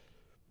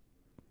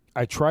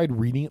I tried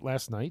reading it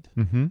last night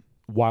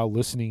while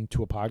listening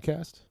to a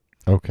podcast.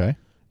 Okay.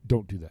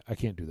 Don't do that. I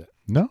can't do that.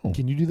 No.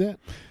 Can you do that?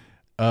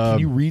 Can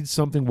you read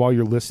something while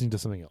you're listening to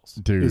something else?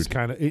 Dude. Is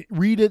kind of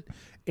read it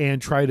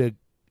and try to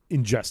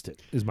ingest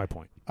it is my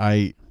point.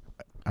 I'm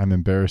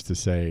embarrassed to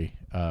say.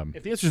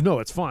 If the answer is no,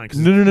 it's fine.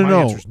 No.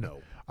 My answer is no.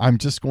 I'm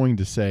just going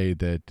to say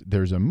that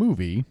there's a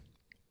movie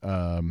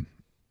that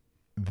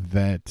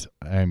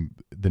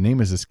the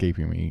name is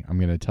escaping me. I'm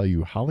going to tell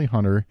you Holly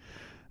Hunter.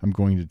 I'm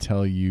going to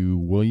tell you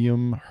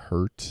William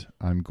Hurt.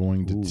 I'm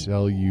going to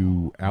tell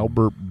you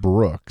Albert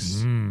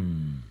Brooks.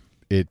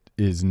 It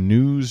is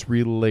news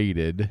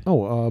related.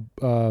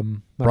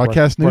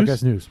 Broadcast news?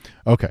 Broadcast news.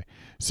 Okay.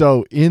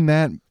 So in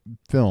that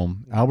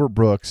film, Albert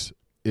Brooks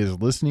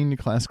is listening to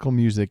classical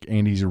music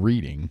and he's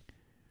reading.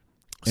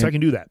 So I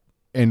can do that.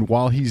 And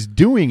while he's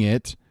doing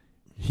it,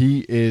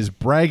 he is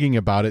bragging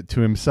about it to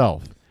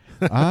himself.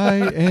 I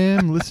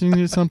am listening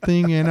to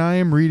something and I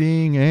am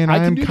reading and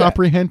I am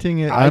comprehending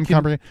it. I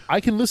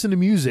can listen to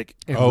music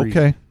and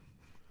read.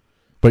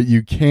 But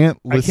you can't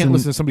listen. I can't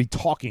listen to somebody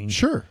talking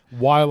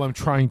while I'm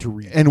trying to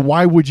read. And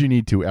why would you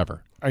need to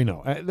ever? I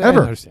know. I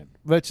ever. understand.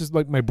 That's just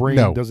like my brain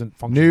doesn't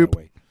function that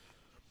way.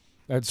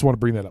 I just want to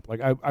bring that up.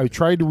 Like I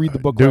tried to read the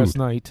book last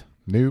night.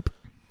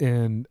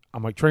 And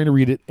I'm like trying to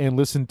read it and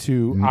listen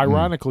to,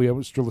 ironically, I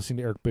was still listening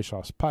to Eric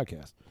Bischoff's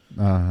podcast.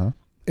 And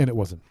it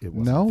wasn't.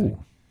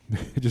 No.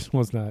 It just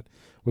was not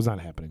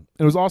happening.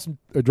 It was awesome.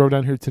 I drove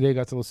down here today,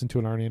 got to listen to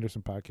an Arn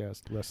Anderson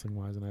podcast, wrestling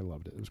wise, and I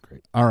loved it. It was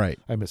great. All right.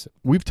 I miss it.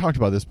 We've talked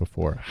about this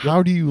before.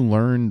 How do you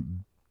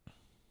learn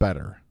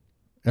better?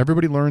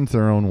 Everybody learns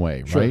their own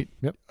way, right?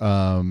 Yep.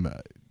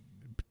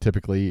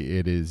 Typically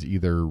it is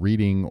either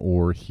reading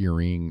or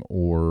hearing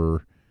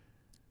or.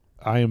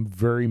 I am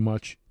very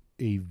much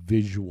a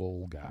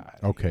visual guy.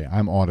 Okay.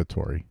 I'm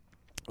auditory.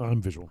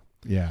 I'm visual.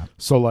 Yeah.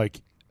 So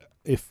like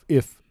if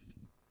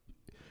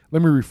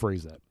let me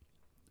rephrase that.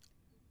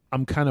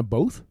 I'm kind of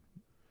both,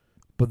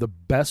 but the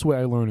best way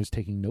I learn is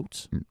taking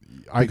notes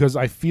because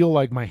I feel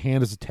like my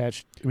hand is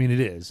attached. I mean, it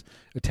is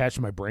attached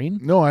to my brain.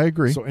 No, I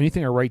agree. So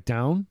anything I write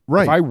down,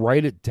 if I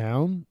write it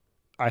down,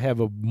 I have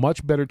a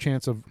much better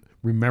chance of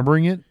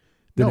remembering it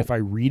than if I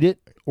read it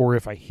or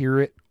if I hear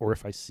it or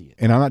if I see it.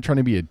 And I'm not trying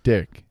to be a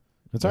dick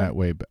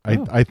way, but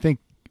I think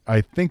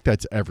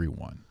that's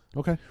everyone.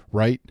 Okay.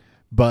 Right?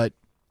 But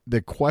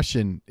the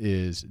question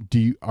is,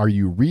 are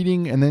you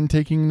reading and then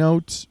taking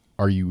notes?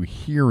 Are you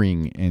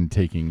hearing and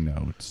taking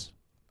notes?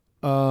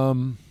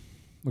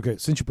 Okay,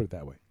 since you put it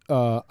that way.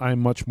 I'm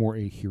much more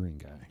a hearing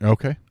guy.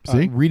 Okay.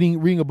 See?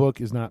 Reading a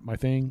book is not my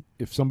thing.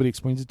 If somebody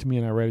explains it to me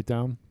and I write it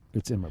down,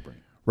 it's in my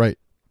brain. Right.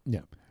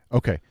 Yeah.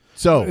 Okay.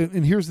 So,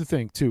 and here's the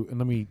thing too, and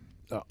let me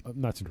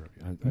not to interrupt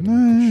you. I didn't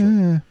mean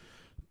to short.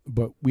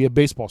 But we have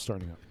baseball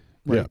starting up.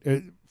 Right? Yeah.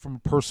 From a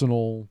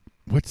personal.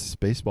 What's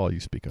baseball you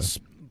speak of?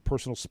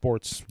 Personal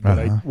sports,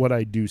 what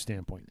I do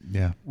standpoint.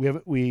 Yeah.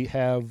 We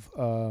have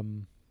a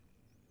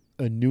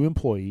new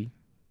employee.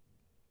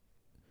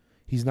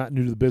 He's not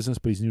new to the business,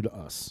 but he's new to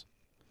us,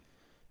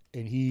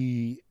 and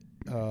he's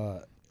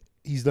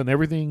done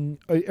everything,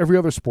 every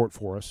other sport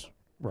for us,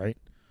 right?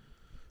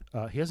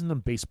 He hasn't done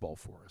baseball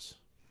for us.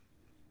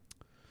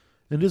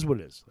 And it is what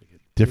it is.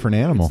 Different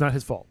animal. It's not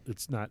his fault.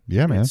 It's not.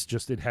 Yeah, man. It's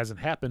just it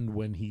hasn't happened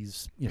when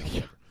he's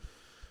whatever.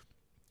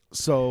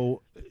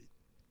 So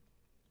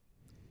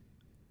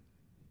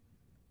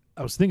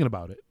I was thinking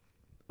about it.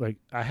 Like,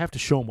 I have to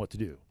show him what to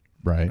do.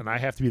 Right. And I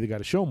have to be the guy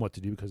to show him what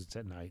to do because it's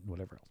at night and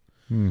whatever else.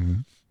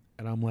 Mm-hmm.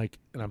 And I'm like,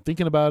 and I'm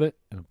thinking about it,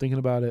 and I'm thinking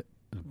about it,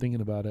 and I'm thinking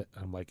about it.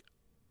 And I'm like,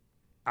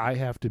 I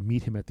have to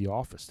meet him at the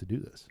office to do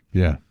this.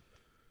 Yeah.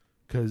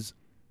 Because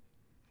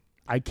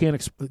I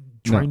can't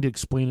trying to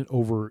explain it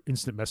over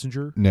instant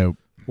messenger. No.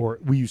 Or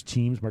we use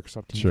Teams,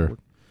 Microsoft Teams. Sure.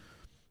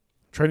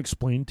 Trying to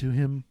explain to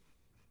him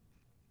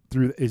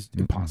is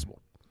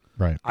impossible.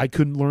 Right. I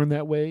couldn't learn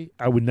that way.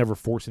 I would never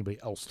force anybody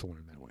else to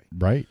learn that way.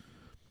 Right.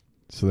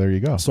 So there you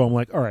go. So I'm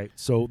like, all right,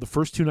 so the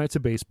first 2 nights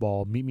of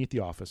baseball, meet me at the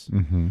office.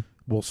 Mm-hmm.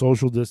 We'll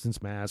social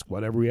distance, mask,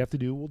 whatever we have to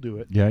do, we'll do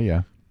it. Yeah,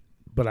 yeah.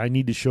 But I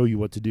need to show you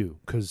what to do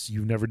because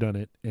you've never done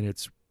it, and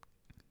it's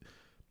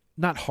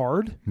not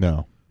hard.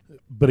 No.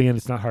 But again,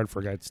 it's not hard for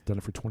a guy that's done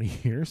it for 20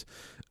 years.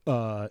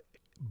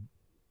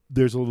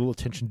 There's a little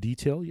attention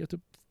detail you have to,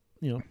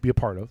 be a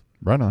part of.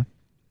 Right on.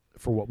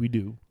 For what we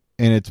do.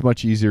 And it's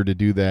much easier to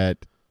do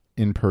that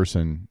in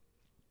person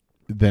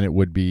than it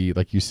would be,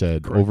 like you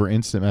said, Correct. over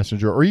instant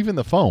messenger or even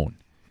the phone.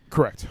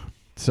 Correct.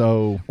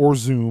 So, or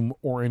Zoom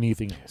or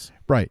anything else.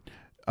 Right.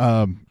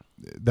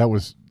 It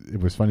was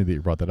funny that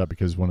you brought that up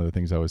because one of the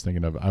things I was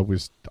thinking of, I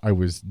was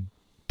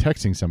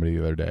texting somebody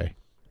the other day,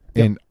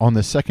 and on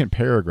the second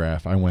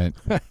paragraph, I went,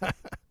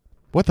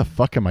 "What the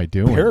fuck am I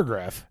doing?"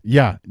 Paragraph.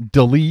 Yeah.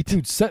 Delete.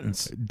 Dude,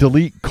 sentence.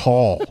 Delete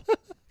call.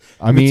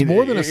 I mean, it's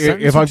more than a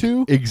sentence or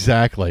two.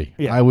 Exactly.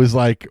 Yeah. I was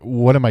like,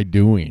 "What am I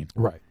doing?"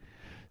 Right.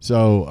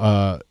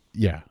 So,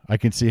 yeah, I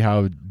can see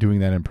how doing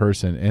that in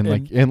person,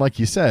 and like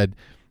you said.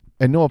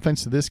 And no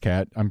offense to this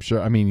cat, I'm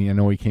sure. I mean, I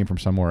know he came from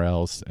somewhere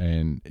else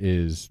and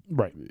is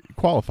right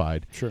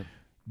qualified. Sure.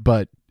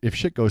 But if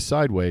shit goes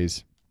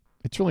sideways,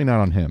 it's really not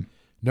on him.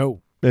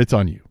 No, it's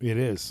on you. It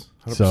is.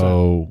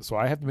 100%. So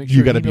I have to make sure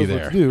you got to he knows be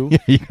there. What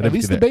to do. At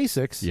least the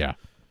basics. Yeah.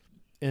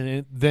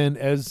 And then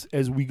as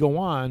we go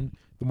on,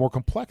 the more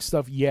complex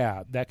stuff,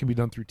 that can be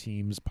done through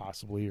Teams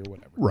possibly or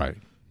whatever. Right.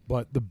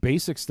 But the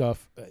basic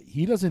stuff,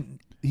 he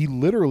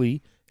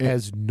literally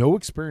has no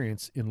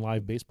experience in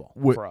live baseball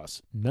for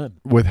us. None.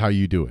 With how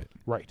you do it.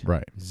 Right.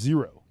 Right.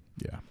 Zero.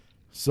 Yeah.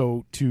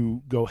 So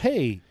to go,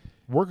 hey,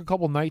 work a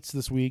couple nights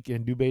this week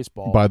and do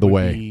baseball. By the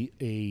way, be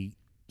a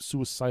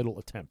suicidal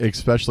attempt.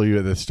 Especially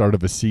at the start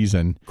of a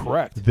season.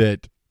 Correct.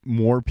 That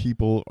more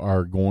people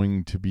are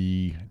going to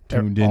be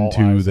tuned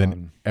into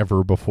than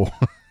ever before.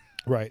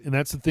 Right. And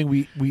that's the thing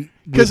we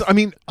because I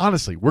mean,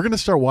 honestly, we're going to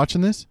start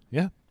watching this.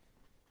 Yeah.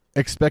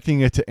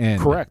 Expecting it to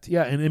end. Correct.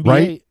 Yeah. And NBA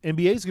right?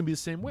 NBA is going to be the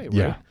same way, right?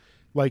 Yeah.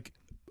 Like,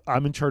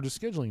 I'm in charge of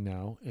scheduling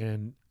now,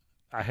 and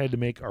I had to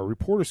make our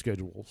reporter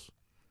schedules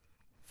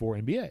for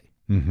NBA.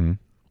 Mm-hmm.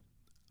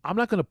 I'm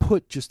not going to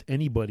put just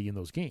anybody in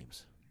those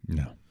games.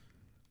 No.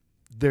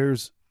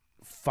 There's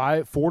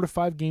 4 to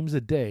 5 games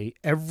a day.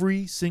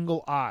 Every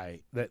single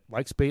eye that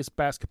likes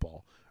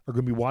basketball are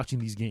going to be watching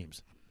these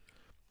games.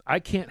 I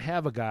can't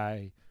have a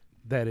guy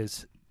that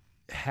is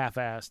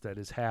half-assed, that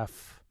is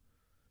half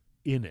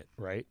in it,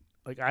 right?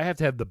 Like, I have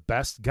to have the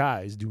best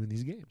guys doing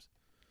these games.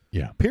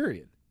 Yeah.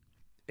 Period.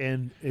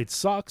 And it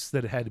sucks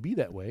that it had to be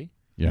that way.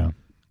 Yeah.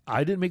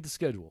 I didn't make the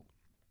schedule.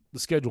 The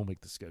schedule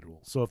make the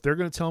schedule. So if they're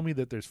going to tell me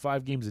that there's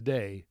 5 games a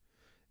day,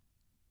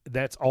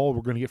 that's all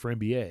we're going to get for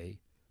NBA,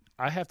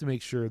 I have to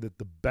make sure that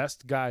the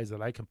best guys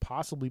that I can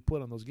possibly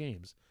put on those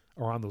games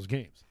are on those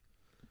games.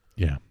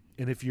 Yeah.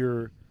 And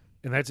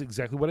and that's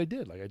exactly what I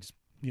did. Like,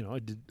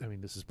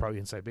 this is probably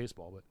inside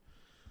baseball,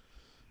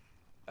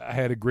 but I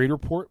had a grade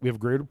report. We have a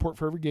grade report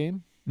for every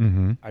game.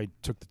 Mm-hmm. I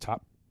took the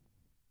top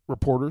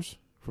reporters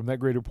from that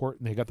grade report,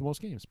 and they got the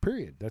most games,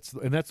 period. That's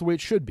the way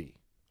it should be.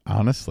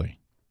 Honestly.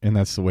 And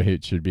that's the way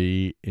it should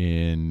be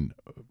in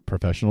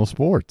professional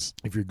sports.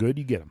 If you're good,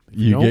 you get them.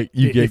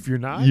 If you're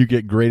not, you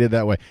get graded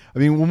that way. I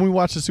mean, when we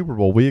watch the Super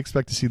Bowl, we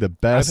expect to see the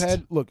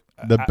best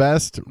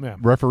best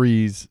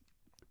referees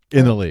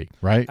in the league,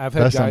 right?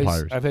 Best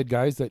umpires. I've had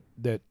guys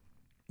that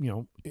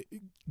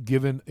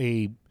given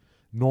a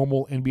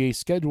normal NBA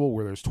schedule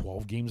where there's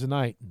 12 games a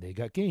night and they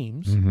got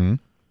games, mm-hmm.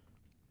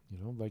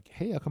 Like,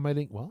 hey, how come I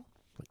didn't? Well,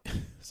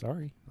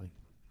 sorry, like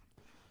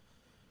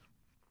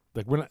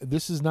we're not.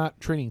 This is not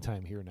training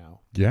time here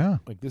now. Yeah,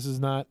 like this is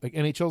not like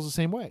NHL's the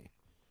same way.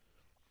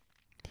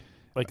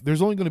 Like,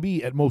 there's only going to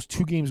be at most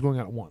 2 games going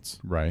on at once.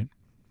 Right.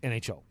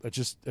 NHL. That's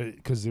just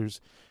because there's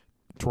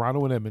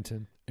Toronto and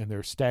Edmonton, and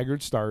they're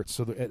staggered starts.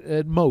 So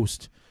at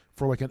most,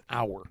 for like an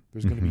hour,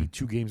 there's going to be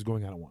 2 games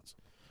going on at once.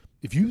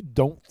 If you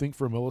don't think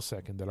for a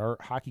millisecond that our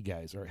hockey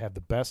guys have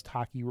the best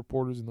hockey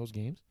reporters in those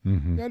games,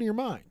 you're out of your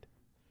mind.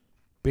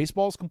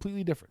 Baseball is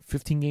completely different.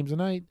 15 games a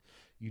night.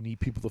 You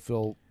need people to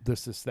fill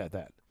this, that.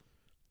 Like,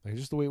 it's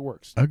just the way it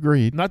works.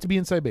 Agreed. Not to be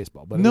inside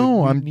baseball, but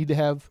No, you need to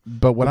have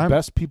But what the I'm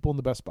best people in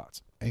the best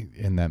spots.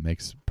 and that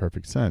makes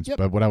perfect sense. Yep.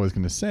 But what I was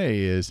going to say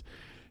is,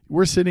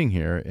 we're sitting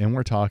here and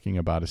we're talking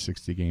about a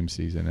 60-game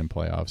season and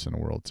playoffs in a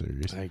World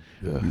Series,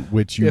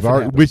 which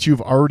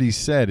you've already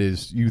said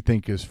is you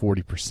think is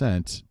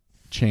 40%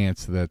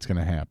 chance that's going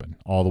to happen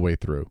all the way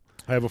through.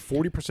 I have a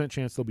 40%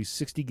 chance there'll be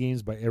 60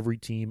 games by every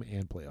team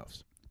and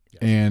playoffs.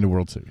 Yes. And a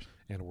World Series.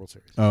 And a World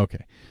Series.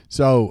 Okay.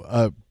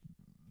 So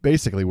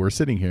basically we're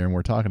sitting here and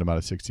we're talking about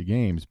a 60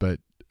 games, but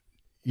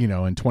in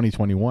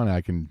 2021 I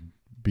can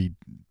be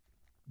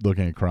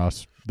looking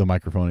across the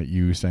microphone at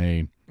you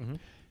saying,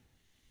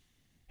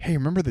 hey,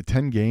 remember the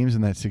 10 games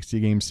in that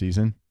 60-game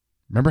season?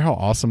 Remember how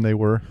awesome they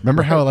were?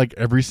 Remember how like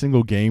every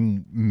single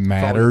game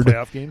mattered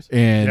playoff games?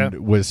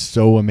 and was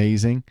so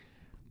amazing?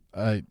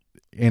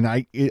 And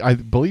I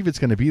believe it's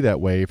going to be that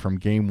way from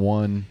game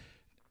 1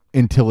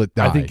 until it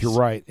dies. I think you're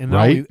right. And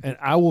right? and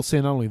I will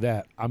say not only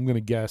that, I'm going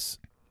to guess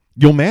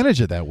you'll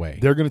manage it that way.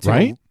 they're going to take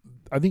right?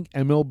 I think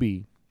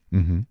MLB,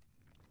 and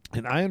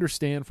I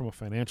understand from a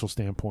financial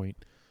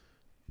standpoint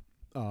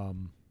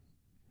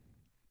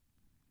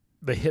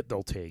the hit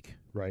they'll take,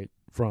 right,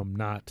 from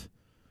not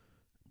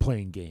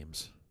playing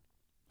games.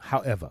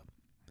 However,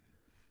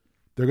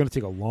 they're going to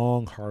take a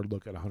long, hard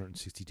look at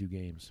 162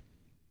 games.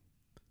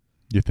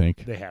 You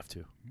think? They have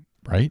to.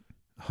 Right?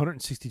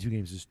 162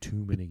 games is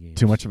too many games.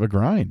 Too much of a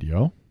grind,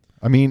 yo.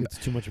 I mean, it's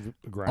too much of a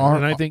grind.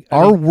 And I think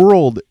our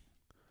world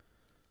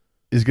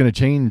is going to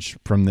change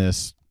from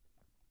this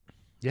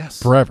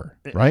yes forever,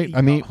 right?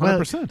 I mean,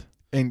 100%.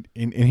 And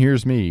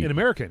here's me. In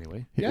America,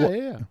 anyway.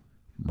 Yeah.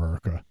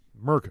 America.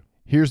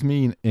 Here's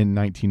me in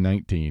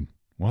 1919.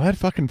 Well, that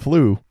fucking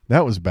flu.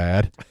 That was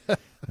bad.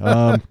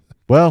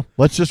 Well,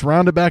 let's just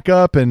round it back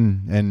up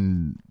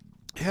and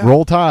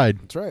roll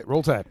Tide. That's right.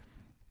 Roll Tide.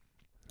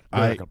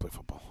 I'm not going to play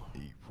football.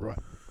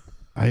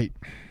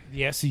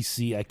 The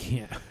SEC, I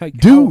can't.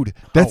 Dude,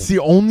 that's the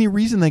only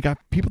reason they got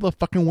people to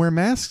fucking wear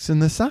masks in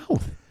the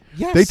South.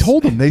 Yes. They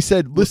told them. They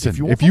said, listen,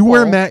 if you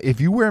wear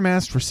a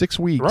mask for 6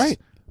 weeks, right,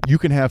 you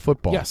can have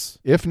football. Yes.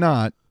 If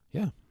not,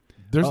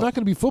 there's not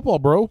going to be football,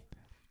 bro.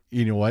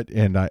 You know what?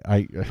 And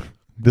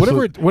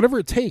whatever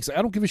it takes.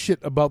 I don't give a shit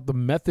about the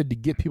method to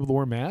get people to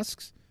wear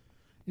masks.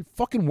 You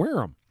fucking wear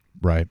them.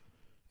 Right.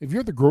 If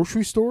you're at the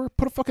grocery store,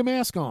 put a fucking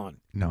mask on.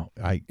 No,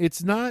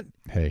 it's not.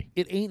 Hey,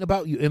 it ain't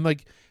about you. And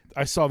like,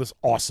 I saw this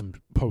awesome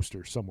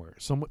poster somewhere.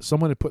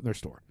 Someone had put in their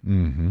store.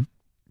 Mm-hmm.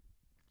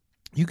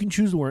 You can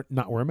choose to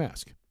not wear a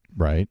mask.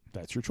 Right.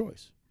 That's your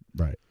choice.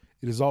 Right.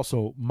 It is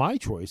also my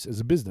choice as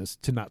a business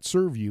to not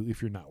serve you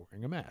if you're not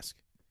wearing a mask.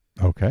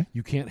 Okay.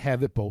 You can't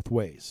have it both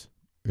ways.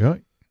 Yeah,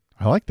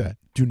 I like that.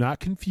 Do not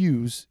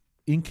confuse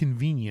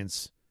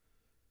inconvenience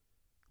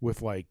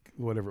with like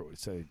whatever it would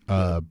say,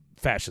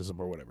 fascism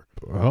or whatever.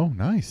 Oh,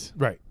 nice.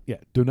 Right. Yeah.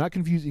 Do not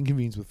confuse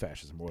inconvenience with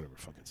fascism or whatever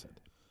fucking said.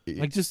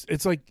 Like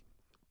it's like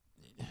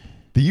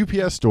the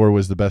UPS store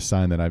was the best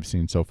sign that I've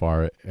seen so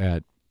far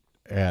at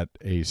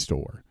a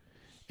store,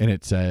 and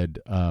it said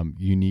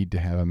you need to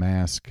have a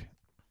mask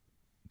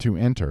to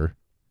enter.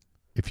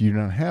 If you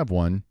don't have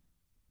one,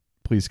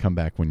 please come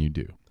back when you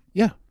do.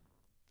 Yeah.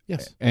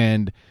 Yes.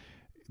 And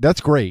that's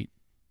great.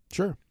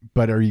 Sure.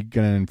 But are you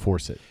going to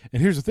enforce it? And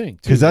here's the thing,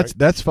 because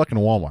that's fucking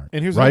Walmart.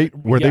 And here's right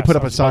where they put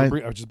up a sign.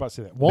 I was just about to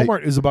say that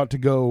Walmart is about to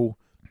go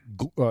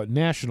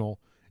national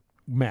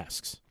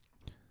masks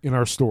in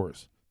our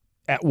stores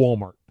at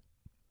Walmart.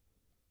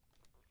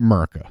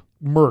 Merca.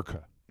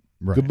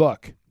 Right. Good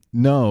luck.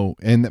 No,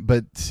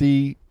 but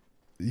see,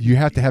 you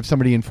have to have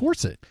somebody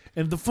enforce it.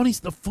 And the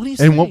funniest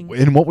thing,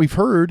 and what we've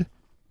heard,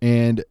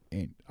 and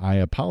I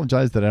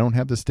apologize that I don't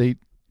have the state.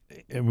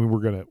 And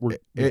we're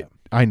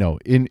I know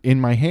in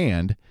my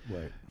hand.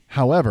 Right.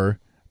 However,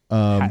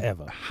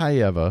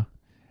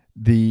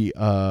 the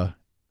a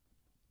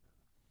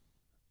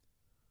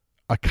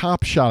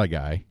cop shot a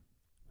guy.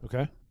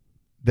 Okay.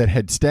 That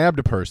had stabbed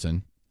a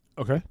person.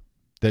 Okay.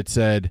 That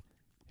said,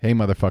 "Hey,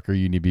 motherfucker,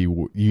 you need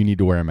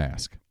to wear a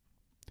mask."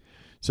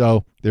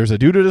 So there's a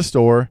dude at a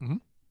store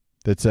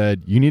that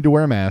said, "You need to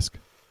wear a mask."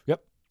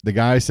 Yep. The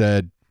guy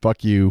said,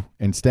 "Fuck you,"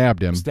 and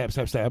stabbed him.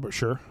 Stab,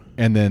 sure.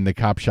 And then the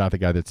cop shot the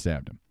guy that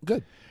stabbed him.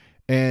 Good.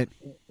 And,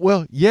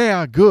 well,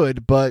 yeah,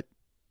 good, but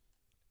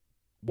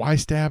why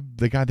stab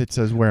the guy that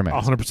says wear a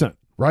mask? 100%.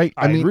 Right?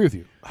 I agree with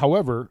you.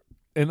 However,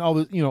 and all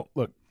the,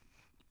 look.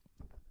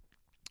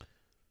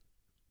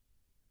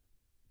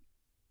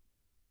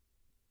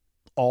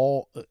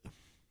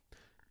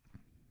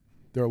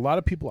 There are a lot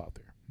of people out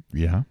there.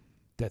 Yeah.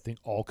 That think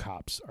all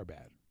cops are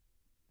bad.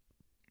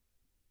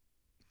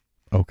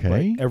 Okay.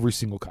 Right? Every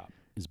single cop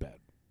is bad.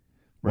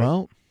 Right?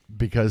 Well,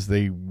 because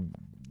they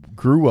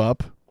grew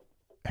up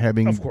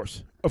having Of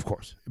course.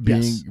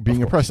 being Yes, being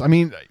of course. oppressed. I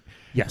mean,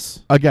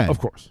 Yes. again, Of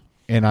course.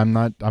 and I'm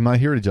not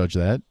here to judge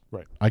that.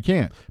 Right. I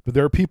can't. But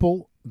there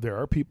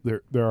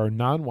are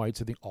non-whites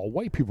that think all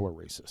white people are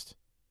racist.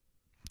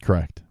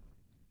 Correct.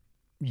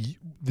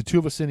 The two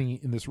of us sitting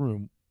in this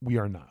room, we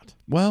are not.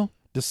 Well,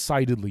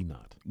 Decidedly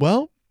not.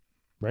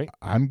 Right?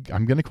 I'm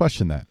going to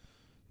question that.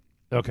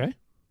 Okay.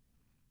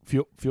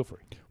 Feel free.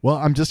 Well,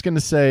 I'm just going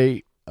to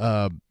say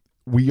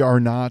we are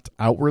not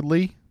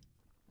outwardly,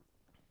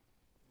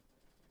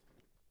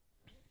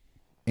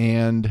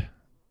 and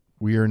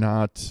we are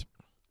not.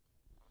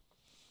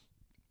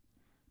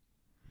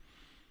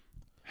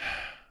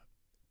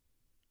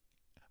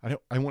 I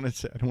don't want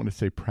to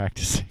say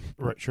practicing.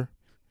 Right, sure.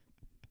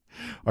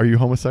 Are you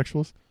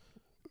homosexuals?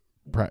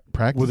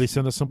 Practice? Will they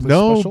send us someplace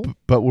no, special?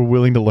 But we're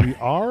willing to learn. We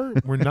are.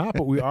 We're not,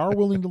 but we are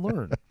willing to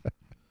learn.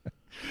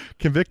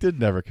 Convicted,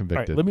 never All right,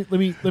 convicted. let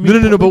me.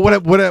 No. But what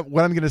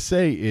I'm going to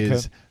say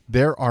is Okay.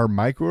 there are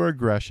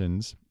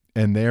microaggressions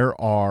and there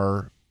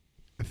are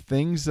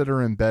things that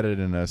are embedded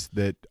in us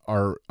that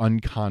are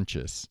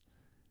unconscious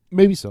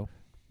Maybe so.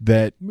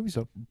 that Maybe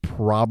so.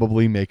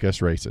 probably make us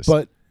racist.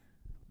 But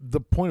the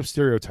point of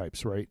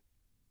stereotypes, right?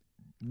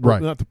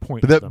 Right. Well, not the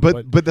point. But of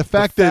them, but the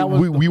fact that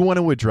fallacy- we want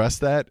to address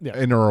that Yeah.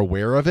 and are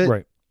aware of it,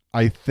 right.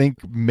 I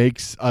think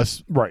makes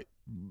us Right.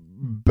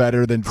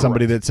 better than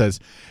somebody that says,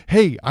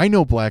 "Hey, I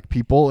know black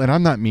people and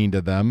I'm not mean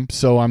to them,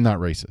 so I'm not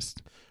racist."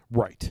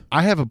 Right.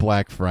 I have a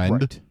black friend.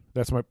 Right.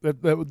 That's my.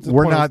 That was the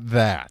We're point not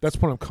that. That's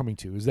what I'm coming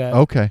to. Is that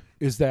Okay.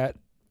 is that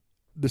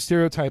the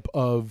stereotype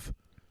of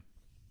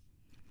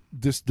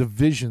this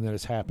division that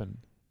has happened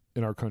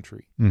in our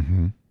country,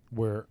 Mm-hmm.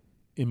 where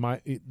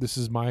this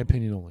is my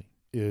opinion only,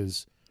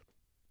 is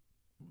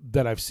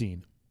that I've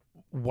seen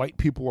white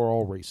people are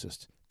all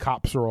racist,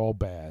 cops are all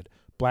bad,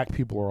 black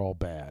people are all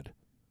bad,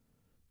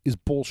 is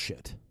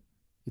bullshit.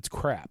 It's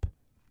crap.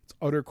 It's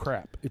utter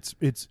crap. It's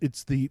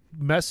the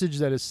message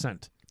that is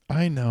sent,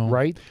 I know.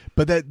 right?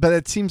 But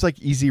that seems like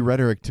easy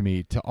rhetoric to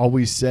me to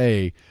always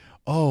say,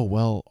 "Oh,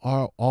 well,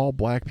 all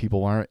black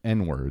people aren't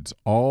N-words.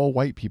 All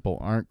white people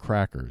aren't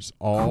crackers.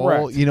 All,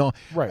 Correct. you know."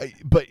 Right.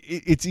 But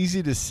it's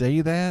easy to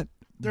say that,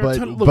 There are a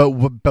ton but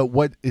of- but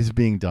what is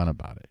being done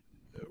about it?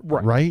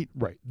 Right. Right?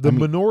 Right. The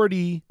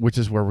minority Which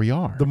is where we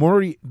are. the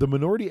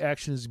minority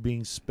action is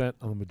being spent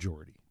on the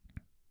majority.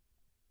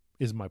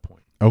 Is my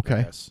point.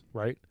 Okay. Yes,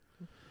 right?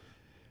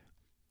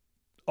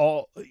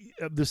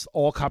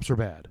 All cops are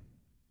bad.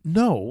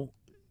 No,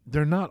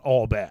 they're not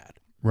all bad.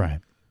 Right.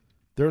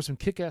 There are some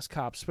kick-ass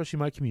cops, especially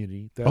in my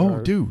community,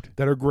 that Dude.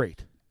 that are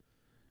great.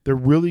 They're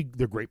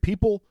great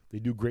people. They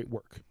do great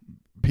work.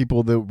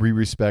 People that we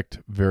respect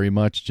very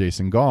much,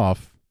 Jason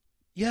Goff,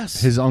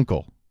 Yes. his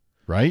uncle,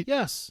 right?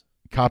 Yes.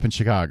 Cop in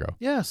Chicago.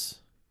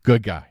 Yes.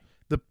 Good guy.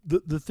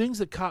 The things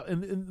that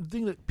and the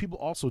thing that people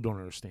also don't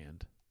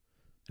understand,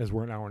 as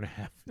we're an hour and a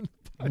half in the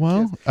podcast,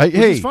 Well, which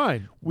hey, is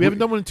fine. We haven't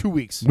done one in 2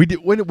 weeks. we did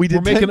We're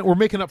 10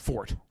 making up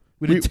for it.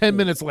 We did 10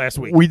 minutes last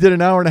week. We did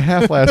an hour and a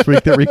half last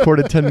week that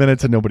recorded 10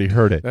 minutes and nobody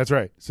heard it. That's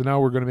right. So now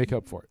we're going to make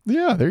up for it.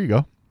 Yeah, there you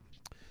go.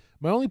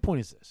 My only point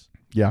is this: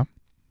 Yeah.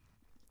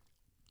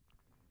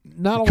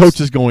 not all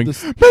Coach is going,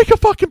 the, make a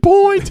fucking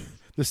point.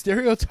 the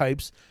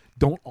stereotypes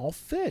don't all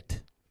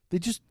fit. They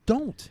just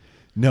don't.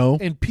 No.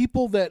 And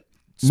people that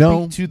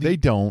No, speak to they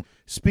don't.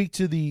 speak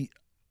to the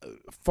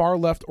far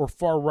left or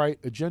far right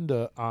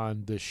agenda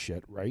on this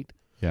shit, right?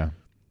 Yeah.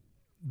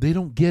 They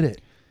don't get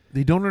it.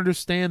 They don't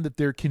understand that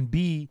there can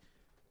be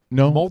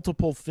No.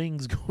 multiple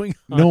things going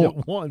on No,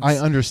 at once. I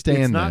understand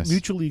It's not this.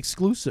 mutually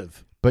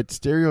exclusive. But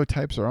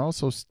stereotypes are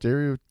also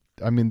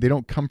I mean, they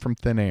don't come from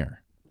thin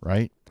air,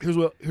 right? Here's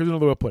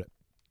another way to put it.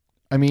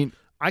 I mean,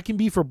 I can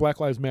be for Black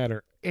Lives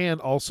Matter and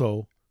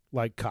also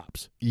like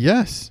cops.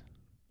 yes.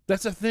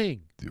 That's a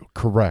thing.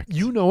 Correct.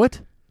 You know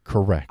it.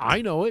 Correct.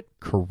 I know it.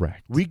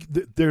 Correct.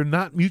 They're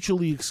not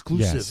mutually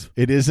exclusive. Yes.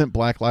 It isn't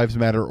Black Lives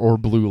Matter or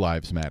Blue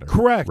Lives Matter.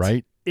 Correct.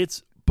 Right?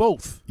 It's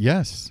both.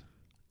 Yes.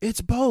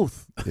 It's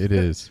both. It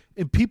is.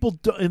 And people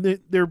do, and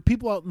there are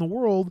people out in the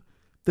world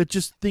that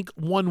just think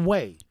one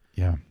way.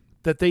 Yeah.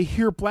 That they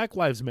hear Black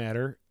Lives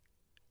Matter.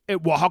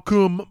 And, well, how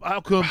come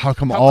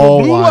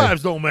all blue lives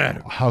lives don't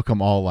matter? How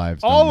come all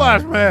lives All don't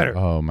lives matter.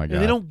 Oh my god.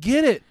 And they don't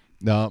get it.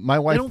 No, my They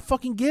wife don't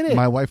fucking get it.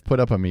 My wife put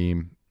up a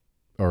meme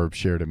or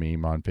shared a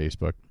meme on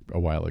Facebook a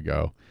while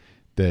ago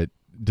that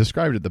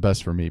described it the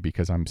best for me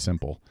because I'm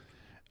simple.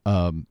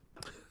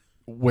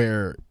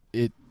 Where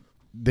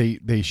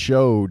they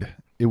showed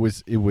it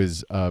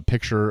was a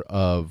picture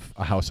of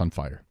a house on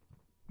fire.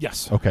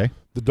 Yes. Okay.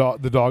 The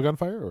dog on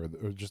fire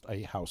or just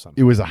a house on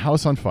fire? It was a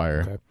house on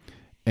fire. Okay.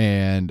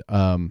 And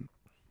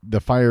the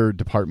fire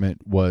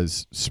department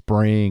was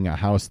spraying a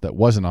house that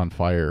wasn't on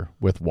fire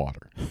with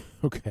water.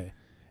 Okay.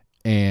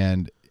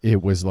 And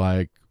it was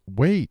like,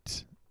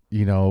 wait,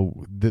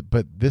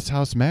 but this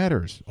house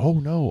matters. Oh,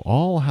 no,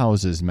 all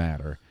houses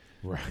matter.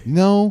 Right.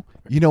 No,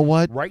 you know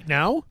what? Right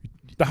now,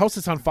 the house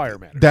that's on fire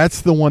matters.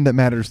 That's the one that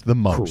matters the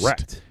most.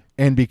 Correct.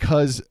 And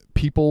because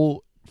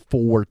people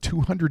for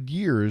 200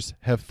 years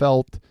have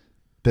felt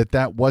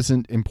that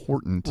wasn't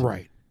important.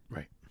 Right.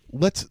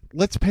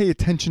 let's pay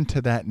attention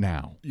to that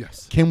now.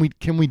 Yes. Can we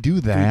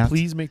do Can that? we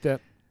please make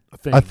that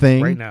A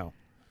thing? right now?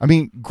 I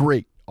mean,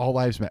 great. All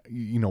lives matter.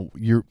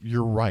 You're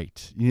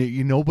right.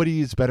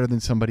 Nobody is better than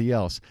somebody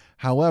else.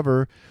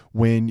 However,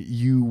 when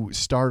you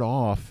start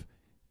off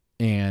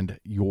and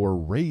your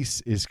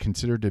race is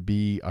considered to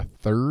be a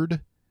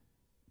third,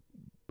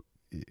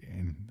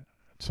 and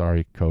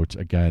sorry, Coach,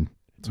 again,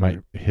 my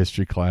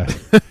history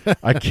class,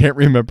 I can't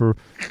remember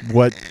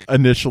what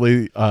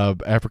initially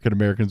African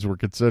Americans were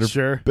considered.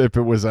 Sure. If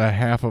it was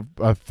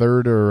a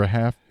third or a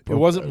half. It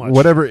wasn't much.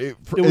 Whatever. It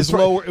was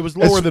lower. It was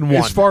lower than 1.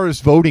 As far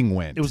as voting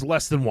went. It was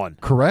less than 1.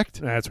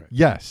 Correct? That's right.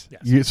 Yes.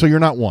 So you're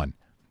not 1.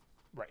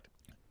 Right.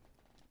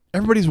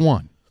 Everybody's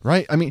 1,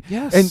 right? I mean,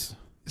 yes. And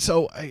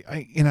so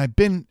I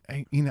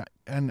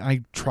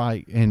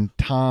try, and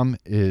Tom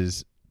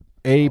is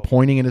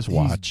pointing at his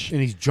watch, and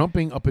he's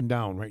jumping up and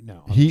down right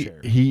now. On he the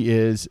chair. he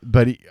is,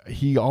 but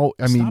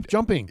Stop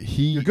jumping.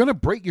 You're gonna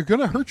break. You're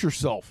gonna hurt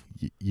yourself.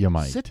 You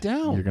might sit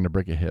down. You're gonna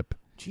break a hip.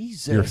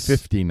 Jesus, you're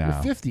 50 now.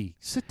 You're 50.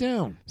 Sit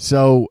down.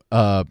 So,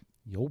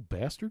 you old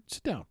bastard,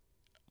 sit down.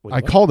 Wait,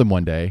 I called him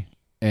one day,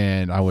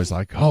 and I was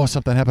like, "Oh,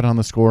 something happened on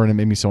the score, and it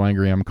made me so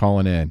angry. I'm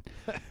calling in."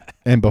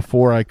 And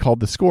before I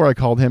called the score, I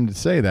called him to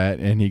say that,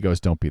 and he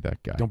goes, "Don't be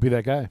that guy. Don't be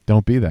that guy.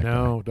 Don't be that guy.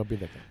 No, don't be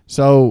that guy."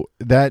 So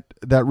that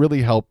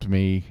really helped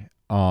me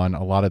on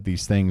a lot of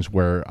these things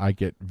where I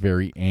get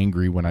very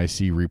angry when I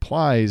see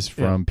replies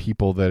from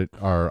people that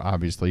are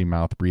obviously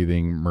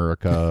mouth-breathing,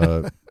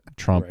 America,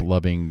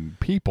 Trump-loving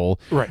people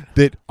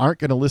that aren't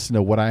going to listen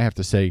to what I have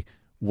to say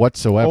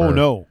whatsoever. Oh,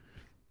 no.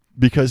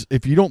 Because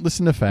if you don't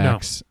listen to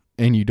facts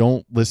and you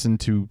don't listen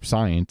to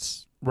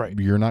science,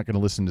 you're not going to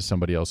listen to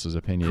somebody else's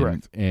opinion.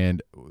 Correct.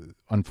 And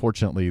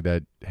unfortunately,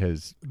 that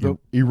has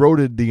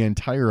eroded the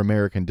entire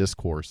American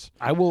discourse.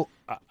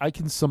 I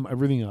can sum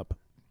everything up.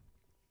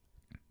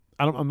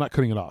 I'm not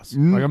cutting it off.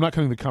 Like, I'm not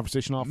cutting the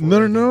conversation off. No.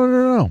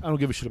 I don't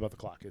give a shit about the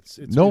clock. It's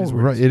no,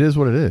 right. It is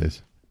what it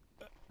is.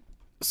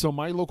 So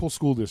my local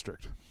school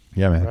district.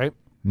 Yeah, man. Right?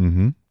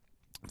 Mm-hmm.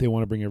 They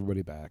want to bring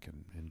everybody back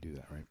and do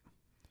that, right?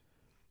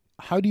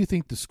 How do you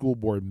think the school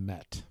board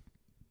met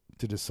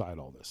to decide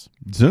all this?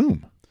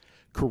 Zoom.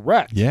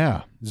 Correct.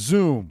 Yeah.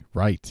 Zoom.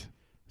 Right.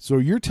 So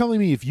you're telling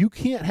me if you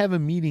can't have a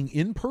meeting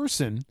in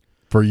person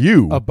for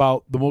you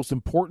about the most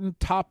important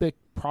topic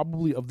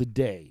probably of the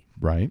day.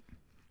 Right.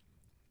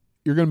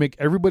 You're going to make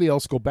everybody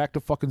else go back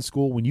to fucking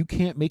school when you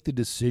can't make the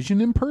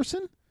decision in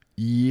person?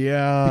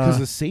 Yeah.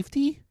 Because of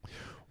safety?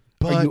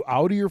 But, are you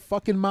out of your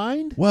fucking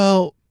mind?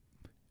 Well,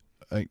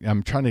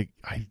 I'm trying to.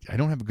 I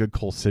don't have a good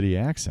Coal City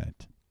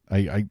accent.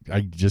 I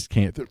just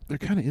can't. There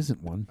kind of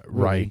isn't one,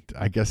 really. Right?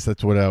 I guess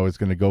that's what I was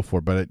going to go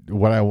for. But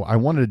what I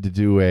wanted to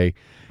do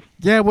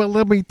well,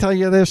 let me tell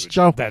you this,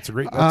 Joe. That's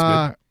great.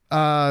 That's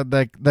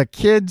good. The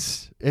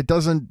kids, it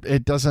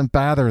doesn't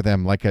bother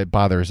them like it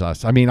bothers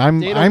us. I mean,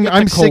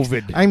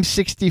 I'm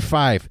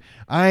 65.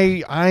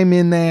 I'm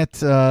in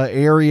that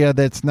area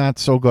that's not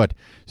so good.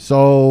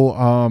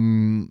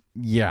 So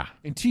yeah.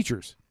 And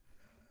teachers.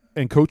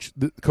 And coach,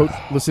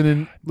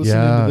 listening to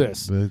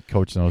this. The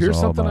coach knows. Here's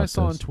all something about I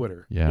saw this. on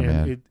Twitter. Yeah, and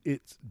man.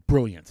 It's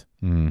brilliant.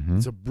 Mm-hmm.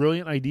 It's a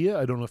brilliant idea.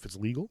 I don't know if it's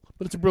legal,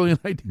 but it's a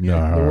brilliant idea.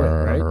 All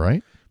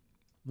right.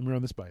 Let me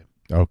run this by you.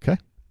 Okay.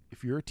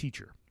 If you're a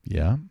teacher,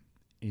 yeah,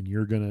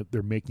 and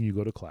they're making you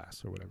go to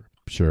class or whatever.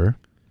 Sure.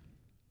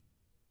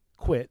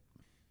 Quit.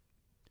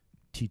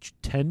 Teach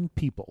 10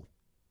 people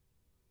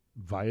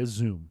via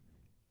Zoom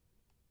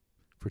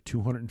for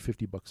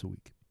 $250 a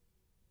week.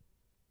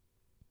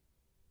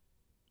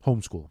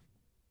 Homeschool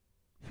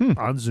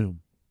on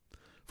Zoom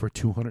for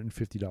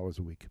 $250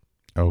 a week.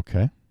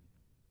 Okay.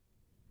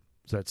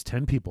 So that's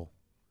 10 people,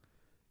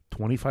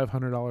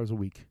 $2,500 a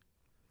week,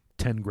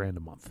 $10,000 a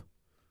month.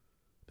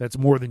 That's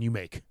more than you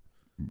make.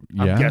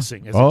 Yeah. I'm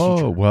guessing as a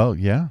teacher. Oh, well,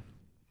 yeah.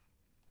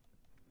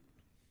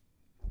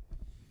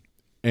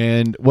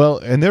 And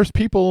there's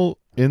people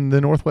in the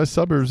northwest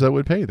suburbs that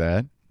would pay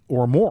that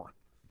or more.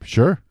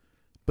 Sure.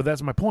 But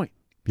that's my point.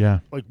 Yeah.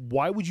 Like,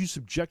 why would you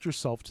subject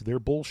yourself to their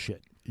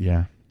bullshit?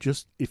 Yeah.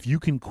 Just if you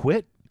can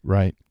quit,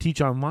 right?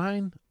 Teach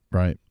online,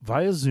 right?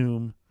 Via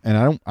Zoom.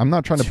 And I'm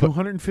not trying to put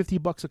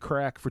 $250 a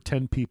crack for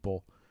 10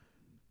 people.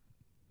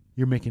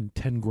 You're making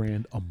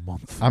 $10,000 a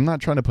month. I'm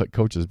not trying to put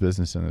coach's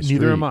business in the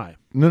street. Neither am I.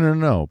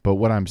 No. But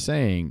what I'm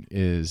saying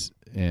is,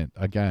 and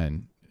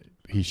again,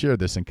 he shared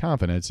this in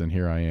confidence, and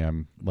here I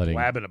am letting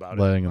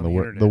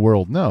the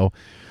world know.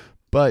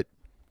 But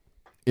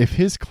if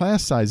his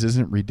class size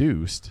isn't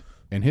reduced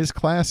and his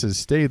classes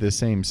stay the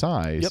same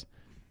size, yep.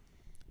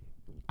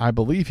 I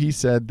believe he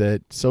said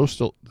that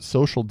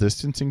social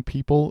distancing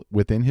people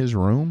within his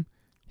room,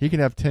 he could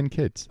have 10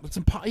 kids. That's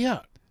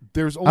yeah.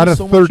 There's only out of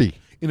so 30 much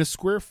in a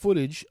square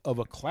footage of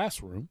a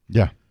classroom.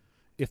 Yeah.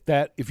 If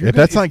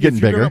that's not getting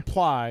bigger, you're going to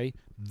apply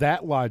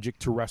that logic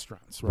to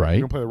restaurants, right?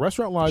 You're going to apply the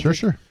restaurant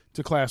logic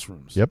to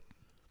classrooms. Yep.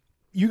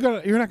 You're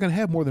not going to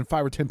have more than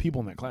 5 or 10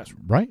 people in that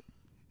classroom. Right.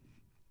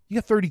 You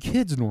got 30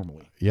 kids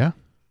normally. Yeah.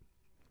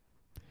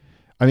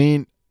 I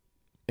mean,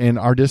 in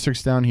our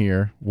districts down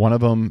here, one of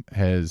them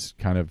has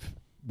kind of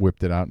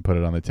whipped it out and put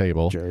it on the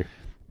table. Jerry.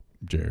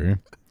 Jerry.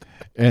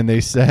 And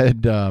they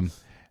said,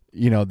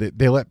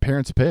 they let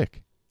parents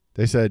pick.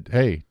 They said,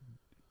 hey,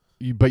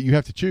 but you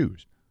have to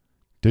choose.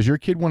 Does your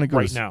kid want to go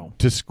right now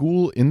to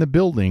school in the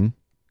building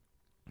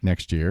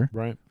next year?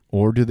 Right.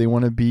 Or do they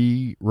want to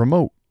be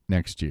remote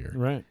next year?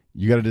 Right.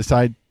 You got to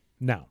decide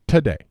now.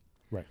 Today.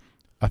 Right.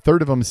 A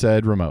third of them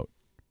said remote.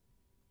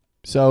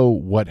 So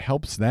what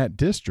helps that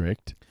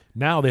district?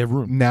 Now they have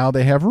room. Now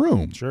they have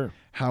room. Sure.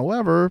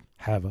 However,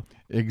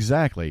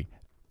 exactly.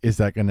 Is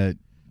that going to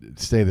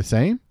stay the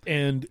same?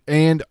 And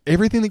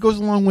everything that goes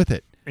along with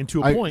it. And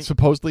to a point.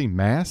 Supposedly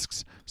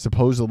masks,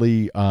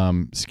 supposedly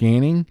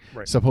scanning,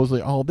 right.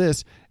 supposedly all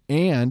this.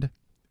 And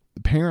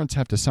parents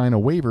have to sign a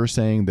waiver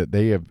saying that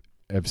they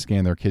have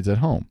scanned their kids at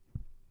home.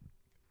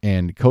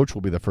 And coach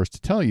will be the first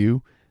to tell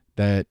you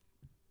that,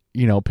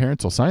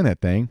 parents will sign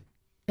that thing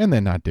and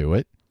then not do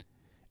it.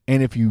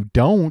 And if you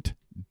don't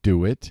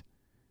do it,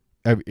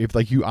 if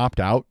like you opt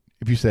out,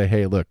 if you say,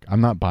 hey, look, I'm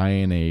not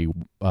buying a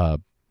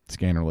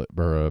scanner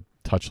or a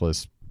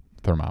touchless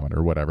thermometer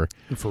or whatever.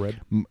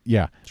 Infrared.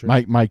 Yeah. Sure.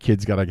 My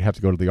kid's got to have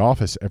to go to the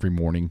office every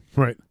morning.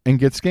 Right. And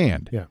get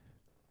scanned. Yeah.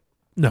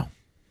 No.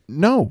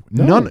 None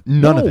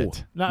of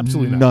it. No,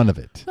 absolutely not. None of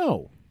it.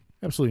 No.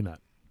 Absolutely not.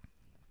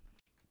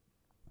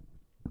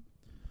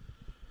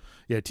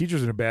 Yeah,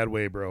 teachers are in a bad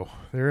way, bro.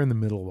 They're in the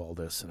middle of all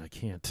this, and I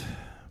can't,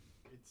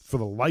 for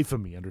the life of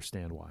me,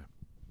 understand why.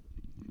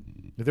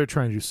 They're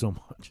trying to do so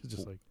much. It's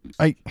just like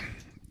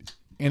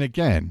and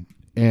again,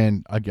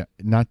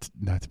 not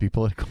to be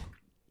political.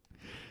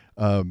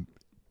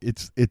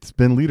 It's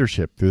been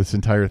leadership through this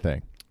entire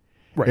thing.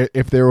 Right.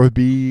 If there would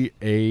be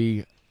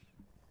a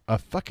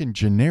fucking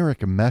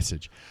generic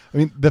message. I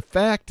mean, the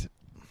fact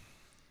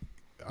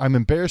I'm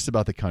embarrassed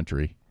about the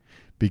country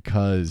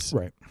because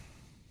right.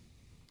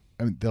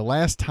 I mean, the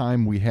last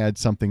time we had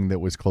something that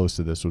was close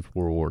to this was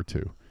World War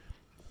II.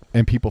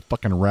 And people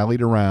fucking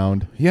rallied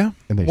around. Yeah.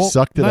 And they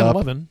sucked it up.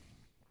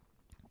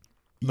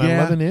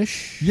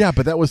 9/11-ish. Yeah,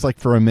 but that was like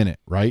for a minute,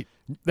 right?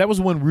 That was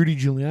when Rudy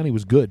Giuliani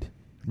was good.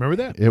 Remember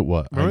that? It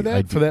was. Remember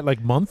that? For that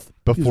month?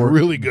 Before, he was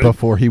really good.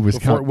 Before he was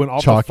before it went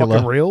off the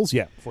fucking rails?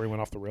 Yeah. Before he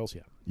went off the rails,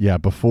 yeah. Yeah,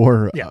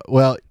 before. Yeah.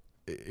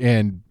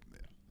 And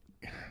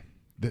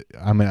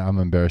I'm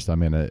embarrassed. I'm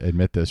going to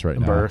admit this right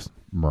now.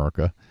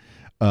 America.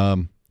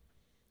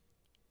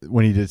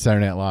 When he did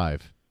Saturday Night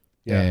Live.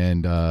 Yeah.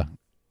 And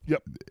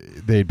yep.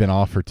 They'd been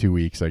off for 2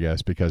 weeks, I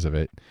guess, because of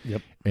it.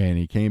 Yep. And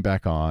he came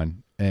back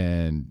on,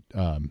 and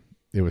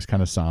it was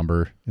kind of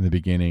somber in the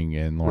beginning,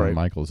 and Lorne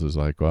Michaels was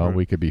like, well,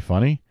 we could be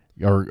funny.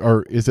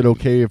 Or is it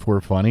okay if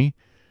we're funny?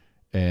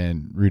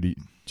 And Rudy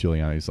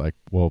Giuliani's like,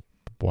 well,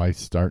 why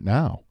start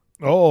now?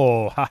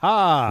 Oh,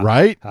 ha-ha.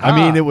 Right? Ha-ha. I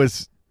mean, it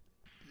was,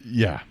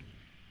 yeah.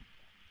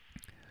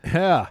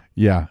 Yeah.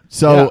 Yeah.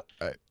 So.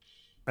 Yeah.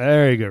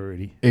 There you go,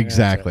 Rudy.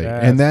 Exactly.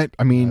 And that,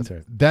 I mean,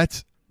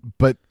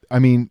 but I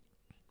mean,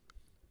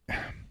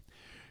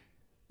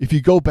 if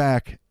you go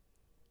back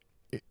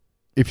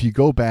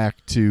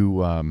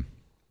to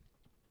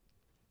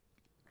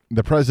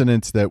the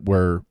presidents that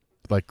were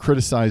like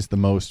criticized the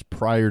most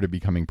prior to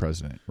becoming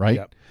president,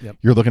 right? Yep.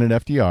 You're looking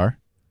at FDR.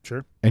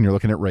 Sure. And you're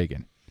looking at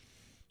Reagan.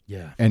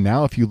 Yeah. And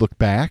now if you look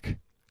back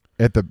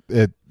at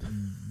the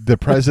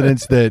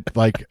presidents that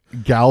like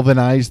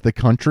galvanized the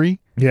country,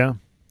 yeah,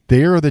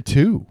 they are the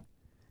two.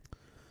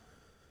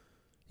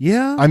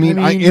 Yeah. I mean,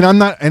 I'm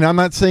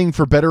not saying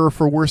for better or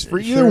for worse for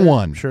either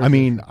one. Sure, I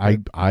mean,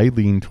 I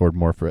lean toward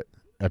more for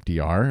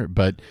FDR,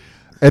 but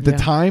at the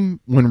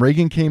time when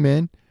Reagan came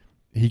in,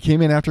 he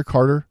came in after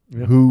Carter,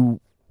 who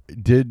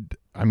did,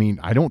 I mean,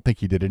 I don't think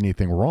he did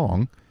anything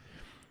wrong.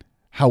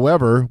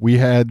 However, we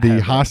had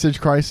the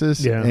hostage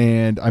crisis,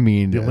 and I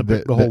mean,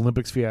 the whole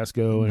Olympics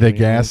fiasco, the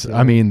gas.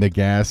 I mean, the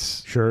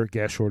gas. Sure,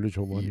 gas shortage,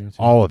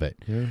 all of it.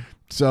 Yeah.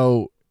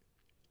 So,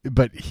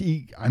 but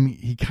he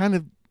kind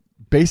of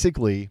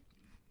basically,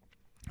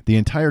 the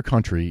entire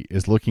country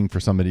is looking for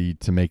somebody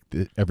to make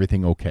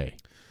everything okay,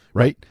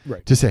 right?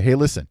 Right. To say, hey,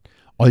 listen,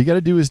 all you got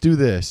to do is do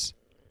this,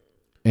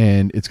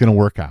 and it's going to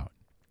work out.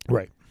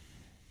 Right.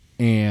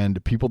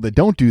 And people that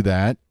don't do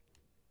that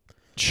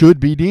should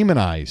be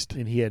demonized.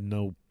 And he had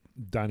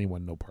Donnie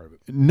won no part of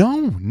it. No,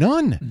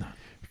 none.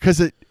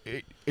 Because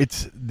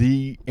it's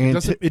the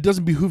it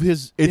doesn't behoove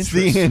his it's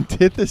interest. The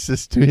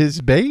antithesis to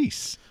his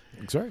base.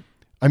 Exactly.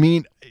 I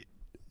mean,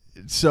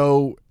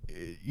 so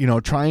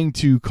trying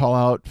to call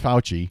out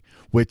Fauci,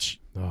 which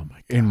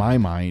in my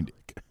mind,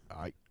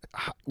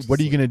 what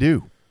are you going to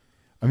do?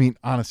 I mean,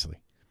 honestly.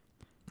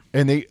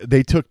 And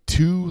they took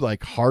 2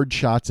 like hard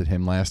shots at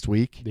him last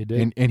week. They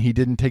did. And he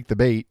didn't take the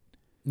bait.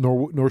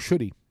 Nor should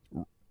he.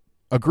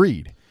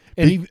 Agreed.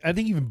 And I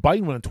think even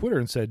Biden went on Twitter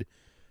and said,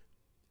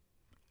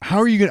 "How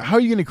are you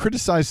going to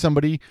criticize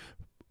somebody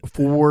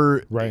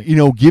for right.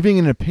 Giving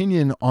an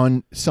opinion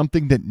on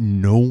something that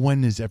no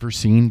one has ever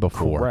seen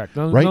before?" Correct.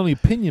 Not only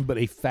opinion, but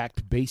a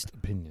fact-based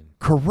opinion.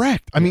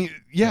 Correct. I mean,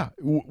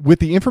 with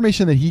the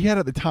information that he had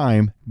at the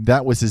time,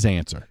 that was his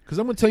answer. Because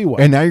I'm going to tell you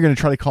what. And now you're going to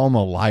try to call him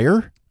a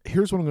liar?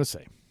 Here's what I'm going to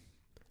say.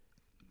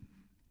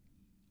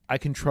 I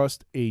can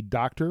trust a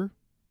doctor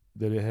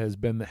that has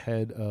been the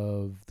head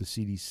of the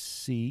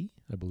CDC,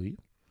 I believe,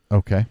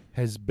 Okay.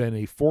 has been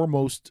a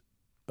foremost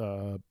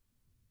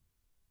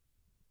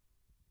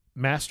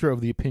master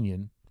of the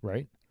opinion,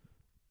 right,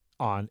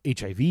 on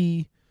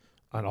HIV,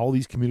 on all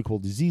these communicable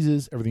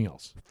diseases, everything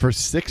else. For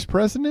 6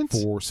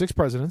 presidents? For 6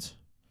 presidents.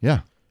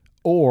 Yeah.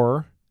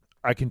 Or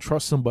I can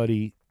trust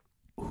somebody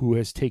who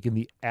has taken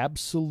the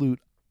absolute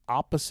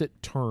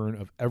opposite turn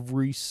of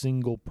every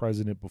single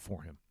president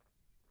before him.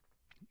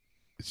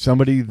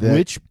 Somebody that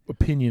Which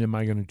opinion am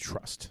I going to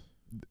trust?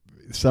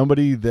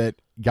 somebody that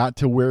got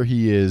to where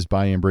he is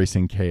by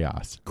embracing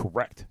chaos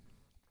Correct.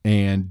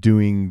 and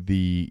doing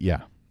the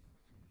yeah.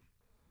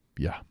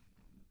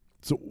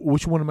 So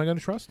which one am I going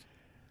to trust?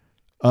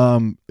 I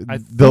I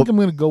think I'm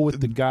going to go with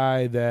the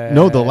guy that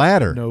no, the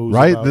latter, knows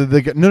right? about-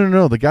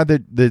 The guy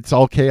that's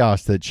all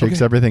chaos that shakes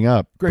Okay. everything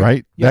up, Great.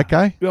 right? Yeah. That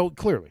guy? Well,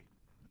 clearly.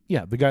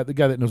 Yeah, the guy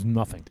that knows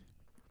nothing.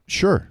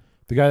 Sure.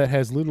 The guy that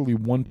has literally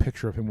one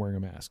picture of him wearing a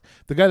mask.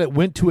 The guy that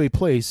went to a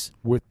place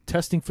with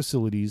testing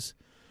facilities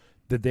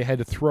that they had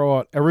to throw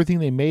out everything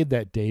they made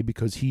that day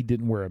because he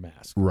didn't wear a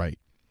mask. Right.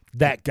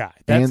 That guy.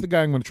 That's And- the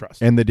guy I'm going to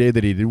trust. And the day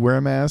that he did wear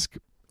a mask,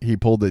 he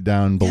pulled it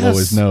down below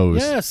his nose.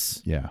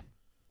 Yes. Yeah.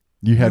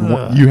 You had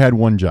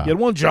one job. He had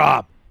one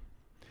job.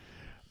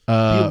 Be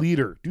a Uh,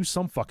 leader. Do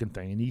some fucking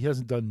thing. And he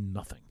hasn't done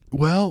nothing.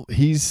 well,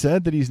 he's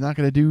said that he's not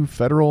going to do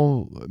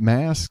federal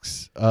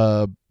masks.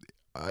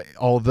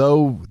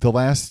 Although the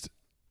last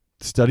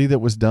study that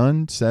was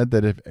done said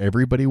that if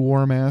everybody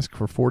wore a mask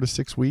for 4 to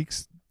 6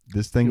 weeks,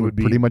 this thing It would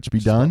pretty much be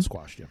just about done.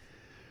 Squashed, yeah.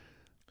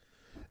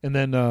 And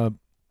then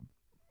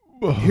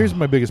here's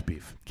my biggest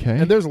beef. Okay.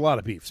 And there's a lot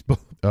of beefs.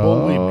 Believe me.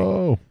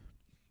 Oh,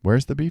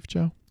 where's the beef,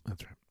 Joe?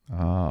 That's right.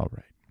 All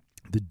right.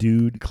 The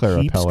dude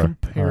Clara keeps Peller,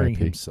 comparing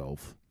R.I.P..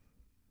 himself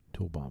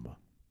to Obama.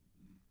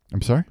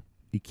 I'm sorry?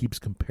 He keeps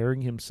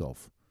comparing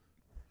himself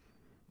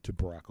to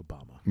Barack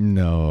Obama.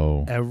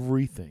 No.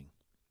 Everything.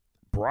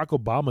 Barack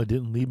Obama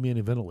didn't leave me any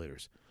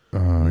ventilators.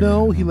 Oh,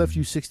 No, yeah. he left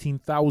you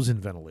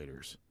 16,000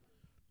 ventilators.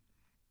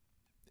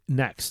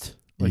 Next.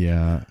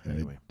 Yeah.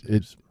 Anyway.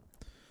 It's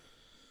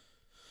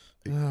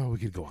we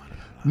could go on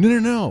and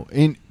on.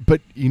 no.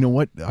 But you know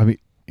what? I mean,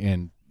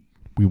 and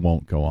we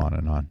won't go on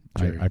and on.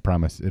 Jerry. I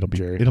promise. It'll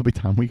be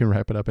time we can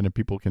wrap it up, and if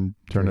people can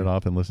turn Jerry. it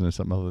off and listen to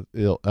something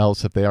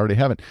else if they already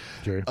haven't.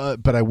 Jerry.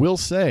 But I will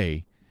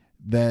say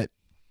that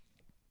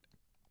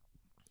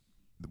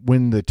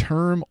when the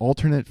term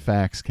alternate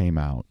facts came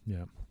out,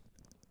 Yeah.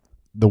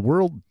 the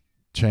world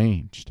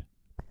changed,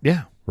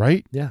 Yeah.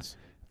 right? Yes.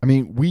 I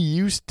mean, we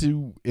used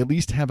to at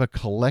least have a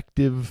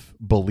collective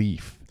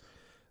belief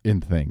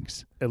in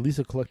things, At least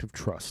a collective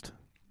trust.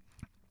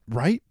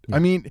 right? Yeah. I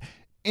mean,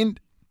 and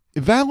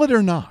valid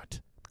or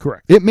not,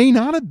 Correct. it may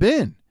not have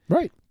been,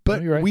 Right. but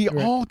No, you're right, we you're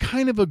right. all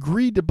kind of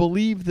agreed to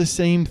believe the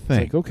same It's thing.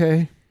 like,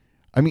 okay.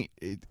 I mean,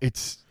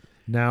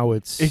 Now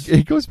it's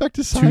it goes back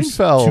to two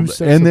Seinfeld,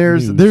 sets and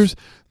of news.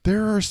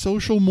 there are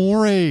social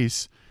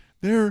mores.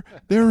 There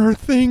are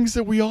things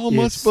that we all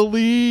must It's-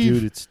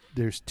 believe. dude,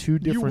 there's two You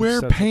different wear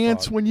sets of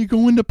pants thought. when you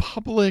go into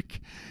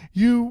public.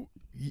 You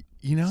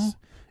know,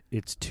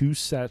 It's two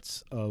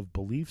sets of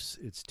beliefs.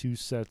 It's two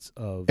sets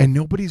of and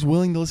nobody's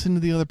willing to listen to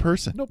the other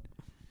person.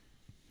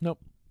 Nope.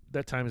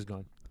 That time is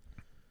gone.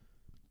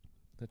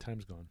 That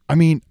time's gone. I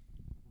mean,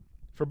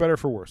 For better or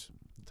for worse.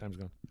 The time's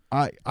gone.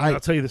 I'll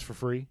tell you this for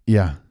free.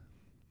 yeah.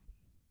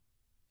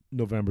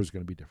 November's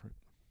going to be different.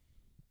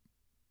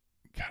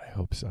 God, I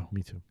hope so.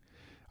 Me too.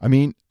 I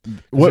mean, 'Cause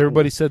what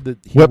everybody said that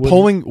he what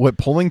wouldn't-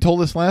 polling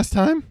told us last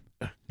time,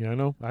 Yeah, I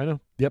know.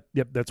 Yep.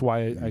 That's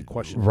why I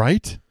question it.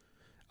 right?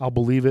 I'll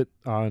believe it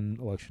on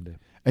election day.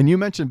 And you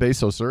mentioned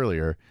Bezos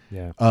earlier.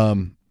 Yeah.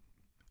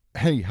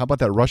 Hey, how about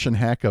that Russian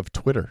hack of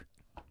Twitter?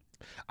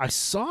 I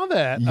saw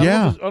that.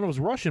 Yeah. I don't know if it was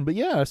Russian, but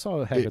yeah, I saw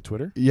a hack of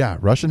Twitter. Yeah,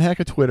 Russian hack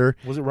of Twitter.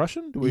 Was it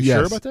Russian? Are we Yes.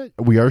 sure about that?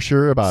 We are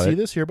sure about See it.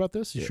 this? Hear about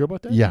this? You sure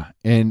about that? Yeah,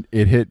 and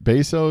it hit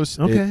Bezos.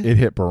 Okay. It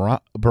hit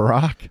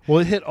Barack. Well,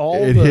 it hit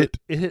It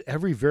it hit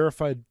every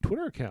verified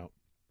Twitter account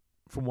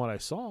from what I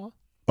saw.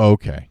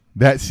 Okay.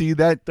 That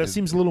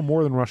Seems a little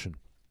more than Russian.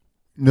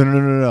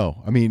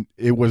 No. I mean,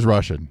 it was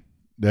Russian.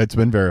 That's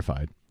been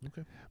verified.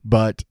 Okay.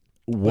 But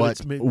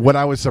it's what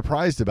I was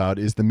surprised about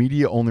is the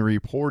media only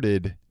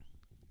reported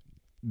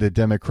the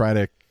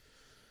Democratic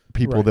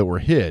people Right. that were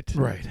hit.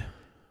 Right.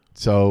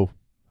 So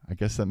I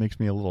guess that makes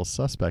me a little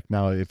suspect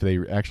now if they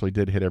actually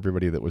did hit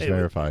everybody that was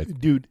verified.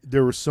 Dude,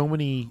 there were so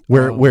many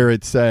Where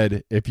it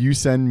said, if you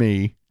send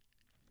me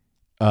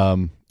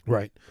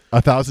right.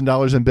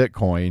 $1,000 in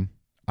Bitcoin,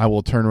 I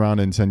will turn around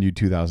and send you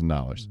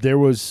 $2,000. There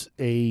was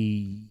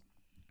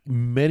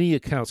many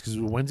accounts because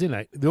it was Wednesday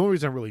night. The only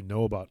reason I really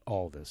know about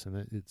all of this, and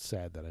it's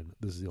sad that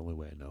this is the only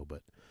way I know,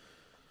 but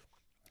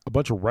a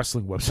bunch of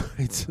wrestling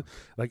websites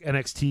like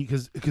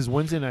NXT because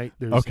Wednesday night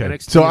there's Okay.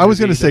 NXT. So and I was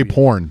there's going to say AEW.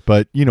 porn,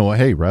 but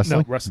hey, wrestling.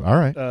 No, wrestling. All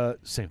right.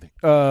 Same thing.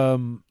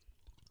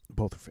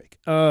 Both are fake.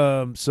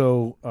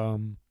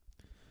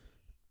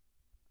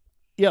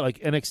 Yeah, like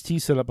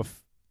NXT set up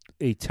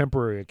a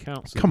temporary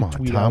account. So Come they on,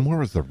 tweet Tom. out- Where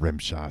was the rim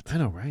shot? I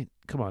know, right?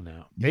 Come on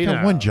now. You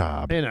got one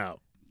job. Hey now.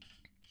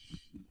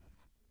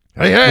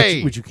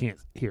 Hey! Which you can't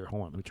hear.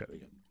 Hold on, let me try that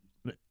again.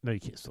 No, you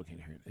can't. Still can't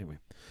hear it. Anyway.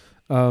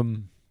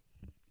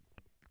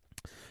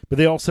 But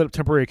they all set up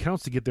temporary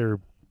accounts to get their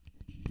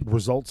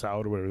results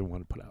out or whatever they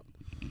want to put out.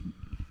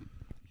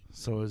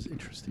 So it was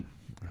interesting,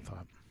 I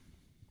thought.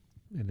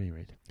 At any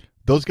rate.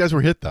 Those guys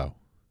were hit, though.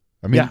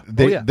 I mean,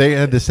 yeah. they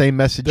had the same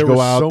message There go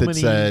were out so that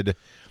many- said,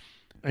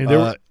 I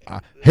mean,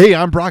 hey,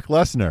 I'm Brock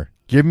Lesnar.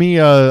 Give me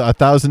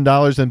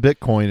 $1,000 in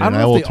Bitcoin, and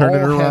I will turn it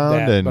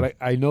around. But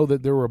I know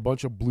that there were a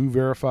bunch of blue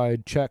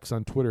verified checks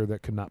on Twitter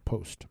that could not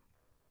post.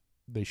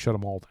 They shut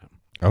them all down.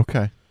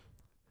 Okay.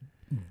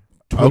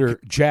 Twitter,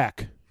 Okay.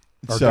 Jack,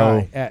 our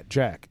guy at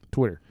Jack,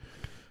 Twitter,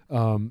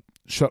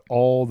 shut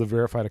all the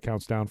verified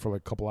accounts down for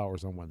like a couple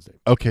hours on Wednesday.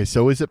 Okay,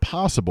 so is it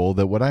possible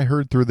that what I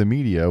heard through the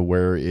media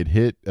where it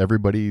hit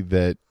everybody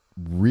that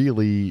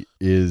really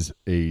is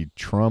a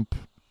Trump?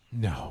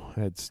 No,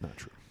 that's not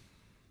true.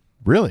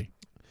 Really?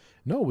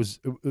 No, it was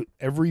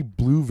every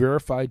blue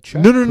verified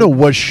check. No,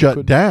 was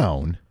shut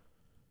down.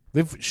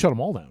 They've shut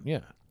them all down, yeah.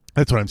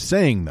 That's what I'm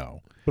saying,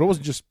 though. But it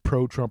wasn't just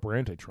pro-Trump or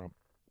anti-Trump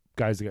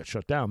guys that got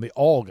shut down. They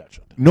all got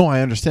shut down. No,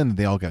 I understand that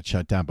they all got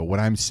shut down, but what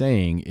I'm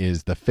saying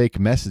is the fake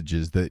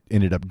messages that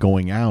ended up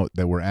going out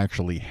that were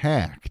actually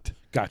hacked,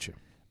 Gotcha.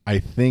 I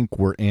think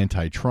were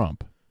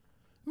anti-Trump,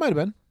 Might have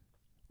been.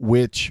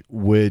 which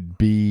would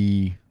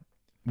play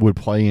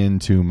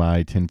into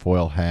my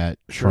tinfoil hat,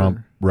 Sure. Trump,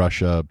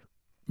 Russia.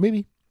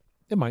 Maybe.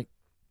 It might.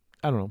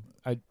 I don't know.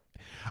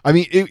 I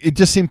mean, it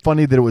just seemed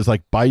funny that it was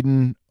like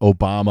Biden,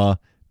 Obama,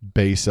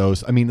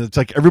 Bezos. I mean, it's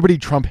like everybody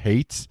Trump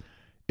hates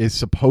is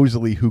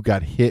supposedly who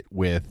got hit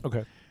with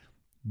Okay.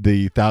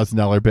 the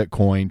 $1,000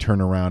 Bitcoin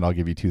turnaround. I'll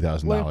give you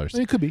 $2,000. Well,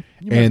 it could be.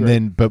 You might And be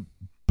right. then,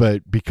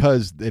 but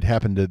because it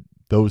happened to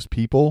those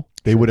people,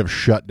 they would have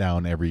shut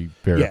down every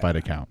verified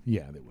account.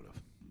 Yeah, they would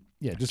have.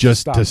 Yeah,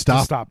 Just to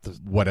stop the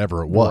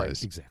whatever it was.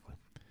 Right, exactly.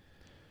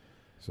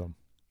 So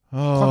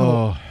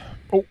Oh,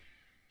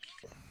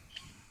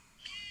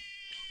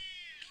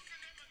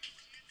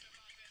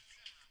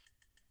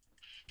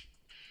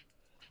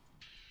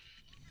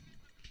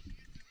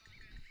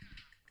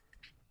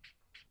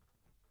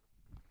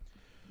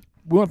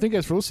 we want to thank you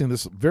guys for listening to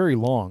this very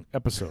long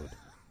episode,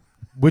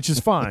 which is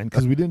fine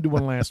because we didn't do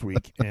one last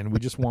week and we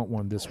just want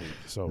one this week.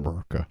 So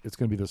America. it's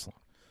going to be this long.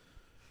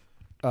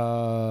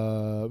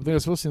 Thank you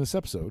guys for listening to this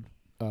episode.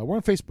 We're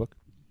on Facebook,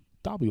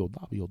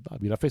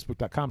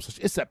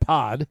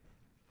 www.facebook.com/itsthatpod.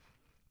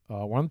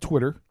 We're on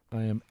Twitter.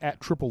 I am at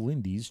Triple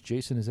Lindy's.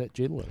 Jason is at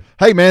JLetter.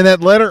 Hey, man,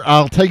 that letter,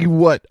 I'll tell you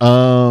what,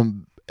 Letter.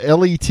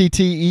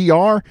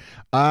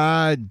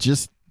 I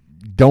just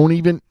don't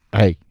even,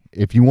 hey,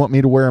 if you want me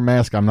to wear a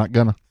mask, I'm not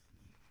gonna.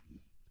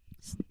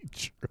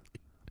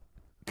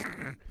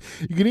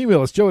 You can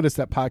email us,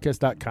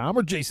 joe@itsthatpodcast.com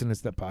or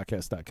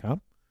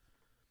jason@itsthatpodcast.com.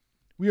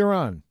 We are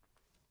on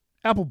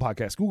Apple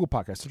Podcasts, Google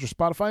Podcasts, Stitcher,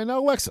 Spotify, and now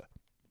Alexa.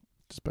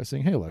 Just by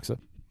saying, hey, Alexa,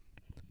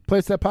 play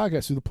It's That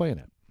Podcast through the Playing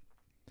app.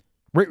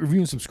 Rate, review,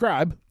 and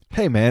subscribe.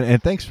 Hey, man,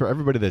 and thanks for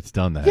everybody that's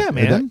done that. Yeah,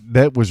 man.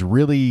 That was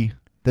really,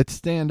 that's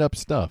stand-up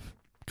stuff.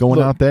 Going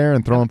Look, out there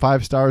and throwing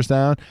 5 stars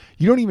down.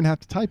 You don't even have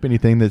to type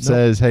anything that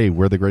says, hey,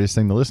 we're the greatest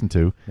thing to listen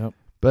to. Nope.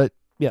 But,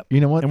 Yep. you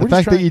know what? And The we're just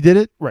fact that trying- you did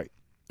it, Right.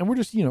 And we're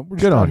just, we're just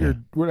Good out on here.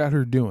 you. We're out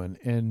here doing.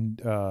 And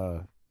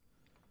there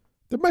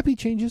might be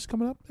changes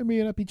coming up. There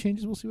may not be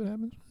changes. We'll see what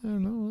happens. I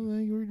don't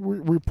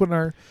know. We're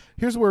putting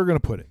here's where we're going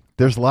to put it.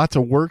 there's lots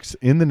of works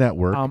in the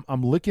network.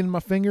 I'm licking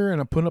my finger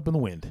and I'm putting up in the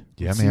wind.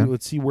 Yeah, man.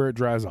 Let's see where it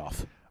dries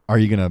off. Are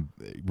you going to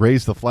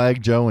raise the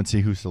flag, Joe, and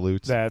see who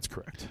salutes? That's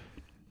correct.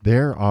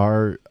 There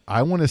are,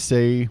 I want to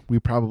say we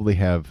probably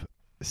have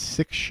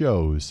 6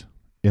 shows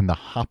in the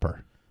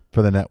hopper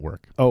for the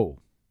network. Oh,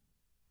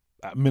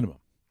 minimum.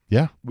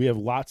 Yeah. We have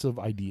lots of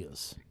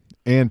ideas.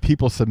 And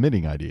people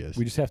submitting ideas.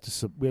 We just have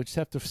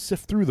to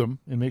sift through them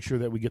and make sure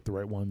that we get the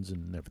right ones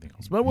and everything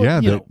else. But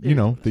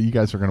that you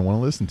guys are going to want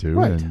to listen to,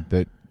 Right. and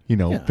that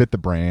Yeah. fit the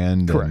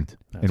brand, Correct.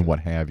 and That's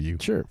what have you.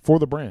 Sure, for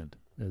the brand,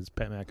 as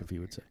Pat McAfee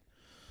would say.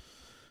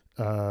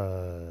 I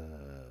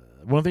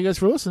want to thank you guys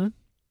for listening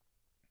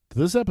to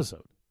this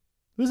episode.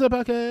 This is a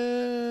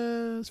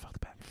podcast. Fuck the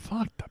Packers.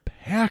 Fuck the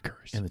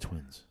Packers And the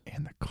Twins.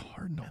 and the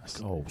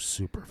Cardinals Oh,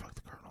 super. Fuck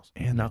the Cardinals.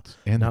 and now,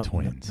 the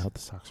Twins. Now the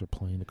Sox are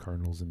playing the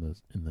Cardinals in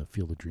the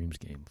Field of Dreams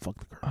game. Fuck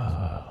the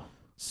Cardinals.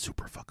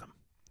 Super fuck them.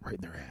 Right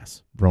in their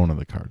ass. Rona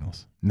the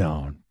Cardinals.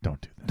 No,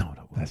 don't do that. No.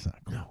 That's not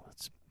cool. No,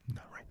 that's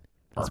not right.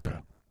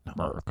 America. No.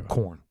 America.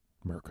 Corn.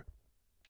 America.